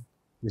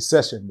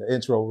Recession, the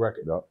intro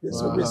record.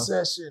 It's a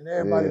recession.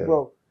 Everybody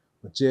broke.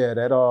 But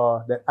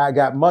that I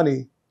Got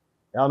Money,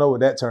 I don't know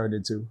what that turned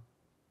into.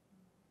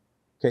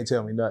 Can't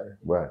tell me nothing.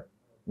 Right.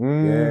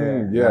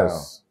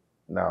 Yes.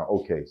 Now,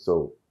 okay,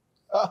 so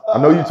I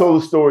know you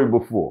told the story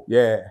before.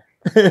 Yeah.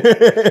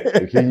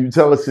 Can you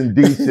tell us in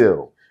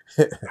detail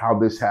how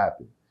this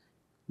happened?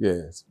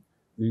 Yes.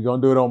 You're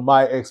going to do it on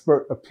my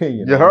expert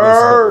opinion. You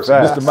heard?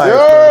 Mr. My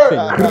expert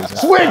opinion.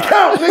 Swing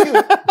count,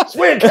 nigga.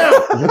 Swing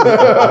count.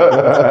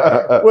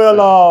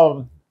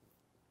 Well,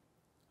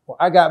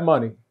 I Got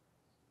Money.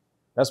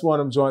 That's one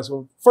of them joints.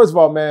 Well, first of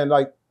all, man,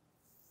 like,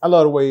 I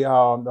love the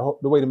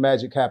way the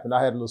magic happened.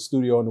 I had a little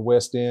studio in the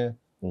West End.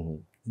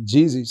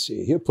 Jeezy,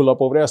 shit, he'll pull up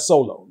over there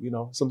solo, you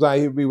know.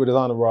 Sometimes he'll be with his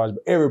entourage,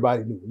 but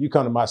everybody knew. You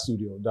come to my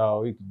studio,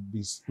 dog. It could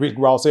be Rick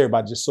Ross,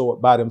 everybody just saw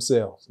it by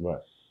themselves.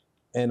 Right.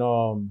 And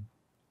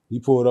he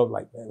pulled up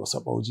like, man, what's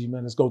up, OG,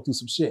 man? Let's go through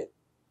some shit.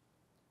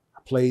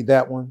 I played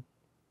that one.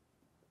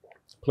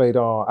 Played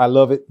I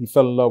Love It. He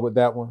fell in love with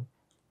that one.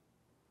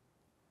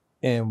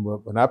 And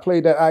when I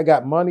played that I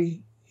Got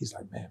Money, he's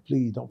like, man,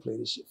 please don't play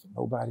this shit for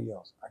nobody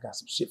else. I got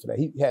some shit for that.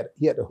 He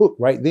had the hook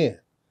right then.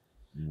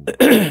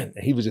 And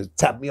he was just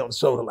tapping me on the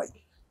shoulder like,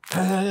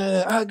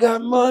 I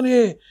got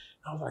money.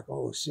 I was like,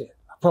 oh shit.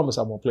 I promise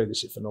I won't play this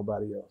shit for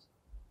nobody else.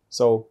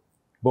 So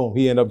boom,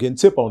 he ended up getting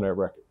Tip on that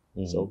record.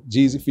 So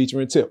Jeezy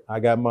featuring Tip, I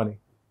Got Money.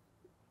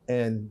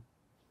 And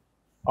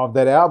off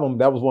that album,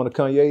 that was one of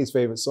Kanye's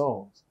favorite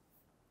songs.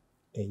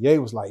 And Ye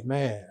was like,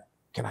 man,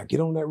 can I get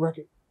on that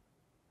record?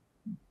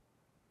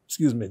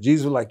 excuse me,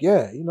 Jesus was like,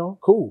 yeah, you know,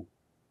 cool.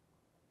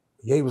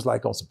 Ye was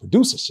like on some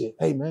producer shit.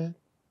 Hey man,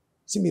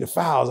 send me the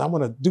files. I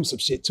want to do some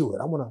shit to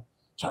it. I want to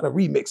try to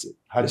remix it.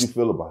 How did you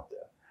feel about that?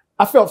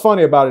 I felt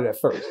funny about it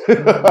at first.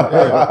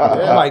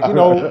 Like, you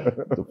know,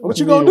 what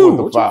you gonna do?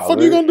 What the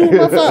fuck you gonna do with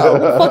my file?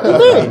 What the fuck you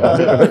mean?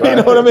 You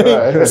know what I mean?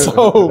 Right.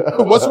 So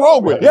what's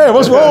wrong with it? Yeah,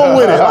 what's wrong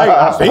with it? Like,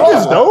 I think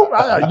it's dope.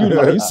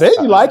 You said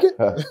you like it.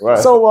 Right.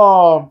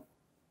 So,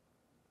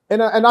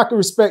 and I can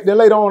respect. Then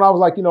later on, I was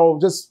like, you know,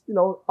 just, you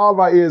know, all of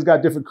our ears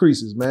got different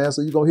creases, man.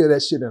 So you're gonna hear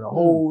that shit in a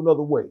whole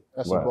nother way.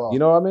 That's a bar. You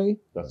know what I mean?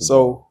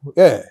 So,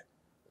 yeah.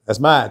 That's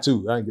mine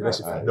too. I didn't get that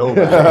shit from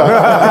nobody.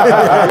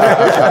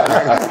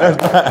 That's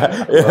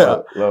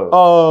mine.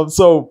 Yeah.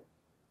 So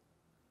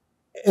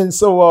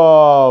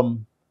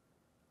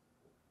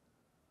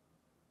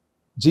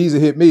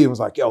Jesus hit me and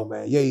was like, yo,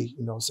 man, Ye,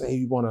 you know, say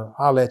he want to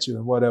holler at you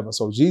and whatever.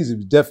 So Jesus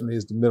definitely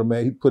is the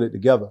middleman. He put it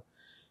together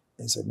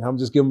and said, man, I'm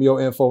just giving you your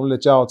info and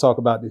let y'all talk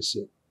about this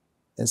shit.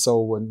 And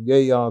so when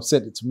Ye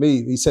sent it to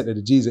me, he sent it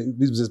to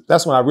Jesus.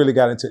 That's when I really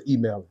got into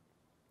emailing,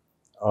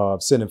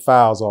 sending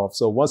files off.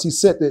 So once he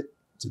sent it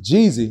to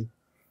Jeezy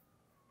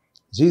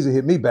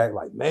hit me back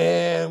like,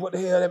 man, what the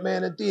hell that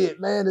man did,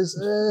 man, it's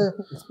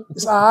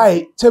all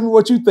right. Tell me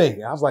what you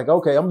think. I was like,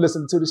 okay, I'm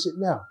listening to the shit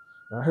now.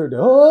 And I heard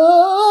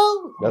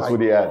the, That's what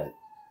he added.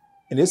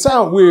 And it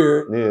sounded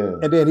weird. Yeah.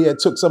 And then he had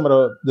took some of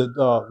the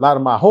lot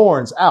of my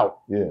horns out.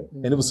 Yeah.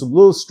 And there was some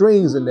little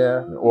strings in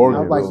there. And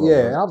I was like,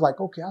 yeah. And I was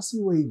like, okay, I see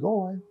where he's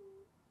going.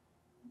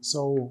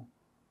 So,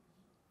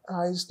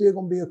 it's still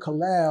gonna be a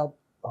collab.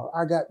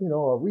 I got, you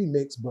know, a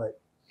remix, but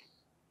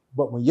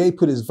when Ye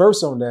put his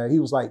verse on there, he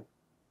was like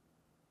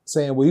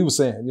saying what he was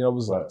saying. You know, it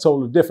was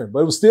totally different. But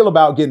it was still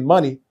about getting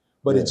money,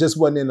 but it just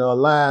wasn't in the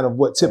line of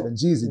what Tip and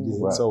Jeezy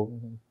did. Right. So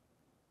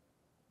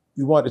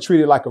we wanted to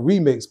treat it like a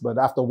remix, but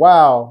after a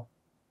while,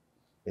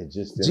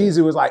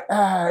 Jeezy was like,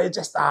 it's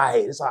just all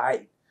right, it's all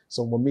right.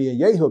 So when me and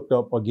Ye hooked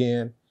up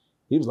again,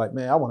 he was like,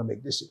 man, I want to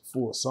make this shit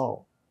full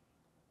song.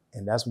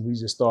 And that's when we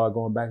just started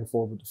going back and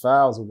forth with the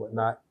files and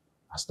whatnot.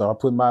 I started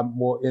putting my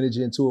more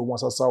energy into it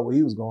once I saw where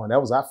he was going. That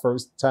was our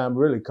first time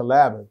really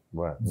collabing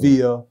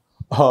via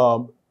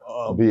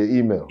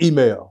email.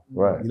 Email.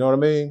 Right. You know what I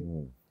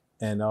mean?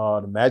 And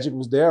the magic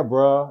was there,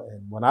 bro.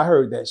 And when I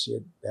heard that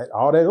shit,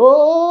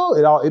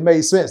 it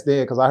made sense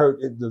then because I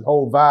heard the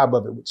whole vibe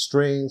of it with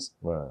strings.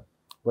 Right.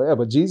 But yeah,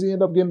 but Jeezy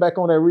ended up getting back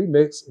on that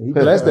remix and he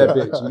blessed that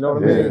bitch. You know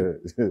what I mean?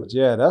 But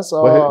yeah, that's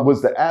all. But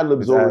was the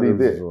ad-libs already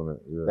there?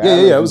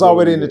 Yeah, it was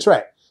already in the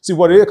track. See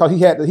what it is, because he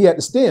had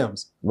the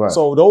stems. Right.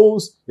 So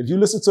those, if you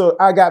listen to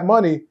I Got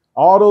Money,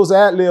 all those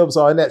ad-libs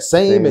are in that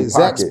same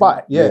exact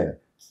spot. Yeah.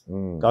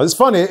 Because it's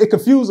funny, it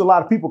confused a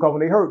lot of people because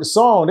when they heard the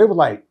song, they were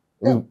like,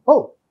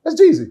 oh, that's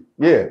Jeezy.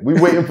 Yeah, we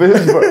waiting for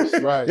his verse.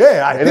 Right.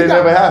 Yeah, it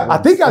never happened. I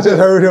think I just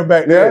heard him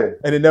back there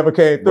and it never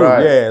came through.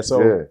 Right. Yeah,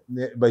 so,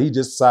 but he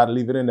just decided to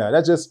leave it in there.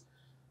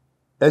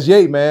 That's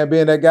Ye, man,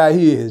 being that guy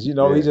he is. You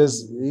know,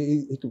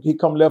 he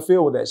come left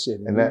field with that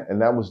shit. And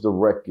that was the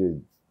record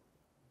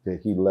that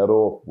he let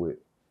off with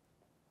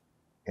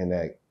in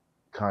that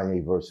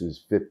Kanye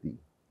versus 50.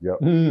 Yep.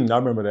 I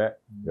remember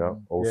that. Yep.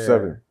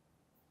 07.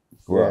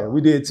 Yeah,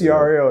 we did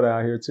TRL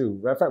down here too.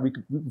 Matter of fact, we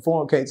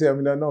performed Can't Tell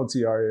Me Nothing on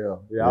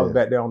TRL. Yeah, I was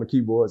back there on the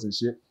keyboards and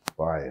shit.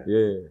 Fire.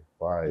 Yeah.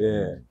 Fire. Yeah.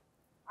 Man.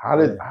 How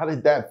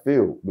did that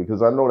feel?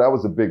 Because I know that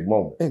was a big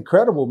moment.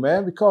 Incredible,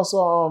 man. Because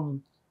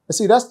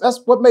see,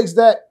 that's what makes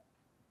that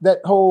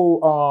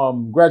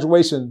whole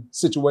graduation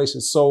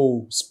situation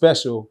so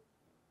special.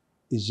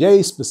 Is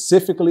Ye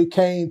specifically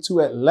came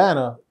to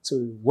Atlanta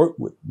to work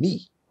with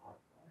me.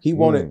 He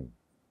wanted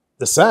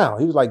the sound.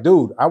 He was like,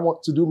 dude, I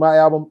want to do my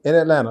album in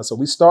Atlanta. So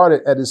we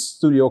started at this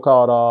studio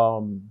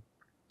called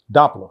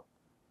Doppler.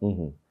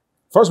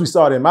 First we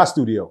started in my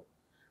studio,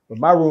 but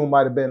my room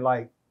might have been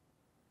like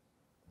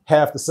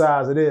half the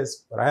size of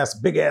this, but I had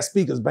some big ass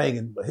speakers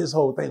banging. But his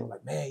whole thing was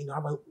like, man, you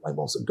know, I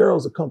want some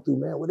girls to come through,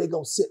 man. Where they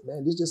gonna sit,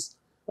 man? There's just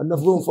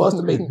enough room for us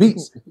to make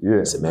beats.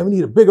 I said, man, we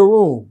need a bigger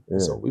room.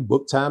 So we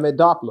booked time at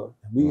Doppler.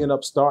 And we ended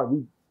up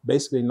we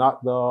basically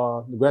knocked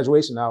the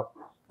graduation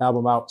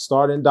album out,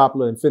 started in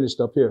Doppler and finished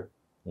up here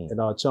in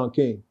Chung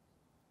King.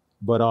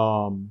 But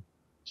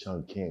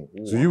Chung King.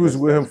 So you was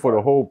with him for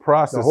the whole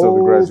process of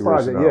the graduation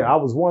project. Yeah, I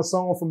was one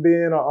song from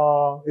being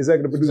an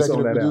executive producer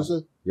on that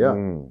album.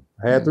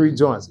 Yeah. I had 3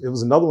 joints. It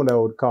was another one that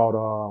was called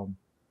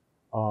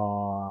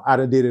I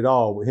Done Did It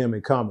All with him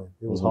and Common.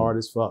 It was hard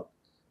as fuck.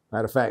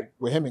 Matter of fact.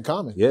 With him and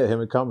Common? Yeah,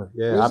 him and Common.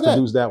 Yeah, I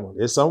produced that one.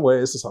 It's somewhere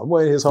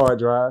in his hard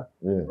drive.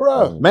 Yeah.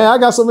 Bro. Man, I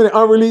got so many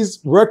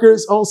unreleased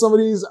records on some of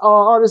these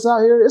artists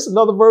out here. It's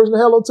another version of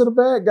Hello to the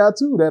Bad Guy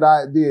too that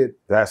I did.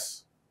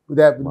 That's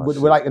with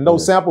like a no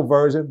sample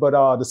version, but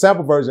the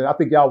sample version, I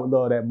think y'all would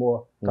love that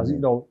more because you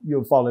know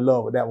you'll fall in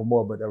love with that one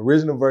more. But the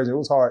original version, it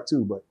was hard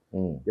too. But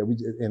yeah, we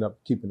just end up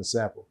keeping the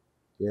sample.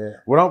 Yeah.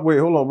 Wait,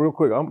 hold on, real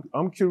quick.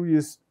 I'm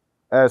curious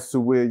as to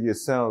where your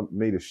sound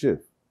made a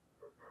shift.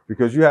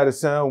 Because you had a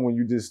sound when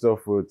you did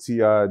stuff for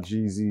T.I.,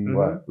 Jeezy,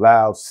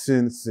 loud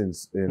synths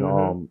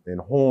and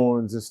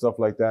horns and stuff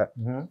like that.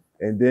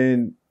 And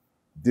then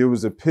there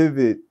was a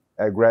pivot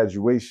at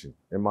graduation,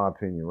 in my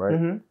opinion, right?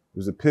 It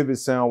was a pivot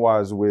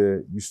sound-wise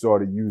where you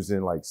started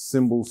using like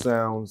cymbal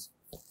sounds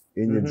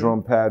in your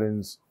drum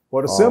patterns.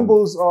 Well, the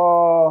cymbals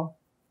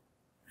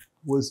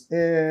was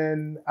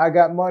in I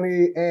Got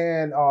Money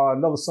and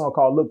another song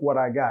called Look What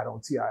I Got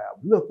on T.I.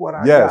 album. Look What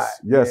I Got.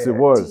 Yes, it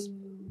was.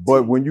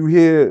 But when you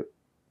hear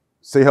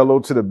Say Hello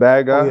to the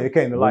Bad Guy, it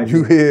came to life. When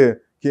you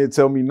hear Can't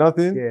Tell Me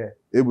Nothing,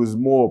 it was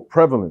more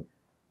prevalent.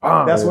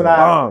 That's when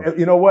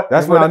you know what?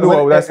 That's when I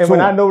knew that's And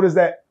when I noticed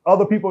that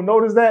other people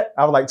noticed that,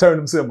 I was like, turn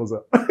them cymbals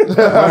up. Like,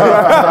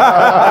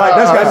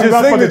 that's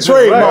your signature. The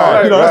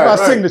trademark. That's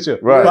my signature.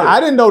 Right. But I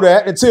didn't know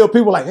that until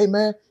people were like, hey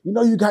man,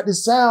 you got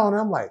this sound.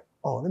 And I'm like,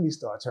 oh, let me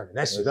start turning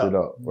that shit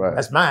up. Right.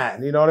 That's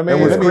mine. You know what I mean?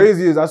 And what's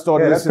crazy is I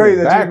started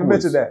listening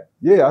backwards. That.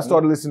 Yeah, I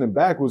started listening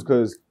backwards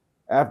because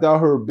after I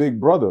heard Big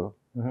Brother,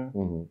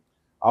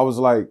 I was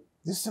like,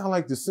 this sound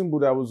like the symbol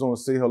that was on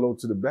Say Hello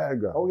to the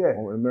Bad Guy. Oh yeah.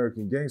 On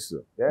American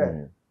Gangster.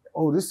 Yeah.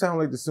 Oh, this sound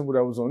like the symbol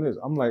that was on this.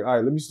 I'm like, all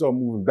right, let me start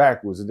moving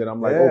backwards. And then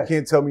I'm like, oh,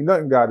 Can't Tell Me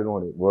Nothing got it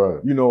on it.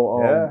 Right.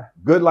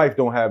 Good Life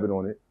don't have it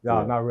on it.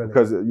 No, not really.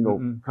 Because,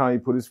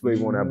 Kanye put his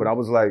flavor on that. But I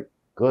was like,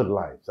 Good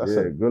Life.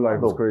 Good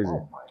Life was crazy.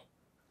 Oh my.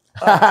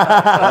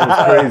 That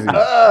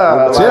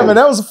was crazy. Yeah, man,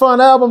 that was a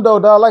fun album though,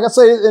 dog. Like I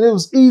say, and it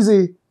was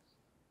easy.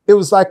 It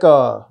was like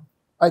a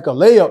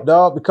layup,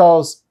 dog,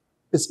 because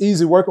it's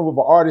easy working with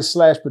an artist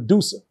 /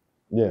 producer.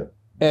 Yeah.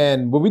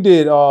 And when we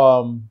did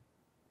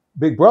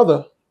Big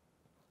Brother,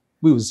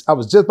 I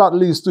was just about to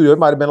leave the studio. It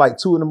might have been like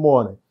 2 in the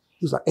morning.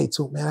 He was like, hey,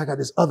 Toomp, man, I got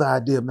this other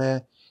idea,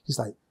 man. He's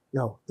like,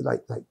 yo,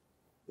 like,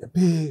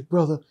 Big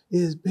Brother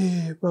is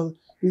Big Brother.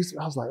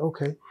 I was like,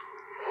 okay.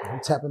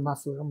 I'm tapping my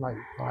foot. I'm like,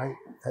 all right,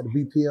 at the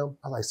BPM.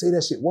 I was like, say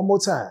that shit one more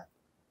time.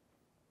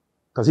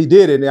 Because he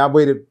did it, and then I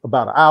waited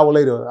about an hour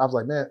later. I was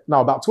like, man,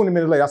 no, about 20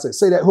 minutes later, I said,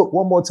 say that hook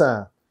one more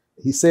time.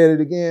 He said it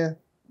again.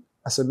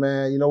 I said,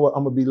 man, you know what?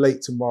 I'm going to be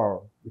late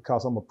tomorrow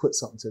because I'm going to put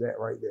something to that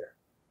right there.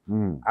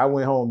 I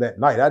went home that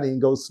night. I didn't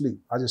go to sleep.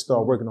 I just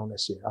started working on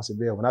that shit. I said,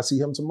 man, when I see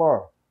him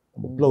tomorrow,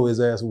 I'm going to blow his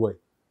ass away.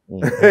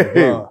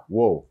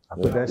 Whoa. I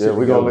put that shit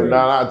we're going to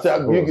let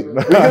We're going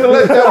to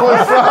let that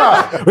one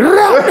slide.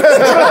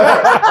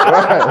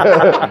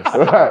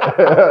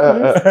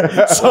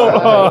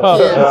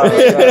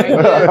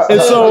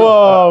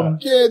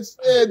 Can't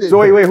stand it. So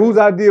wait, whose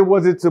idea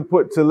was it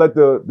to let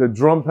the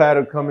drum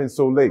pattern come in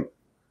so late?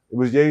 It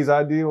was Ye's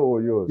idea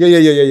or yours?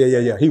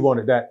 Yeah. He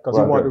wanted that because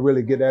he wanted to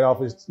really get that off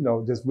his,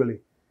 just really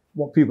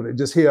want people to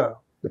just hear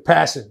the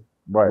passion,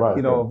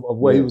 of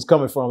where he was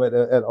coming from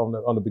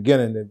on the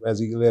beginning as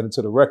he led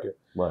into the record.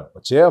 Right.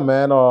 But yeah,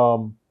 man.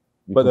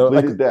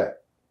 Completed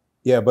that.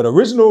 Yeah, but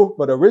original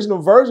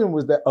version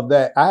was of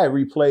that. I had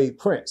replayed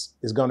Prince.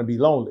 It's Gonna Be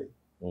Lonely.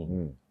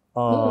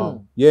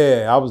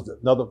 Yeah, I was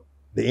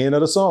the end of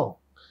the song.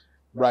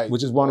 Right.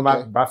 Which is one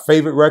of my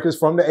favorite records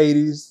from the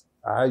 80s.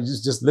 I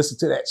just listen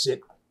to that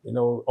shit,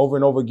 over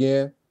and over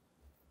again.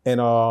 And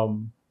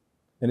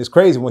it's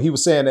crazy when he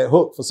was saying that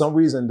hook, for some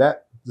reason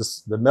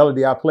the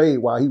melody I played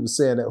while he was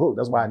saying that hook,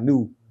 that's why I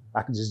knew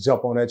I could just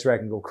jump on that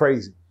track and go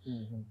crazy.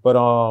 But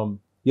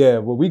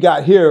when we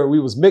got here, we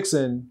was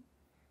mixing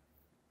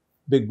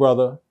Big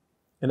Brother.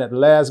 And at the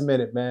last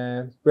minute,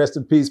 man, rest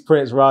in peace,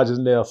 Prince Rogers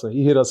Nelson.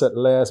 He hit us at the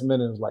last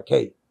minute and was like,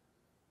 hey,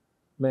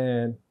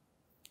 man.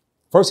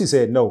 First he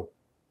said no.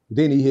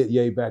 Then he hit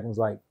Ye back and was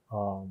like,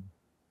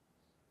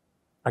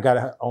 I got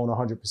to own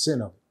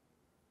 100% of it.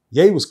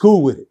 Ye was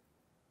cool with it.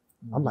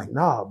 I'm like,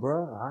 nah,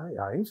 bro,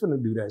 I ain't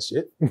finna do that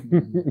shit.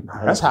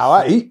 That's how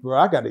I eat, bro.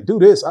 I got to do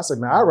this. I said,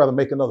 man, I'd rather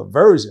make another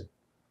version.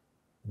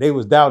 They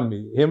was doubting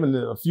me. Him and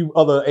a few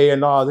other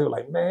A&Rs, they were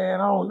like, man,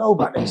 I don't know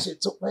about that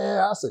shit. Man,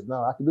 I said, no,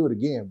 I can do it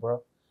again,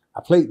 bro. I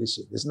played this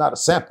shit. It's not a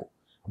sample.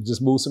 I'm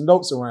just moving some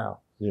notes around.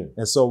 Yeah.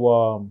 And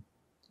so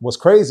what's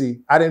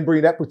crazy, I didn't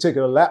bring that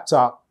particular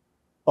laptop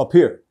up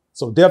here.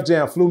 So Def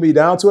Jam flew me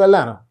down to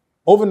Atlanta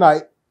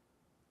overnight.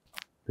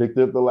 Picked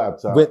up the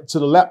laptop. Went to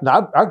the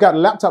Now, I got a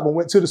laptop and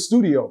went to the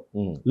studio.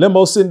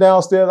 Limo sitting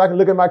downstairs. I can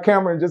look at my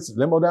camera and just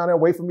limo down there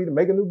and wait for me to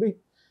make a new beat.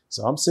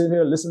 So I'm sitting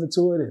here listening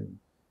to it and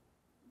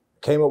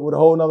came up with a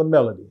whole nother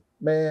melody.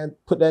 Man,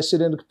 put that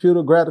shit in the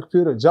computer, grabbed the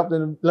computer, jumped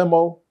in the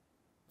limo,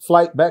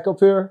 flight back up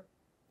here.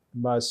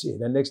 But shit,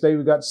 that next day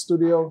we got to the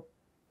studio.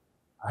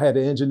 I had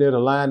the engineer to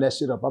line that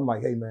shit up. I'm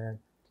like, hey man,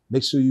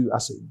 make sure I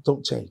said,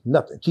 don't change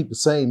nothing. Keep the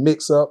same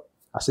mix up.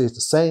 I said, it's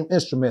the same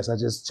instruments. I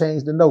just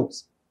changed the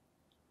notes.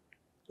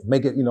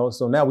 Make it,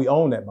 so now we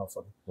own that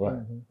motherfucker.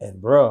 Right.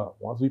 And bruh,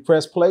 once we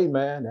pressed play,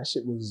 man, that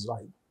shit was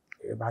like,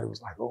 everybody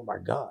was like, oh my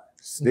God.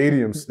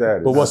 Stadium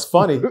status. But what's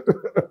funny?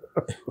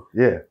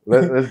 Yeah,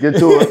 let's get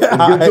to it.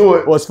 Let's get to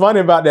it. What's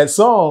funny about that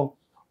song,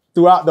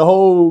 throughout the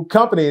whole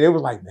company, they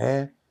was like,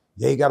 man,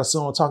 Ye got a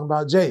song talking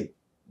about Jay.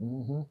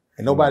 And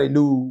nobody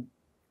knew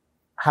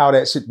how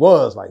that shit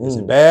was. Like, is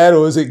it bad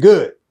or is it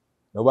good?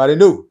 Nobody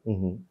knew.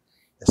 And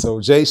so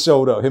Jay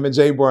showed up, him and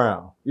Jay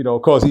Brown.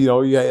 Of course, he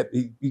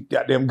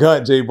got them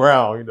gun Jay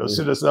Brown,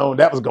 should have known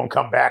that was going to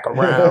come back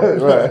around.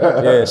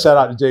 Yeah, shout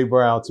out to Jay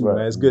Brown too,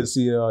 man. It's good to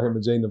see him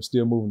and Jay and them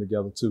still moving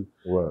together too.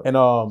 And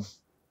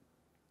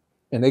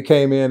And they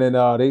came in and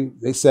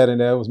they sat in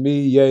there. It was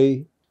me,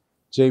 Ye,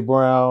 Jay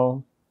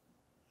Brown,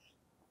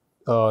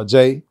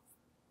 Jay,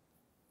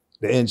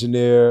 the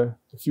engineer,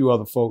 a few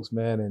other folks,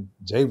 man. And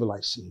Jay was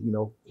like, shit, you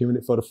know, hearing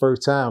it for the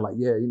first time, like,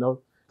 yeah, you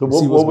know. So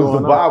what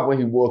was the vibe when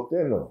he walked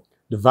in though?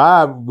 The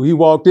vibe when he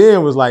walked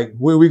in was like,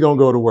 when we gonna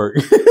go to work?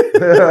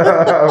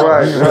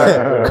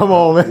 right. Come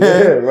on, man.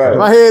 Yeah, right.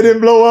 My head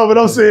didn't blow up, and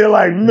I'm saying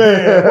like,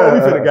 man, boy, we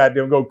finna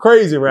goddamn go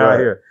crazy around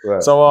here.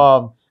 Right.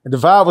 So the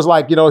vibe was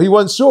like, you know, he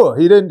wasn't sure.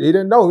 He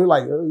didn't know. He was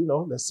like, you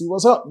know, let's see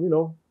what's up. You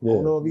know, I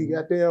don't know if he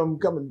goddamn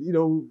coming. You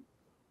know,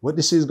 what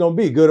this shit's gonna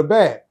be, good or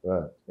bad.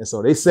 Right. And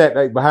so they sat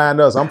like behind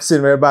us. I'm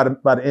sitting there by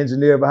the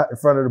engineer in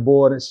front of the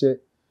board and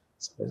shit.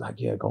 So they're like,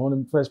 yeah, go on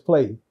and press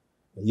play.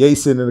 And Ye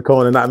sitting in the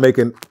corner, not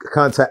making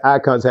eye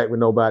contact with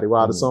nobody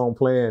while the song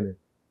playing. And,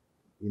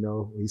 you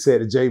know, he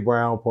said the Jay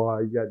Brown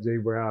part. You got Jay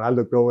Brown. I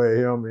looked over at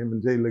him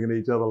and Jay looking at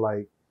each other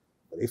like,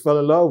 they fell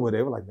in love with it.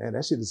 They were like, man,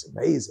 that shit is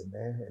amazing,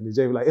 man. And the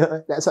Jay was like,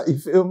 that's how you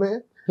feel,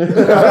 man?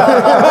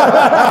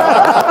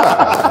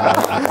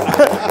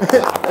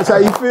 That's how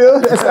you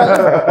feel? That's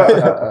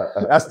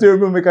how I still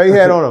remember because he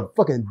had on a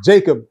fucking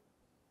Jacob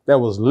that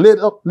was lit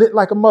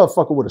like a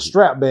motherfucker with a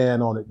strap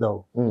band on it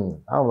though.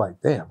 I was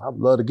like, damn, I'd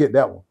love to get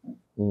that one.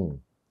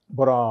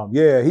 But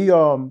yeah, he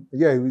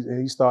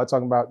started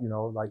talking about, you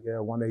know, like, yeah,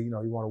 one day, you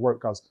know, you want to work,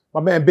 cause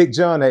my man Big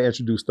John had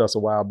introduced us a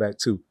while back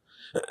too.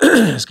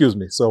 Excuse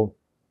me. So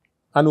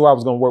I knew I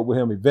was gonna work with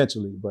him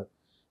eventually, but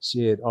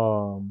shit,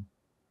 all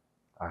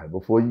right,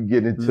 before you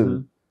get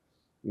into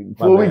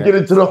before we get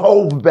into the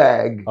whole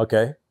bag,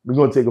 okay, we're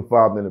gonna take a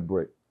 5-minute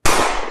break.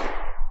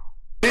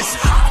 It's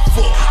hot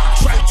for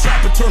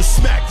trapper turn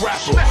smack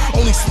rapper.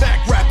 Only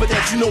smack rapper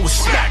that you know is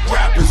smack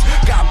rappers.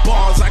 Got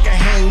bars I can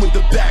hang with the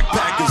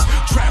backpackers.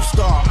 Trap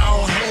star, I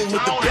don't hang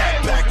with the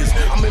backpackers.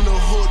 I'm in the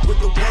hood with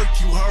the work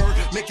you heard.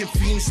 Making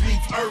fiends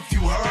leave earth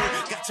you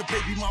heard. Got your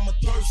baby mama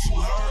thirst you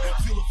heard.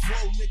 Feel the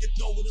flow, nigga,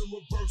 throw it in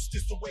reverse.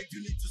 Just the way you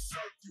need to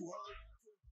surf you heard.